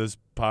listening to this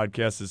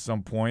podcast at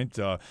some point.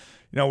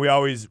 We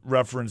always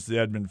reference the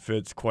Edmund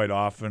Fitz quite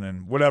often,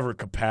 in whatever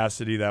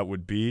capacity that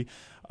would be.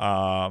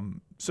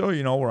 So,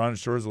 we're on the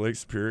shores of Lake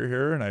Superior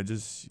here, and I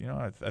just,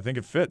 I think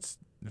it fits.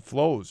 It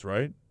flows,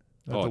 right?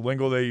 The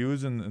lingo they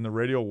use in the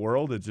radio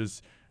world, it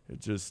just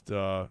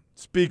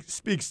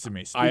speaks to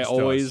me. I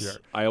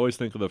always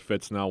think of the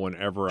Fitz now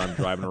whenever I'm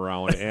driving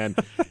around. And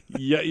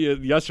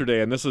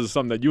yesterday, and this is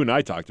something that you and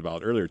I talked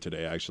about earlier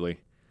today, actually,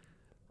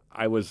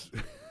 I was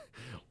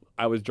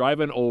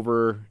driving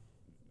over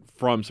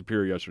from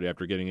Superior yesterday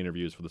after getting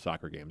interviews for the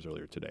soccer games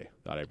earlier today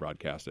that I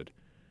broadcasted.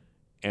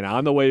 And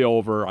on the way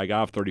over, I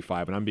got off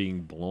 35, and I'm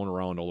being blown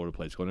around all over the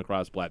place. Going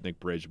across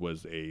Blatnick Bridge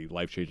was a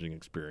life-changing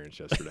experience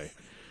yesterday.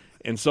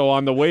 And so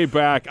on the way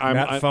back,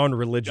 I found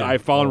religion. I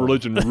found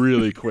religion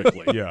really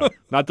quickly. Yeah.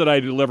 Not that I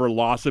ever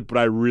lost it, but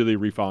I really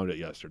refound it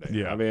yesterday.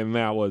 Yeah. I mean,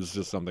 that was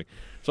just something.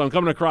 So I'm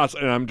coming across,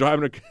 and I'm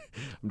driving,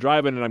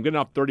 and I'm getting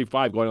off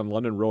 35 going on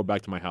London Road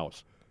back to my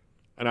house.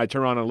 And I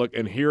turn around and look,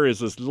 and here is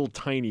this little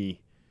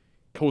tiny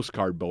Coast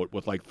Guard boat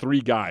with like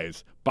 3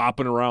 guys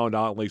bopping around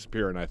out in Lake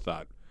Superior, and I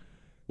thought,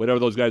 whatever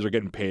those guys are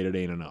getting paid, it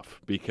ain't enough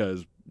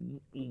because,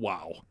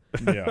 wow.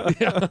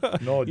 Yeah.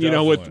 No, you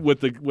know, with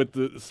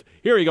the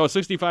here you go,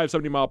 65,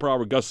 70 mile per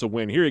hour gusts of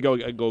wind. Here you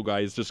go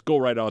guys, just go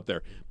right out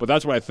there. But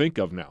that's what I think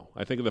of now.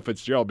 I think of the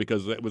Fitzgerald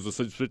because that was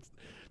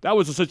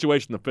the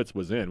situation the Fitz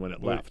was in when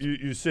it left.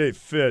 You say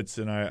Fitz,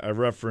 and I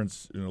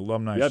reference an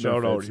alumni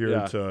shout out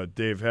here to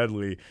Dave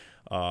Headley.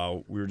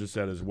 We were just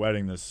at his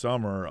wedding this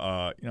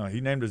summer.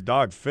 He named his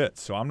dog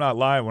Fitz, so I'm not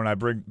lying when I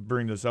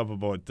bring this up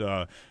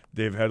about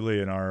Dave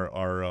Headley and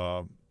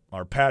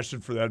our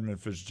passion for the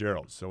Edmund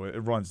Fitzgerald. So it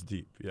runs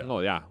deep. Yeah.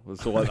 Oh yeah.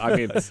 So I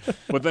mean,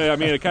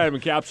 it kind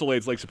of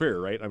encapsulates Lake Superior,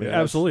 right? I mean,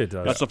 absolutely it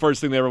does. That's the first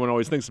thing that everyone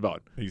always thinks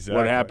about. Exactly.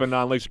 What happened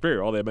on Lake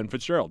Superior? Oh, they Edmund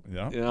Fitzgerald.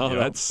 Yeah.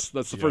 That's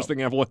the first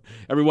thing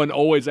everyone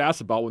always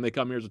asks about when they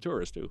come here as a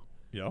tourist too.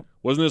 Yeah.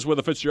 Wasn't this where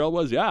the Fitzgerald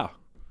was? Yeah.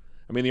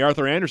 I mean, the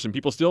Arthur Anderson.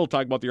 People still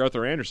talk about the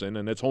Arthur Anderson,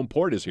 and its home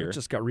port is here. It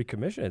just got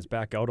recommissioned. It's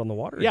back out on the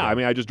water. Yeah, again. I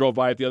mean, I just drove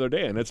by it the other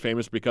day, and it's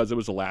famous because it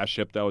was the last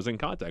ship that was in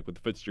contact with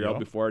the Fitzgerald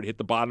before it hit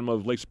the bottom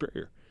of Lake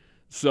Superior.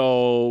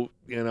 So,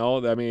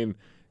 I mean,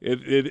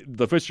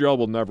 the Fitzgerald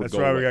will never go That's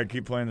why away. we got to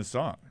keep playing the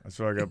song. That's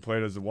why I got to play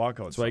it as a walkout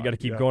song. That's why you got to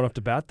keep going up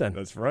to bat then.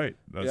 That's right.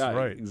 That's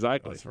right.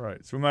 Exactly. That's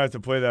right. So we might have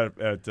to play that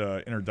at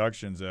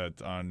introductions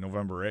on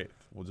November 8th.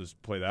 We'll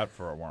just play that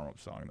for our warm-up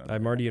song then.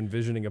 I'm already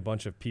envisioning a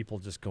bunch of people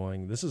just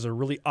going, this is a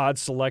really odd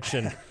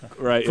selection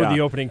right, for the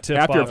opening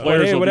tip-off. After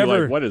players will whatever.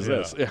 be like, what is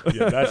this? Yeah,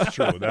 that's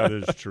true. That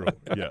is true.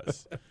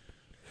 Yes.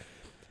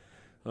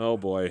 Oh,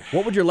 boy.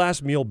 What would your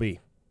last meal be?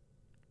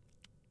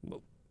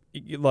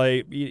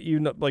 Like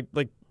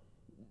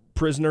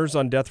prisoners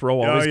on death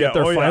row always get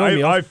their final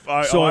meal. I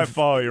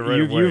follow you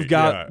right away. You've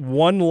got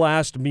one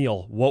last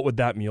meal. What would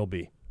that meal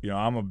be?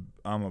 I'm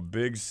a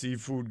big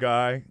seafood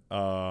guy.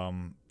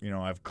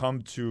 I've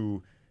come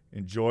to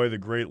enjoy the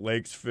Great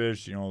Lakes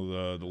fish.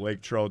 The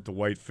lake trout, the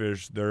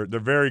whitefish. They're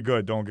very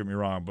good. Don't get me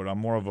wrong, but I'm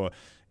more of a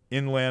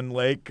inland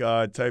lake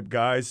type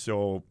guy.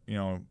 So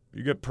you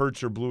get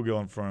perch or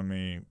bluegill in front of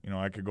me.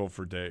 I could go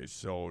for days.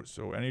 So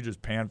any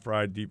just pan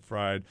fried, deep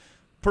fried.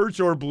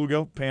 Perch or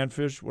bluegill,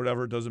 panfish,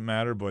 whatever, it doesn't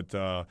matter. But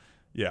that's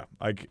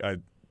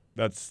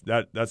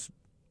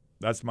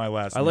my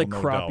last. I meal, like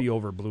no crappie doubt.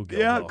 over bluegill.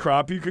 Yeah, though.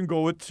 crappie you can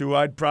go with too.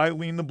 I'd probably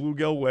lean the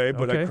bluegill way,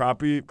 but Okay.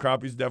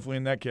 crappie's definitely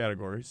in that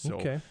category. So,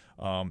 Okay.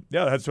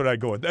 That's what I'd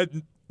go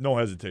with. No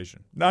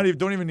hesitation.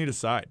 Don't even need a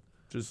side.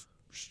 Just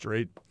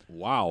straight.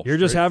 Wow. You're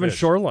just straight having fish.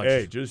 shore lunch.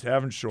 Hey, just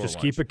having shore Just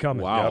lunch. keep it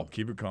coming. Wow. Yep,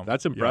 keep it coming.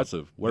 That's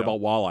impressive. Yep. What Yep.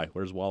 about walleye?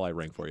 Where's walleye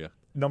rank for you?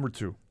 Number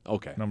 2?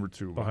 Okay. Number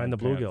 2 Behind the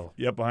pan. bluegill.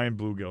 Yep, behind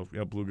bluegill.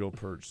 Yep, bluegill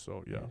perch.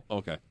 So yeah.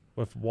 Okay.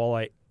 With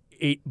walleye,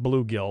 8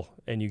 bluegill,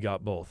 and you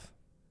got both.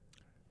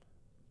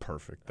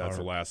 Perfect. That's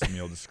the last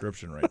meal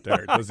description right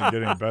there. It doesn't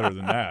get any better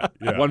than that.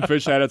 Yeah. One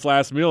fish had its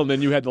last meal, and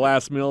then you had the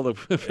last meal.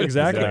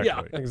 Exactly.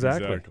 Yeah.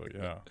 Exactly.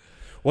 Yeah.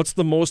 What's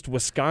the most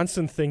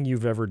Wisconsin thing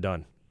you've ever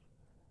done?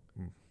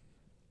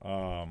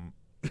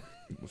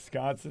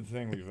 Wisconsin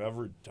thing I've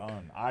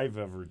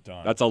ever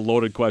done. That's a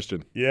loaded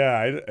question.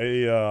 Yeah,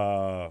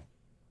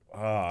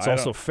 It's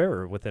also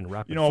fair within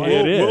rapid fire.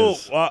 It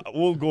is.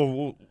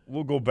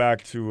 We'll go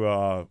back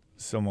to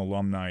some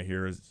alumni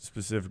here,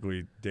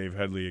 specifically Dave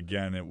Headley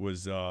again. It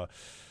was I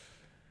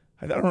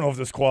don't know if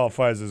this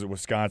qualifies as a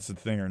Wisconsin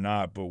thing or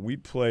not, but we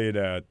played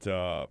at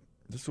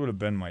this would have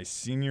been my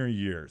senior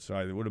year, so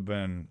it would have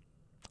been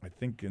I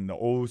think in the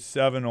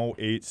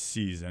 07-08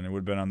 season. It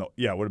would have been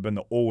it would have been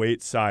the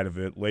 08 side of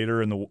it.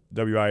 Later in the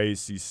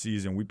WIAC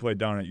season, we played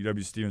down at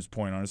UW Stevens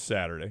Point on a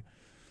Saturday.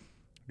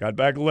 Got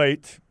back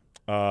late,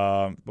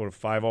 about a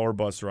 5-hour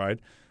bus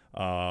ride,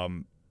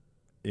 and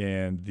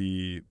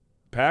the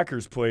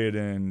Packers played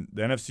in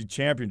the NFC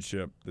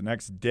Championship the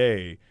next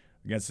day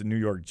against the New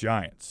York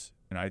Giants.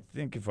 And I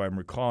think if I'm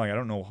recalling, I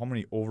don't know how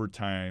many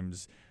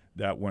overtimes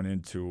that went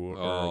into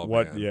or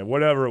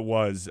whatever it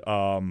was.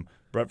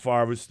 Brett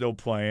Favre was still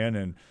playing,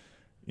 and,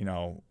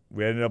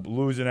 we ended up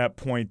losing that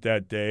point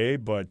that day,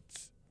 but,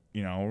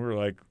 we were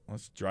like,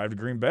 let's drive to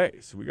Green Bay.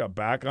 So we got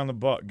back on the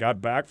bus,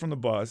 got back from the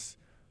bus,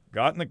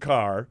 got in the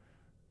car,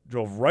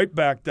 drove right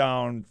back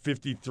down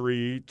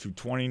 53 to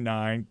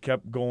 29,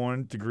 kept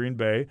going to Green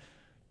Bay,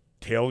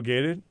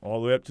 tailgated all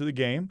the way up to the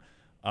game.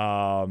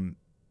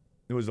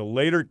 It was a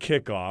later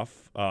kickoff,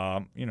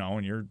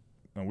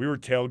 and we were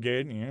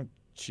tailgating,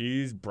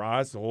 cheese,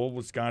 brats, the whole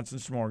Wisconsin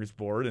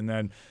smorgasbord, and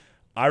then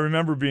I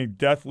remember being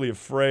deathly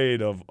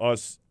afraid of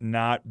us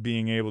not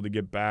being able to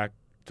get back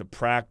to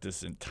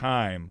practice in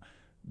time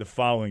the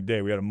following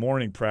day. We had a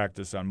morning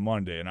practice on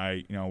Monday,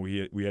 and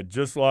we had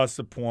just lost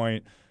the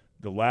point.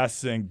 The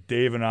last thing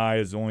Dave and I,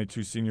 as the only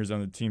 2 seniors on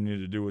the team, needed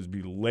to do was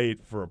be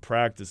late for a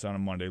practice on a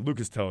Monday.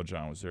 Lucas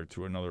Telejohn was there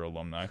too, another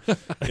alumni.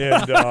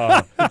 And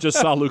I just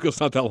saw Lucas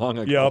not that long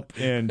ago. Yep,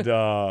 and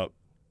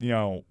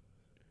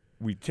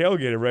we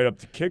tailgated right up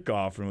to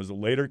kickoff, and it was a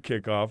later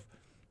kickoff.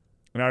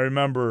 And I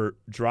remember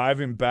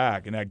driving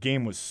back, and that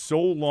game was so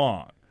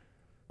long.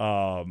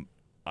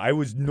 I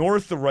was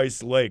north of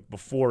Rice Lake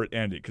before it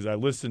ended because I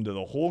listened to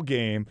the whole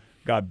game,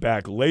 got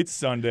back late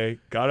Sunday,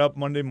 got up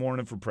Monday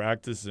morning for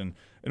practice, and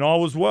and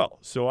all was well.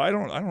 So I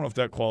don't know if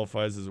that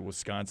qualifies as a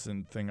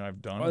Wisconsin thing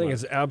I've done. I think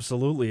it's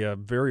absolutely a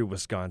very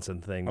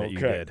Wisconsin thing that you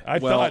did. I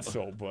thought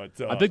so, but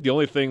I think the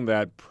only thing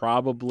that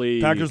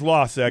probably Packers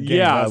lost that game.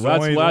 Yeah, that's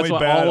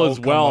what all is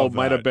well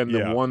might have been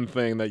the one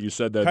thing that you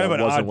said that kind of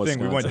an wasn't odd Wisconsin.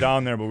 thing. We went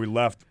down there, but we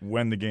left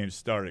when the game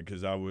started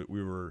because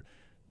we were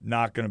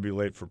not going to be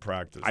late for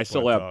practice. I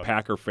still have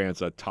Packer fans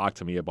that talk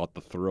to me about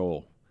the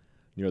throw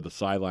near the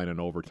sideline in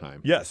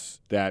overtime.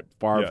 Yes. That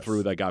Favre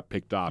threw that got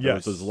picked off. Yes. It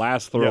was his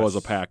last throw as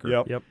a Packer.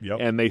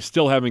 Yep. And they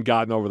still haven't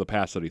gotten over the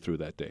pass that he threw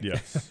that day.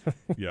 Yes.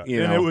 Yeah.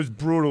 And it was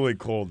brutally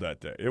cold that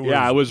day. It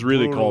was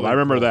really cold. I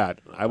remember that.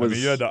 I mean,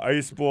 you had the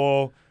Ice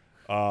Bowl,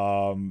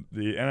 the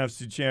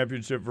NFC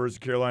Championship versus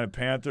Carolina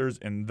Panthers,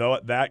 and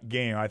that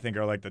game I think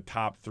are like the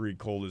top 3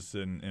 coldest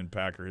in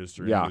Packer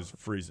history. Yeah. It was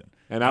freezing.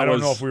 And I don't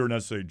know if we were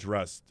necessarily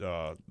dressed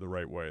the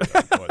right way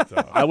there, but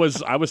I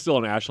was still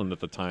in Ashland at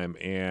the time,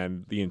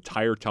 and the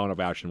entire town of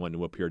Ashland went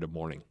into a period of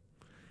mourning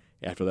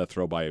after that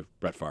throw by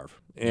Brett Favre.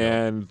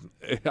 And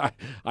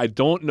I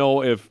don't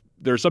know if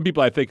there's some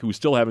people I think who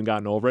still haven't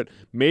gotten over it.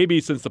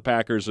 Maybe since the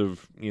Packers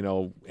have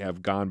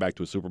gone back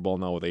to a Super Bowl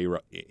now with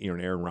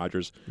Aaron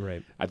Rodgers.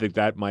 Right. I think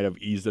that might have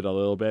eased it a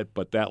little bit.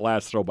 But that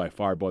last throw by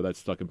Favre, boy, that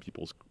stuck in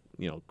people's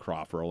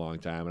craw for a long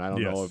time, and I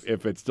don't know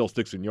if it still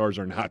sticks in yours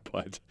or not.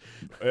 But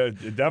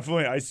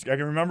definitely, I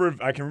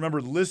can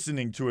remember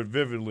listening to it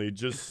vividly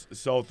just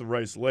south of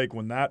Rice Lake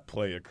when that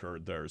play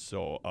occurred there.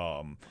 So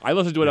I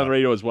listened to it on the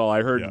radio as well.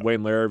 I heard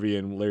Wayne Larrivee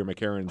and Larry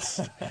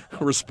McCarron's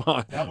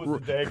response. That was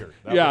the dagger.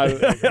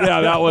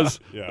 That was.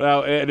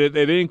 It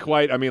didn't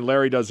quite. I mean,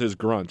 Larry does his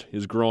grunt,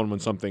 his groan when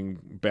something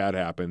bad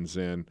happens,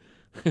 and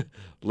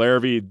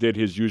Larrivee did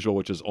his usual,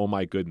 which is "Oh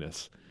my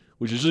goodness,"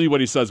 which is usually what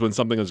he says when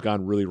something has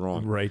gone really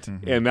wrong. Right.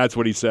 Mm-hmm. And that's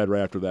what he said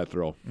right after that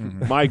throw.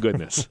 Mm-hmm. My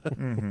goodness.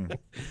 Mm-hmm.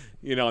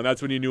 And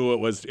that's when you knew it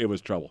was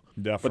trouble.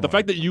 Definitely. But the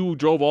fact that you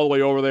drove all the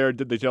way over there,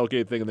 did the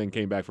tailgate thing, and then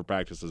came back for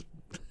practices.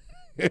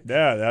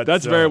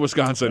 That's very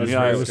Wisconsin. That's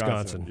very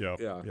Wisconsin.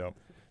 Yep.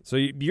 So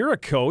you're a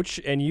coach,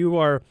 and you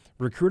are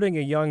recruiting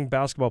a young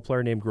basketball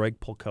player named Greg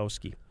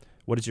Polkowski.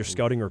 What does your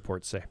scouting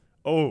report say?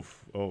 Oh,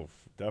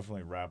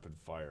 definitely rapid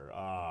fire.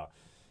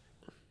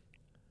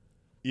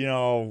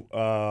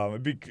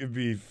 It'd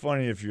be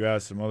funny if you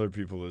asked some other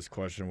people this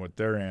question, what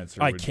their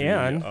answer would be.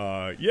 Can.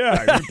 You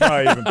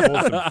probably even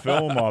pull some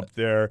film up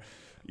there.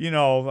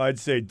 I'd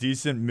say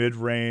decent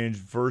mid-range,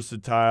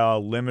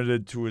 versatile,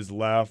 limited to his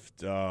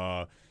left,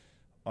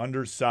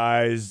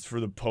 undersized for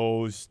the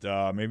post,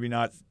 maybe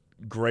not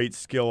great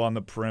skill on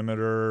the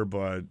perimeter,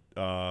 but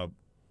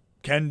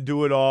can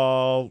do it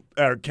all,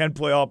 or can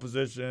play all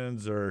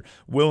positions, or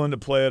willing to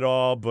play it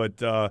all.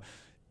 But I'll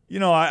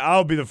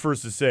be the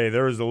first to say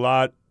there was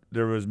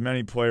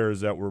many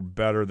players that were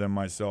better than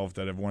myself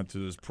that have went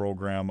through this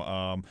program.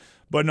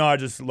 But no, I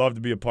just love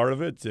to be a part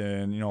of it,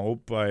 and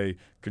hope I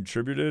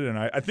contributed. And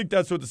I think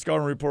that's what the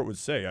scouting report would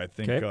say. I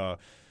think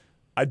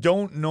I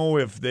don't know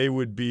if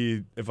I'd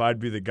be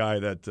the guy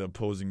that the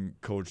opposing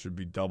coach would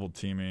be double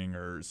teaming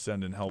or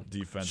sending help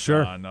defense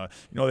on.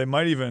 They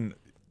might even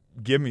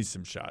give me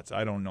some shots.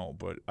 I don't know,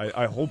 but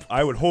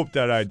I would hope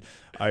that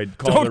I'd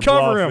call their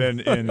bluff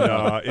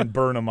and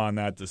burn them on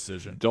that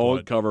decision.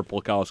 Don't cover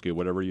Polkowski,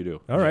 whatever you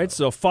do. All right,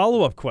 so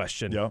follow-up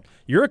question. Yeah.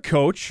 You're a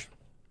coach,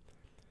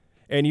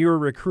 and you're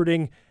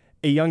recruiting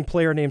a young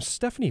player named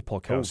Stephanie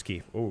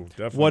Polkowski. Oh,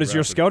 definitely. What does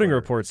your scouting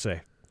report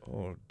say?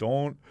 Oh,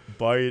 don't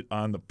bite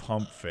on the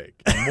pump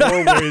fake. In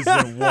more ways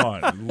than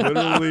one.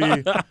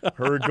 Literally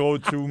her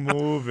go-to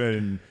move,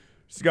 and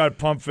she's got a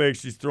pump fake.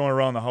 She's throwing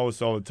around the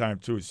house all the time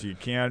too. So you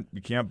can't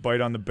bite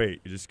on the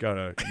bait. You just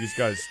gotta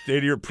stay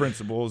to your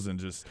principles and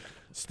just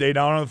stay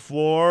down on the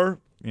floor.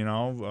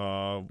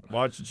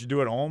 Watch what you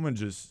do at home and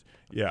just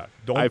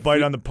don't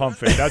bite on the pump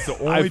fake. That's the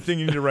only thing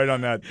you need to write on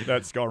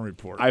that scouting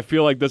report. I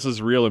feel like this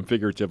is real and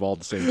figurative all at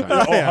the same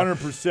time.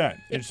 100%.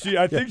 And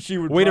I think she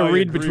would. Way to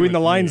read between the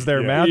lines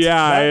there, Matt.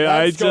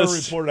 Yeah, that scouting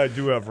report I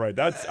do have right.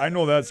 I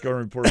know that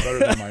scouting report better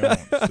than my own.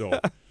 So.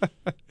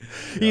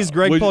 He's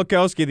Greg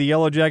Polkowski, the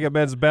Yellow Jacket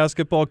men's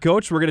basketball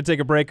coach. We're going to take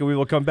a break, and we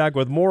will come back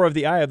with more of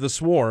the Eye of the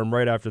Swarm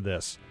right after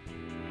this.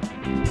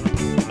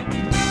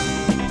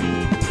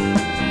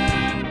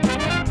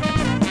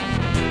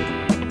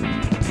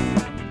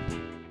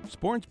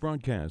 Sports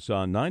broadcasts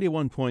on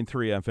 91.3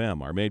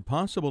 FM are made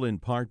possible in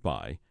part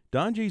by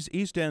Donji's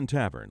East End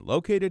Tavern,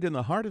 located in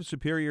the heart of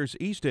Superior's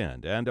East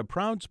End and a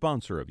proud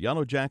sponsor of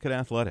Yellow Jacket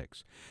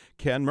Athletics.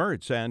 Ken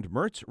Mertz and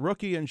Mertz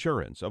Rookie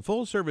Insurance, a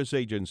full-service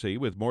agency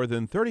with more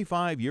than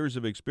 35 years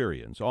of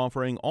experience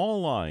offering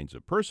all lines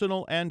of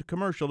personal and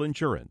commercial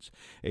insurance.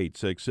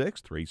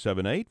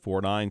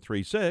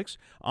 866-378-4936,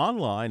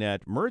 online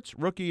at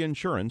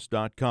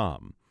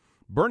mertzrookieinsurance.com.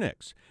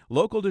 Burnix,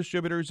 local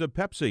distributors of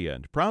Pepsi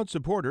and proud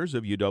supporters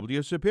of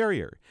UW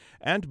Superior.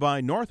 And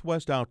by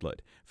Northwest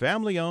Outlet,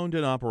 family-owned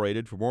and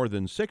operated for more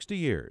than 60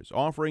 years,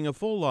 offering a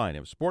full line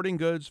of sporting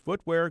goods,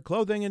 footwear,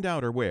 clothing, and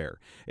outerwear.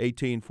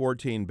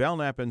 1814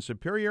 Belknap and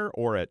Superior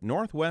or at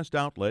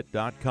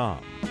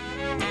northwestoutlet.com.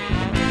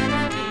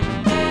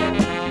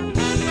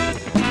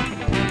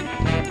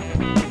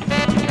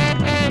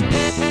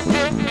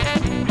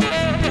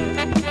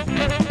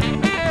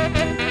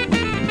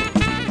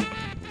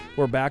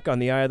 We're back on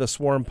the Eye of the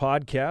Swarm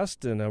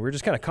podcast, and we're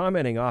just kind of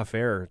commenting off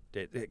air.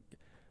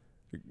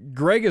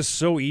 Greg is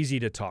so easy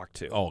to talk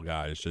to. Oh,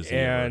 God, it's just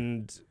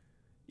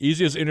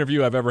easiest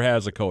interview I've ever had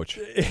as a coach.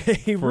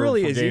 He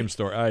really is. Game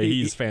story.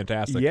 He's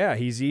fantastic. Yeah,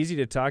 he's easy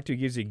to talk to. He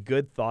gives you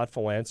good,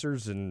 thoughtful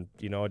answers, and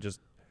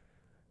just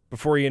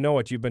before you know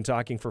it, you've been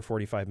talking for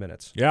 45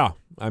 minutes. Yeah,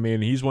 I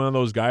mean, he's one of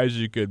those guys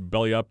you could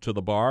belly up to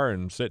the bar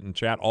and sit and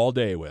chat all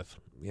day with.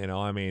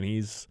 I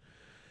mean,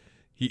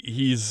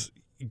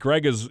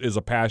 Greg is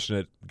a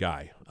passionate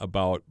guy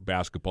about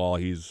basketball.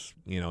 He's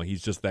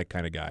just that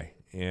kind of guy,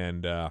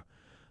 and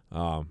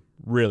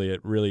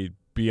really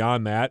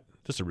beyond that,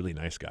 just a really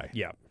nice guy.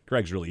 Yeah,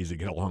 Greg's really easy to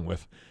get along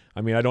with.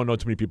 I mean, I don't know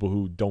too many people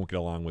who don't get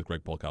along with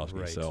Greg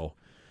Polkowski. Right. So,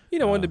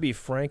 and to be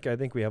frank, I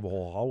think we have a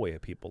whole hallway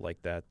of people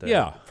like that.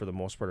 For the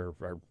most part,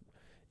 are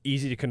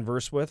easy to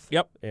converse with.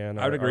 Yep, and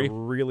I would agree. Are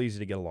real easy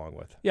to get along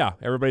with. Yeah,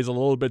 everybody's a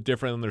little bit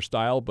different in their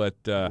style, but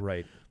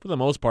right. For the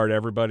most part,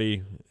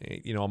 everybody,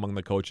 among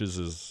the coaches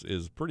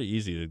is pretty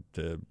easy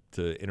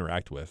to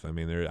interact with. I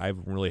mean, I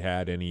haven't really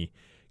had any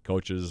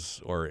coaches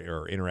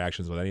or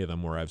interactions with any of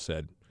them where I've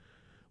said,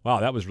 "Wow,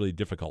 that was really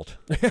difficult."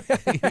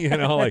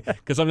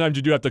 Because sometimes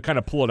you do have to kind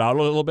of pull it out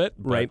a little bit,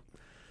 but, right?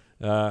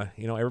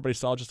 Everybody's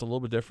style just a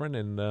little bit different,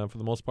 and for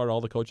the most part, all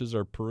the coaches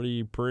are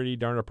pretty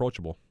darn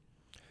approachable.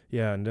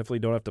 Yeah, and definitely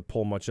don't have to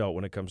pull much out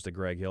when it comes to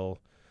Greg.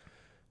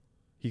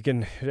 You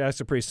can ask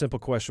a pretty simple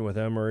question with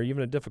him, or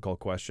even a difficult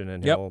question,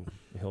 and he'll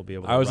be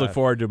able to. I always look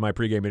forward to my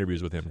pregame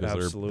interviews with him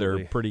because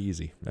they're pretty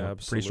easy,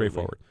 pretty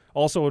straightforward.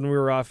 Also, when we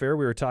were off air,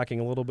 we were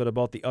talking a little bit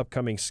about the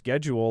upcoming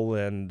schedule,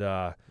 and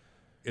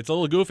it's a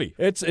little goofy.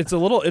 It's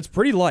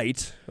pretty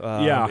light.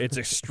 It's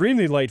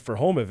extremely light for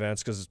home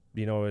events because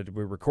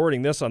we're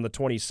recording this on the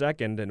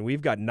 22nd, and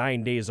we've got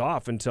 9 days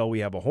off until we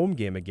have a home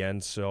game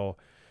again. So.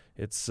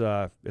 It's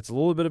a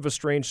little bit of a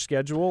strange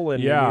schedule,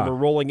 and we're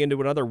rolling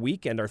into another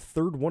weekend, our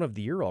third one of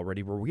the year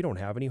already, where we don't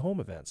have any home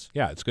events.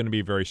 Yeah, it's going to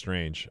be very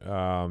strange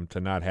to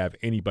not have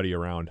anybody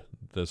around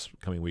this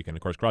coming weekend.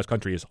 Of course, cross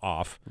country is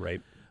off.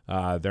 Right.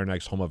 Their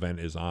next home event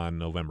is on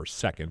November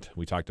 2nd.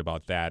 We talked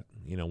about that,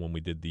 when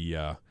we did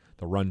the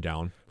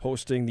rundown.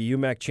 Hosting the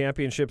UMAC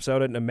Championships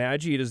out at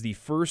Nemadji. It is the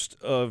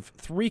first of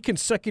 3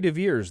 consecutive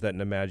years that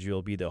Nemadji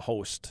will be the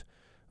host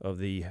of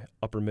the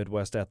Upper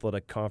Midwest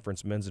Athletic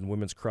Conference Men's and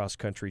Women's Cross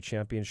Country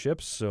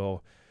Championships.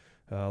 So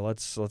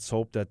let's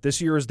hope that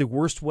this year is the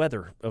worst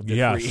weather of the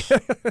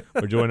 3.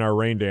 We're doing our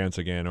rain dance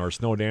again, or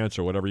snow dance,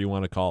 or whatever you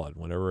want to call it.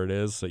 Whatever it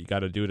is that you got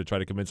to do to try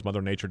to convince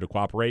Mother Nature to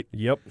cooperate.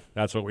 Yep.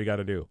 That's what we got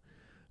to do.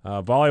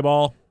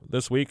 Volleyball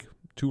this week,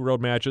 2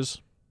 road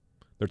matches.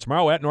 They're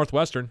tomorrow at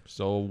Northwestern,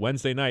 so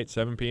Wednesday night,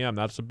 7 p.m.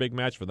 That's a big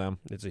match for them.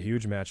 It's a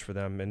huge match for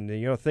them. And,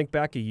 think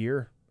back a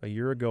year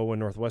ago when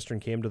Northwestern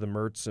came to the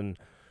Mertz, and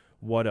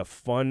what a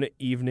fun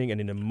evening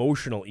and an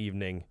emotional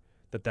evening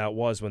that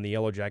was when the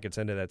Yellow Jackets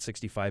ended that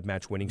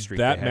 65-match winning streak.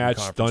 That match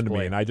stunned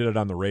me, and I did it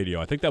on the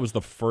radio. I think that was the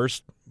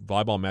first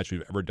volleyball match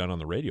we've ever done on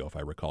the radio, if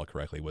I recall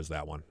correctly, was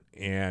that one.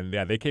 And,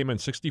 they came in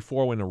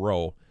 64 in a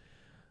row,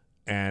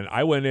 and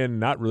I went in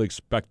not really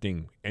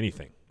expecting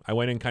anything. I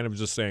went in kind of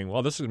just saying,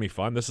 well, this is going to be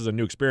fun. This is a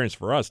new experience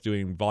for us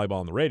doing volleyball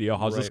on the radio.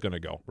 How's this going to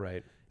go?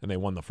 Right. And they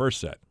won the first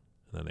set,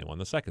 and then they won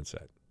the second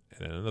set,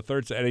 and then the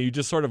third set. And you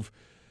just sort of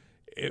 –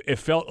 it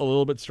felt a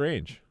little bit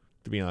strange,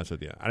 to be honest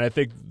with you. And I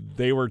think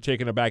they were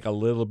taken aback a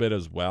little bit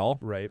as well.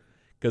 Right.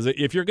 Because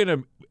if you're going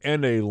to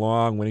end a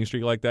long winning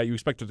streak like that, you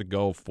expect it to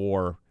go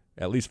for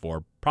at least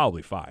 4,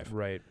 probably 5.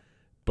 Right.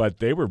 But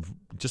they were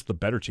just the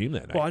better team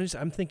that night. Well,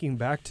 I'm thinking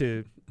back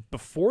to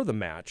before the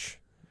match.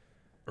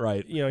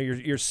 Right.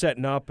 You're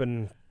setting up,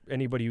 and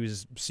anybody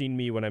who's seen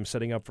me when I'm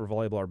setting up for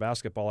volleyball or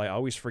basketball, I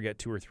always forget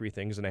 2 or 3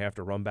 things, and I have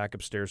to run back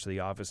upstairs to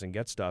the office and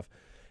get stuff.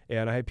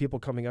 And I had people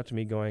coming up to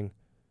me going,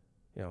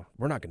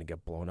 we're not going to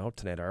get blown out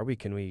tonight, are we?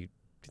 Can we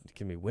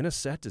win a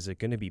set? Is it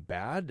going to be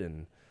bad?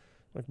 And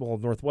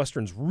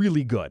Northwestern's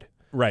really good.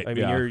 Right. I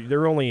mean,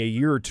 they're only a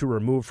year or 2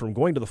 removed from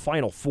going to the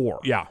Final Four.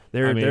 Yeah.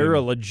 They're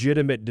a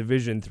legitimate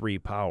Division III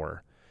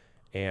power,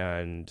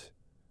 and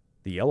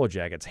the Yellow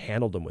Jackets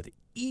handled them with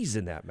ease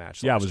in that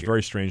match. Yeah, it was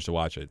very strange to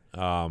watch it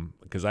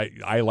because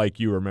I like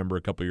you remember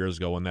a couple of years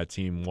ago when that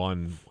team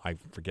won. I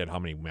forget how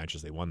many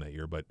matches they won that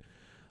year, but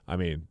I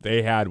mean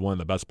they had one of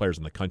the best players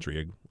in the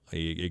country.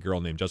 A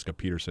girl named Jessica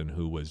Peterson,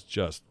 who was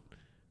just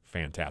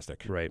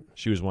fantastic. Right.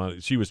 She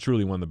was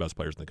truly one of the best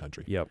players in the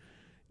country. Yep.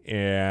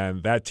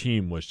 And that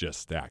team was just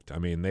stacked. I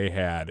mean, they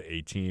had a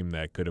team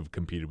that could have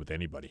competed with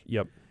anybody.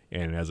 Yep.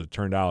 And as it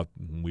turned out,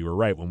 we were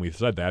right when we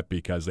said that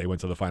because they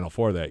went to the Final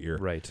Four that year.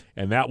 Right.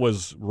 And that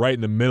was right in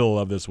the middle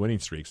of this winning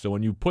streak. So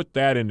when you put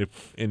that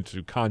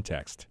into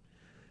context,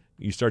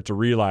 you start to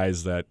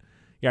realize that,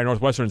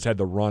 Northwestern's had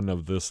the run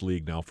of this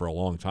league now for a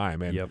long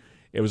time. And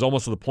it was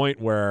almost to the point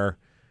where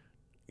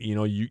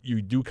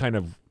you're kind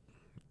of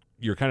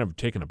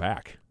taken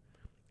aback,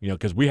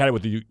 because we had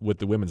it with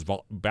the women's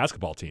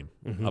basketball team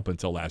up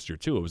until last year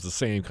too. It was the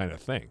same kind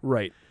of thing,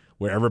 right?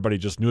 Where everybody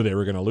just knew they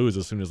were going to lose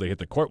as soon as they hit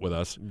the court with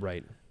us,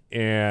 right?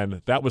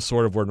 And that was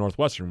sort of where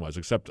Northwestern was,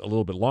 except a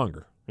little bit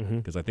longer,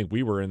 because I think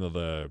we were into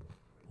the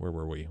Where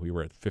were we? We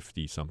were at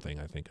 50-something,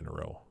 I think, in a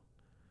row.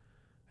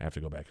 I have to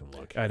go back and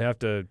look. I'd have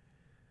to,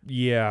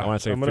 yeah. I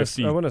want to say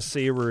 50. I want to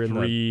say we're in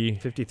the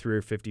 53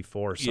 or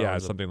 54. Yeah,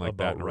 something like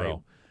that in a row. Right.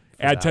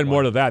 Add 10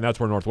 more to that, and that's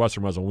where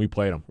Northwestern was when we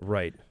played them.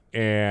 Right.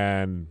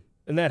 And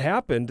that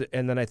happened,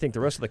 and then I think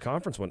the rest of the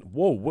conference went,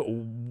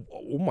 whoa,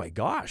 oh my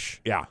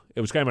gosh. Yeah,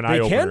 it was kind of an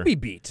eye-opener. They can be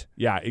beat.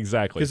 Yeah,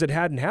 exactly. Because it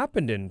hadn't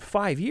happened in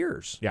 5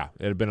 years. Yeah,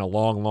 it had been a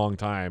long, long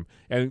time.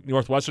 And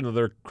Northwestern, to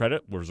their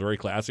credit, was very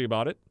classy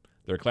about it.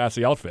 They're a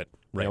classy outfit.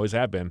 They always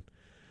have been.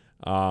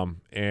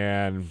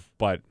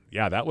 But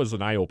yeah, that was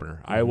an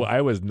eye-opener. Mm-hmm.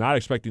 I was not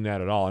expecting that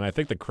at all, and I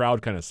think the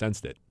crowd kind of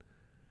sensed it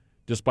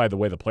just by the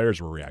way the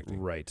players were reacting.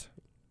 Right.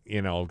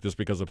 Just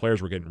because the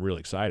players were getting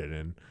really excited,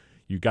 and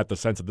you got the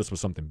sense that this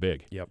was something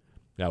big. Yep.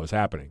 That was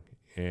happening.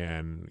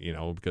 And,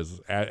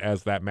 because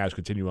as that match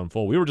continued to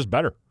unfold, we were just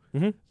better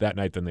that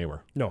night than they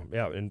were. No,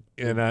 yeah.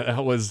 And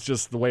that was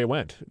just the way it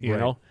went, you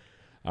know?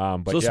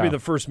 But so this will be the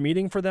first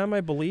meeting for them,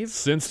 I believe?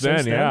 Since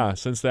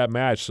that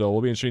match. So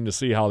we'll be interesting to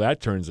see how that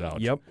turns out.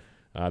 Yep.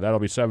 That'll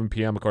be 7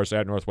 p.m., of course,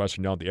 at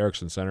Northwestern down at the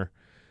Erickson Center.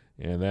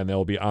 And then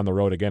they'll be on the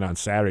road again on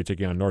Saturday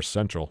taking on North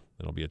Central.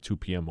 It'll be a 2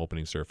 p.m.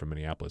 opening serve from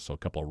Minneapolis. So a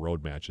couple of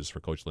road matches for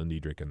Coach Lynn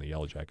Diedrich and the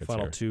Yellow Jackets.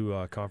 Final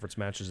two conference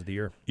matches of the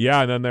year.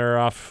 Yeah, and then they're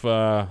off.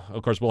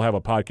 Of course, we'll have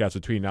a podcast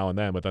between now and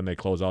then, but then they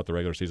close out the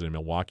regular season in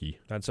Milwaukee.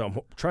 And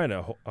so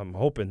I'm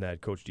hoping that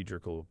Coach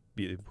Diedrich will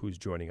be who's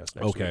joining us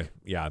next week. Okay,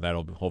 yeah,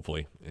 that'll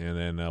hopefully. And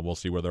then we'll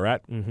see where they're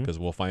at because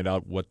we'll find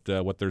out what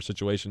their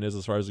situation is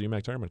as far as the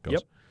UMAC tournament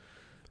goes.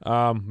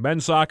 Yep.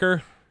 Men's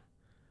soccer,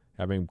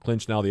 having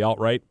clinched now the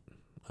outright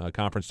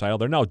conference title.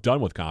 They're now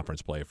done with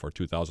conference play for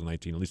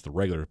 2019, at least the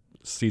regular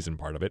season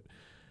part of it.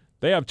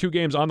 They have 2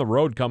 games on the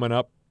road coming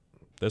up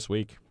this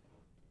week.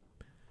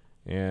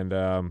 And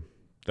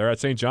they're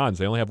at St. John's.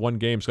 They only have 1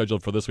 game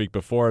scheduled for this week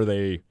before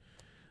we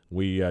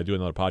do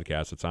another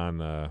podcast. It's on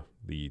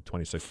the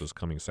 26th, this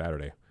coming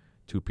Saturday,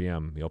 2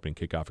 p.m., the opening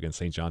kickoff against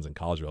St. John's in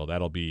Collegeville.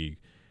 That'll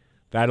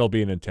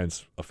be an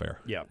intense affair.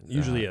 Yeah,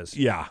 usually is.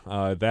 Yeah,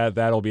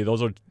 that'll be –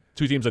 those are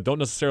 2 teams that don't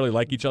necessarily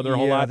like each other a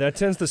whole lot. Yeah, that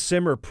tends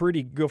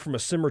to go from a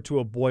simmer to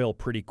a boil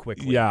pretty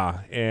quickly.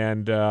 Yeah,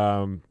 and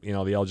the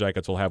Yellow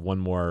Jackets will have one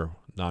more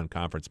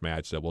non-conference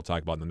match that we'll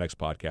talk about in the next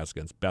podcast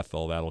against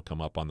Bethel. That'll come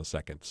up on the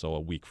 2nd, so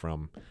a week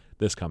from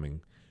this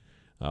coming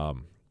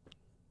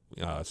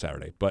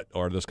Saturday,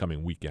 or this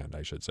coming weekend,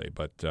 I should say.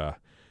 But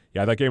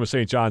that game with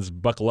St. John's,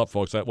 buckle up,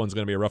 folks. That one's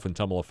going to be a rough and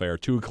tumble affair.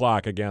 2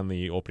 o'clock again,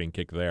 the opening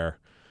kick there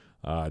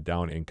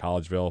down in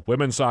Collegeville.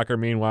 Women's soccer,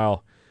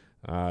 meanwhile.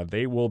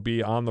 They will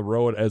be on the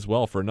road as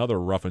well for another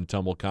rough and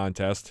tumble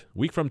contest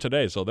week from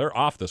today. So they're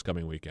off this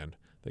coming weekend.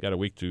 They got a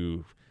week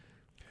to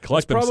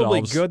collect themselves. It's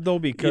probably good, though,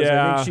 because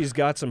I think she's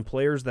got some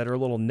players that are a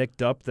little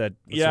nicked up, some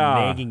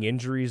nagging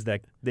injuries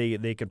that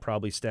they could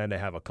probably stand to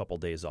have a couple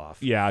days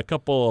off. Yeah, a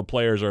couple of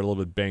players are a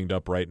little bit banged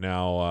up right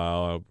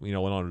now. We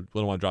don't want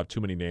to drop too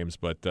many names,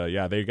 but,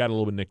 they got a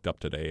little bit nicked up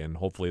today, and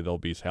hopefully they'll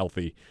be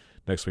healthy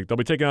next week. They'll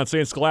be taking on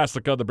St.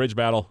 Scholastica, the bridge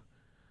battle,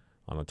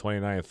 on the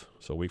 29th,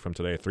 so a week from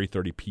today,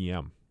 3:30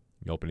 p.m.,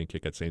 the opening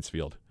kick at Saints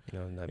Field.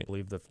 And I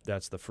believe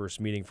that's the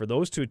first meeting for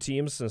those 2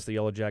 teams since the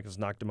Yellow Jackets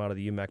knocked them out of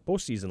the UMAC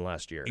postseason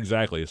last year.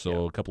 Exactly,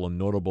 so a couple of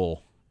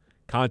notable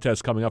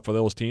contests coming up for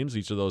those teams,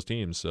 each of those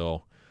teams.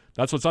 So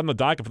that's what's on the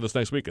docket for this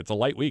next week. It's a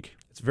light week.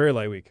 It's a very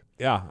light week.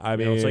 Yeah, I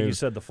mean, it's like you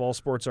said, the fall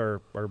sports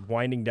are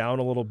winding down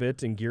a little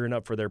bit and gearing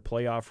up for their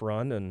playoff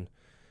run, and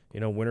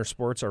winter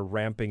sports are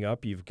ramping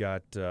up. You've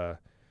got the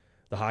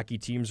hockey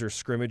teams are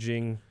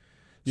scrimmaging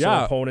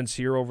some opponents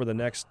here over the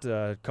next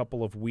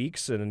couple of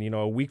weeks, and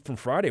a week from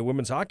Friday,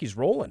 women's hockey's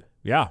rolling.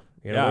 Yeah,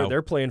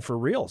 they're playing for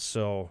real.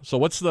 So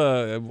what's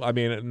the? I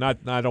mean, I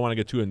don't want to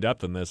get too in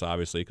depth in this,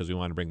 obviously, because we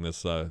want to bring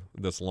this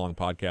long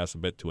podcast a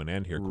bit to an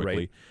end here quickly.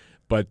 Right.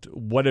 But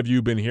what have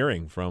you been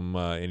hearing from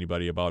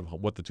anybody about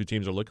what the 2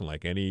 teams are looking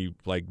like? Any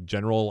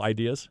general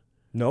ideas?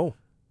 No.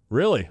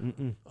 Really?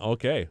 Mm-mm.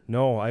 Okay.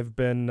 No, I've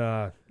been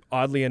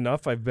oddly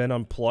enough, I've been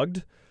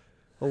unplugged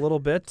a little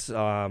bit.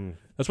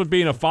 That's what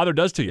being a father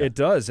does to you. It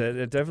does.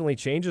 It definitely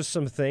changes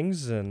some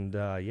things, and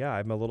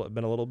I've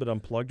been a little bit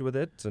unplugged with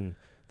it. And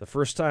the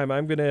first time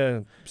I'm going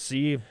to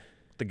see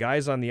the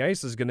guys on the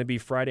ice is going to be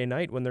Friday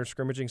night when they're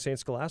scrimmaging St.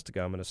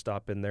 Scholastica. I'm going to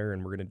stop in there,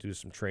 and we're going to do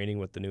some training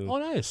with the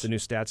new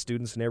stat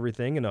students and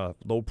everything in a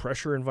low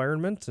pressure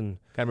environment, and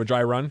kind of a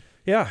dry run.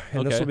 Yeah,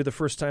 and this will be the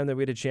first time that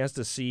we had a chance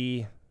to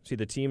see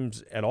the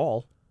teams at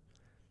all.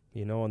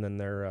 And then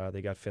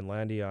they got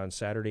Finlandia on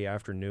Saturday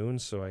afternoon,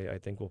 so I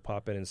think we'll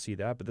pop in and see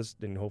that. But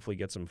and hopefully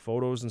get some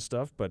photos and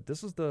stuff. But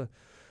this is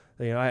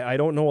I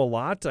don't know a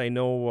lot. I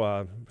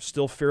know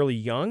still fairly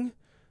young.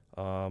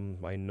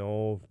 I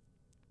know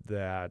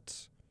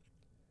that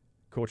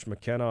Coach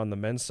McKenna on the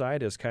men's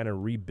side has kind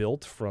of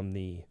rebuilt from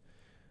the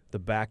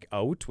back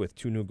out with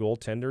 2 new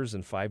goaltenders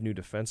and 5 new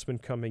defensemen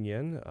coming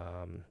in.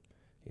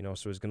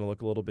 So it's going to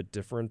look a little bit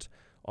different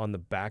on the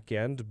back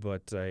end,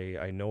 but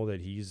I know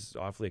that he's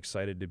awfully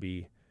excited to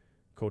be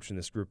coaching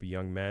this group of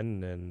young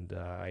men, and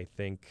I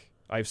think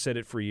I've said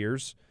it for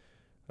years.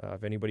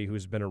 If anybody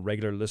who's been a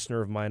regular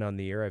listener of mine on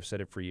the air, I've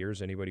said it for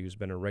years. Anybody who's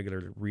been a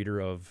regular reader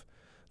of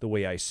the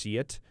way I see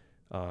it,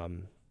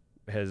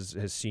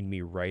 has seen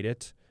me write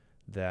it,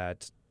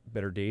 that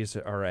better days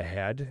are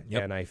ahead,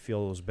 and I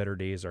feel those better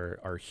days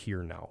are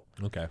here now.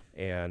 Okay.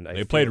 And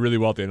they played really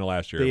well at the end of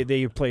last year.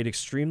 They played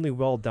extremely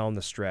well down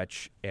the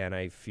stretch, and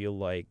I feel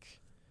like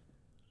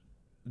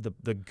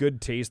the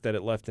good taste that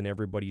it left in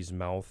everybody's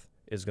mouth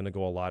is going to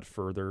go a lot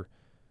further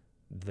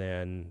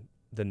than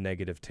the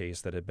negative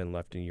taste that had been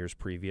left in years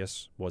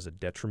previous was a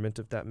detriment,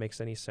 if that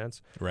makes any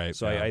sense. Right.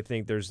 So I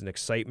think there's an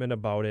excitement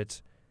about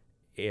it,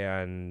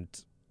 and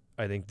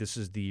I think this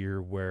is the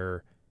year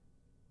where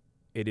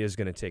it is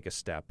going to take a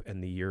step,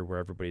 and the year where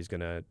everybody's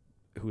going to,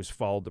 who's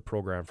followed the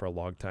program for a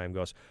long time,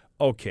 goes,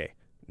 okay,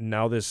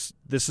 now this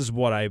is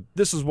what I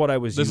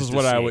was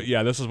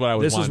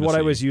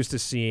used to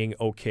seeing.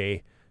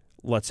 Okay,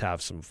 let's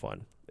have some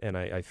fun. And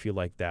I feel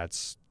like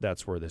that's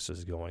where this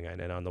is going.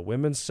 And on the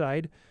women's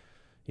side,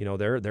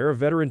 they're a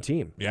veteran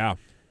team. Yeah.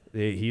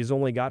 He's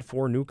only got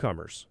 4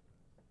 newcomers.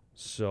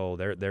 So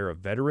they're a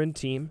veteran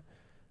team.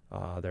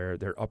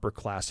 They're upper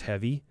class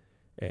heavy.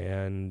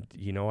 And,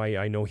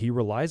 I know he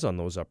relies on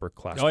those upper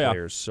class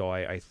players. So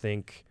I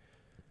think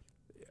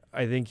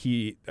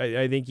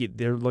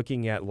they're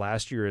looking at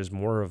last year as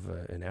more of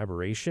an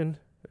aberration,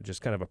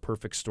 just kind of a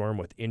perfect storm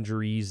with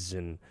injuries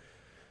and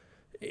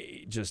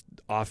just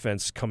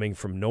offense coming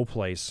from no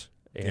place.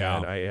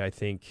 And I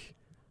think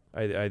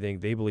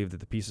they believe that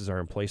the pieces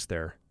are in place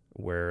there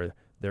where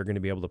they're going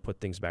to be able to put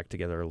things back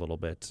together a little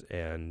bit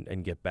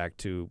and get back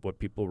to what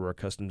people were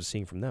accustomed to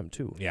seeing from them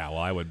too. Yeah,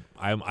 well,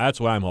 that's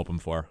what I'm hoping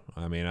for.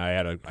 I mean, I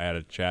had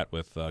a chat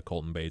with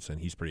Colton Bates,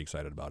 and he's pretty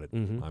excited about it.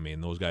 Mm-hmm. I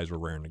mean, those guys were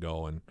raring to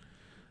go, and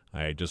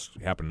I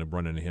just happened to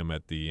run into him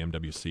at the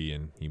MWC,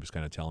 and he was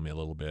kind of telling me a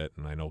little bit.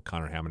 And I know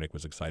Connor Hamonic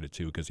was excited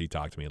too because he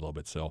talked to me a little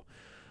bit. So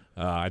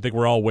I think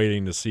we're all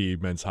waiting to see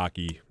men's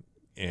hockey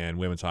and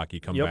women's hockey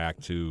come back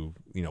to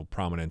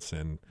prominence,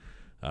 and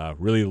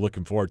really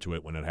looking forward to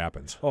it when it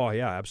happens. Oh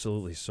yeah,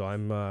 absolutely. So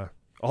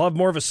I'll have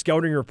more of a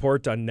scouting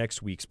report on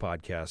next week's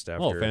podcast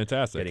after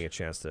getting a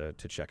chance to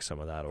check some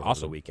of that over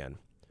the weekend.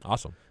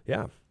 Awesome.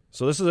 Yeah.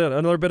 So this is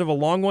another bit of a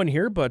long one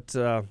here, but did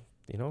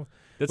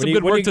some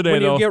good work today.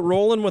 When you get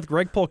rolling with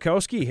Greg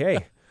Polkowski,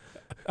 hey,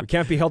 we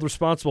can't be held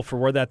responsible for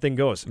where that thing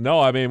goes. No,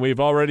 I mean we've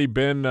already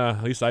been.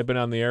 At least I've been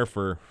on the air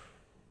for,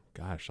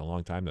 a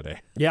long time today.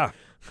 Yeah.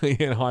 Give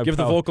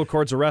the vocal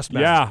cords a rest,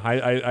 man. Yeah,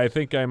 I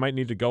think I might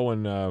need to go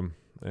and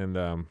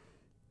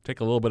take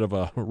a little bit of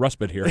a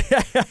respite here.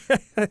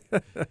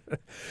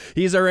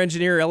 He's our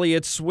engineer,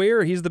 Elliot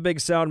Swear. He's the big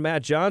sound,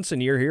 Matt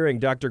Johnson. You're hearing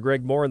Dr.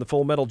 Greg Moore and the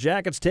Full Metal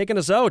Jackets taking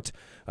us out.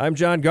 I'm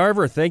John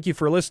Garver. Thank you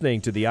for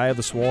listening to The Eye of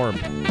the Swarm.